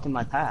always blocking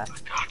my path.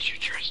 Got you,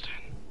 Tristan.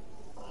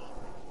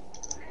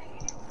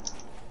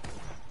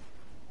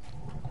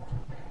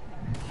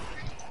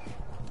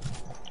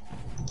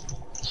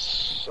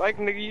 Like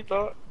nigga, you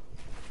thought?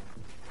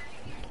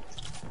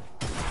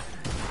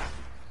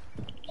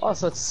 Oh,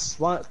 so it's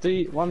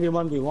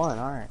 1v1v1.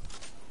 Alright.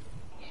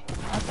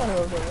 I thought it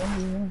was a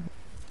 1v1.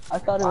 I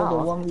thought it was a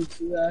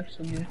 1v2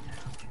 actually.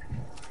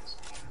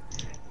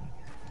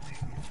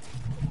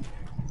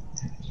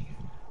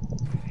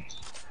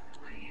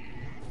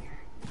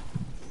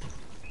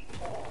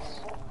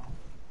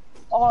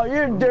 Oh,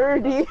 you're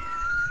dirty.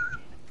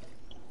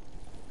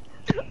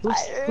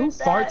 Who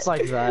farts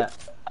like that?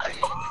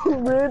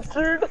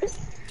 Richard.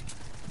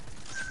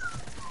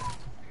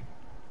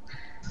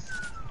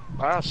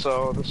 I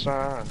saw the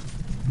sign.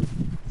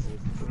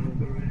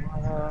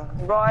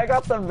 Bro, I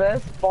got the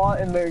best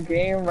spot in their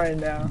game right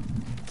now.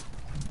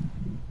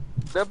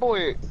 That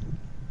boy.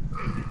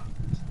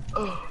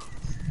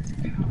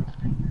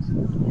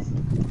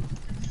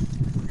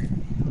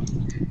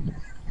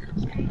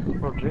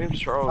 Bro, James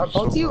Charles. Are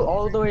both you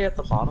all the way at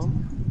the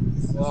bottom?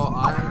 Well,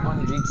 I'm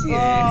on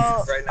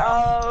GTA right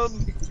now.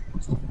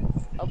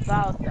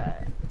 About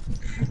that.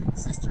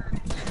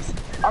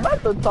 I'm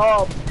at the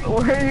top.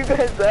 Where are you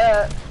guys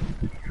at?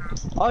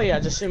 Oh yeah,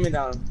 just shoot me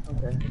down.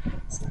 Okay.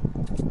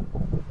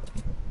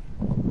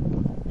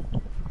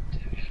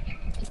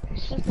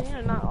 It's just that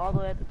you're not all the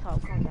way at the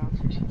top. Calm down.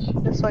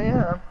 Yes, I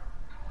am.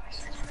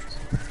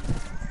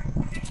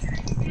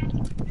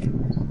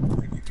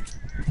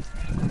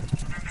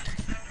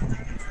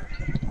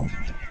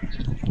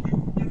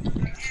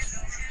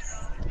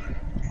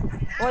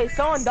 Wait,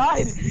 someone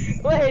died.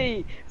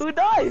 Wait, who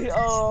died?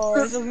 Oh,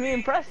 it's just me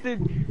and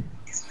Preston.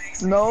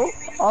 No,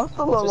 I'm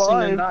still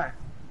alive.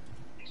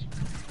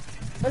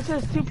 There's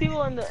just 2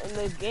 people in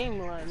the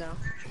game right now.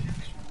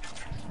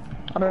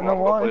 I don't know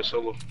why. Play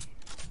solo.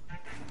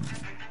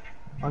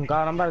 On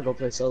God, I'm about to go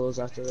play solos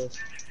after this.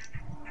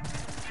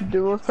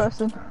 Duos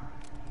pressing.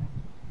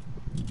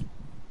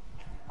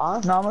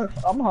 Huh? No,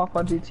 I'm off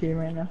on GTA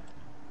right now.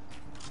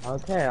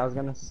 Okay, I was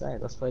gonna say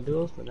let's play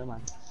duos, but never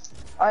mind.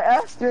 I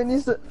asked you and you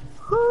said,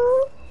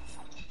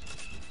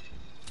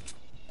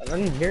 I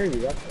didn't hear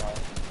you. That's why.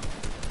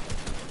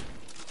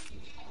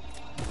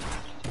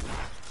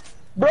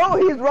 bro,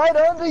 he's right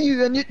under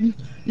you, and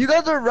you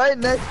guys are right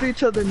next to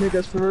each other,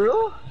 niggas, for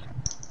real?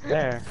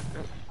 There.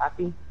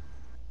 Happy?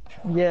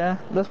 Yeah,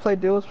 let's play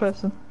duos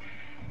pressing.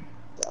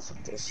 Yeah,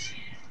 fuck this.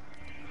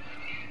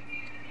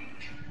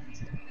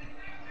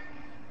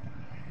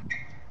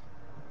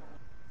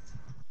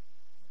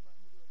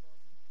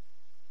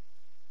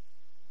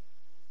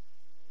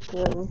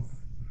 Yeah.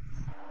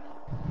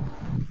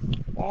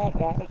 Wah,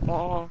 wah,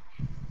 wah.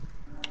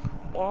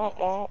 Wah,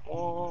 wah,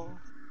 wah.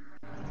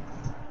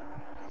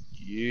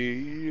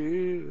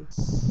 Yeah.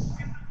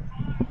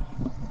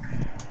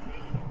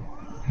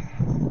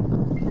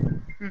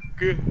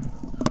 Good.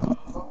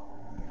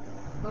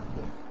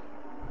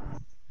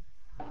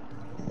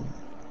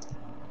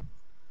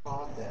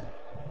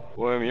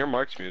 William, your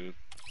mic's muted.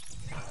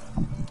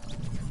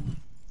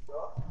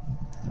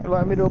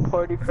 Invite me to a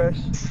party, Chris.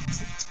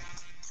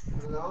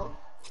 No.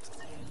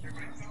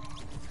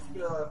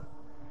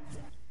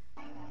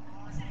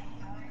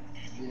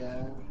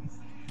 Yeah.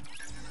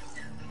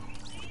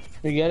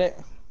 You get it?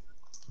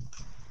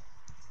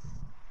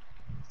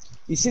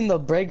 You seen the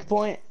break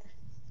point?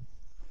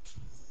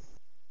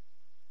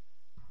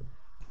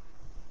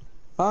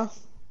 Huh?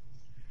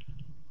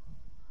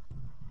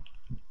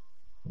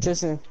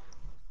 Tristan.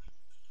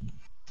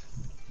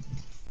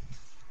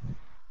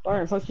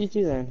 Alright, fuck you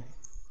too then.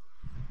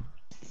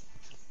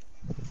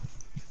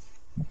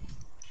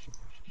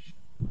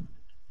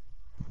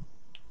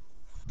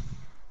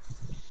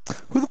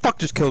 Who the fuck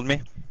just killed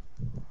me?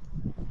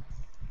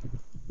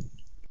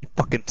 You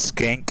fucking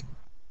skank.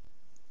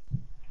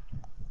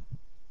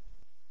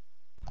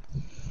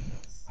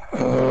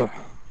 Ugh.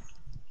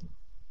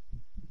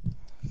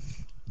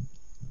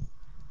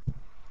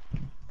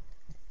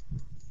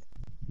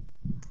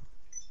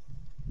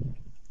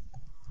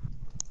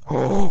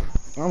 Oh,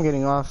 I'm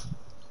getting off.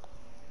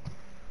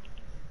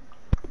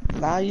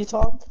 Now you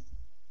talk?